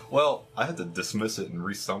just. Well, I have to dismiss it and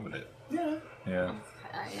resummon it. Yeah. Yeah,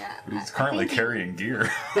 Yeah. but he's currently carrying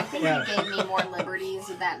gear. I think Yeah. he gave me more liberties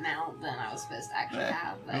with that mount than I was supposed to actually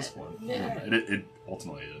have. But This one. yeah. It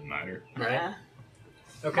ultimately doesn't matter. Right. Yeah.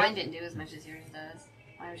 Okay. Mine didn't do as much as yours does.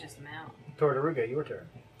 Mine was just a mount. Tortuga, your turn.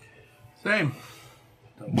 Same.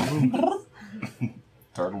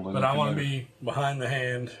 Turtle in But the I want to canoe be behind the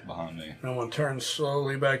hand. behind me. I want to turn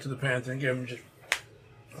slowly back to the panther and give him just.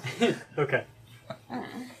 Okay.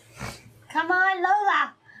 Come on,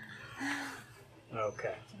 Lola!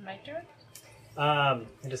 Okay. Is it my turn?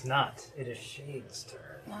 It is not. It is Shade's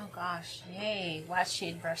turn. Oh gosh, yay! Watch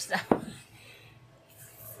Shade burst out.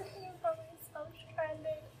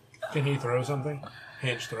 Can he throw something?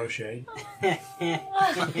 Hence, throw shade.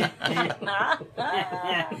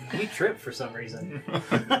 He tripped for some reason.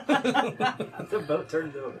 The boat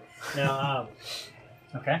turned over. No,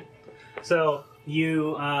 okay. So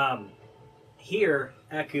you hear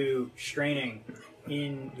Eku straining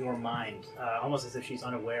in your mind, almost as if she's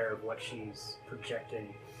unaware of what she's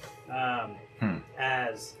projecting,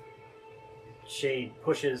 as Shade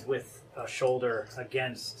pushes with a shoulder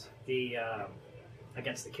against the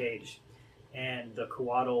cage. And the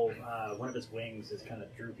Coatl, one of his wings is kind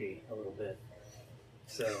of droopy a little bit.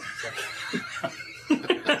 So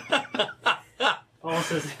it's like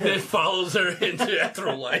almost as It follows her into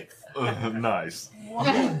afterlife. Nice.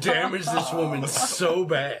 Damage this woman so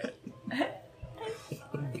bad.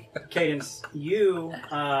 Cadence, you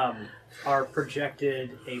are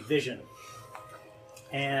projected a vision,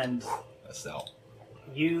 and That's out.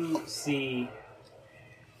 you see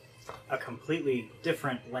a completely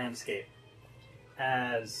different landscape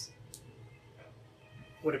as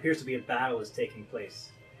what appears to be a battle is taking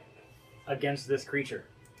place against this creature.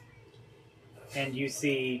 And you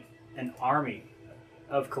see an army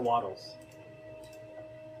of Coatls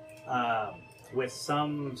with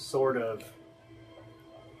some sort of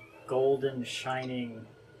golden shining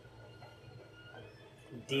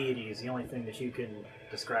deity is the only thing that you can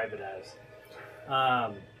describe it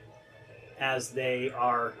as they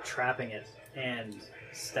are trapping it and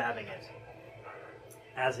stabbing it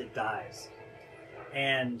as it dies.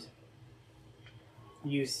 And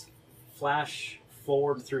you flash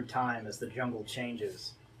forward through time as the jungle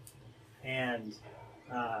changes, and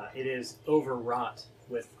it is overwrought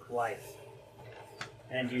with life.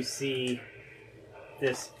 And you see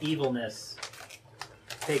this evilness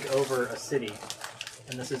take over a city,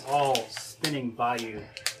 and this is all spinning by you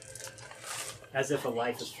as if a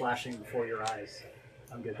life is flashing before your eyes.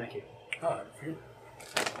 I'm good, thank you.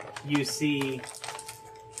 You see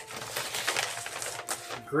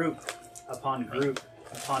group upon group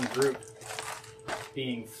upon group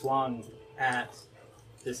being flung at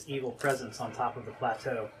this evil presence on top of the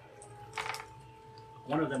plateau.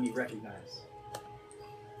 One of them you recognize.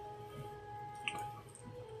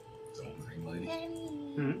 The old green lady.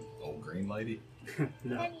 Hmm? Old green lady.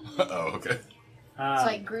 No. Oh, okay. It's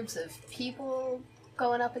like groups of people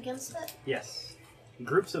going up against it. Yes.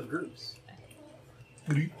 Groups of groups.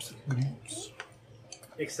 Groups.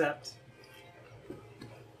 Except,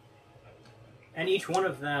 and each one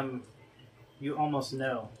of them you almost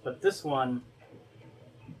know, but this one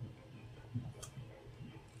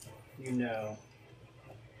you know.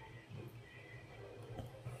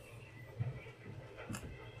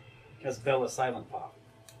 That's Bella Silent Pop.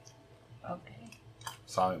 Okay.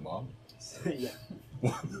 Silent Bob. Yeah.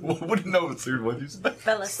 What do you know? Sir? What did you say?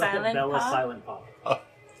 Bella Silent Bella Paw? Silent Pop.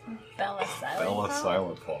 Bella Silent Bella Paw?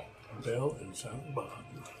 Silent Paw. Bell and Silent Bob.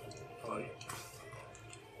 Oh,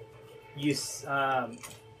 yeah.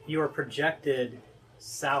 You are projected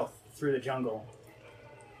south through the jungle,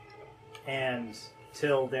 and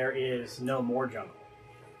till there is no more jungle,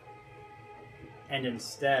 and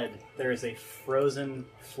instead there is a frozen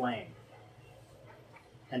flame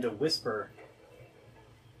and a whisper.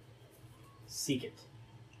 Seek it.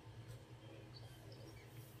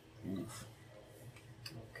 Oof.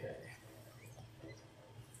 Okay.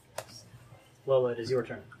 Lola, it is your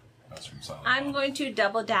turn. That's from Silent I'm Bob. going to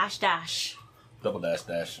double dash dash. Double dash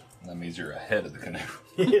dash. That means you're ahead of the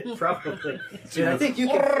canoe. Probably. Dude, I think you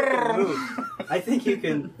can freaking move. I think you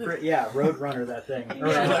can, Roadrunner that thing. Or,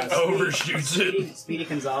 Like overshoots it. Speedy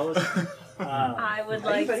Gonzalez. I would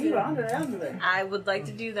like to. I would like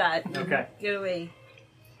to do that. Okay. Get away.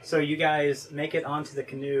 So you guys make it onto the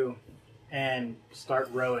canoe and start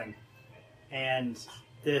rowing. And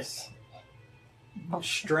this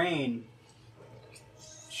strain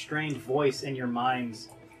strained voice in your minds,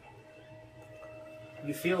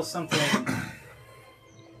 you feel something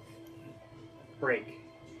break.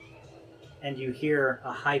 And you hear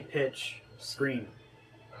a high-pitched scream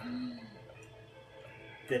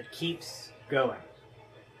that keeps going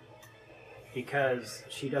because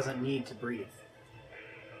she doesn't need to breathe.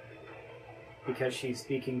 Because she's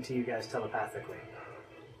speaking to you guys telepathically.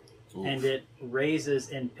 Oof. And it raises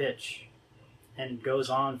in pitch and goes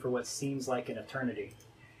on for what seems like an eternity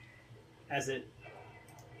as it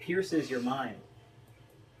pierces your mind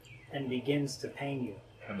and begins to pain you.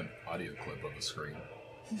 I have an audio clip of a scream.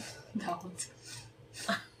 Don't.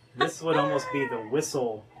 This would almost be the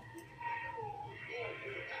whistle.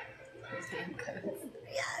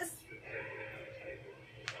 Yes.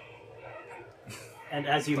 And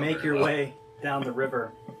as you make your way down the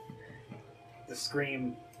river, the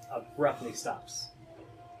scream abruptly stops.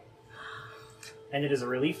 And it is a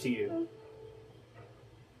relief to you,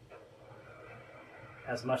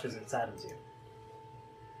 as much as it saddens you.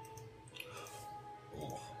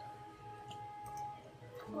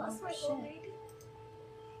 Lost my old lady.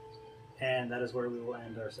 And that is where we will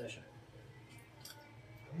end our session.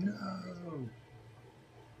 No.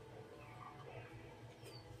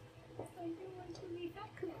 I didn't want to leave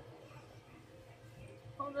Aku.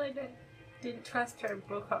 Although I didn't trust her and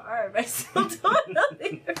broke her arm, I still don't know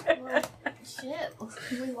the Shit,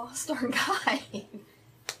 we lost our guy.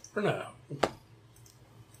 For now.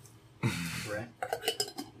 Right?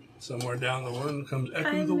 Somewhere down the road comes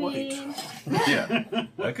Echo the White. Yeah.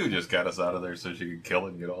 Echo just got us out of there so she could kill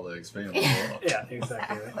it and get all the expandable. Yeah,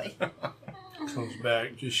 exactly. Right? Comes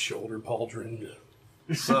back just shoulder pauldroned.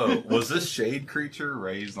 So, was this shade creature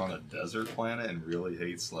raised on a desert planet and really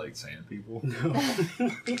hates, like, sand people?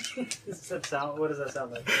 Does that sound? What does that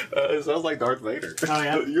sound like? It sounds like Darth Vader. Oh,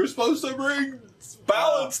 yeah? You're supposed to bring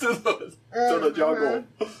balance to the jungle.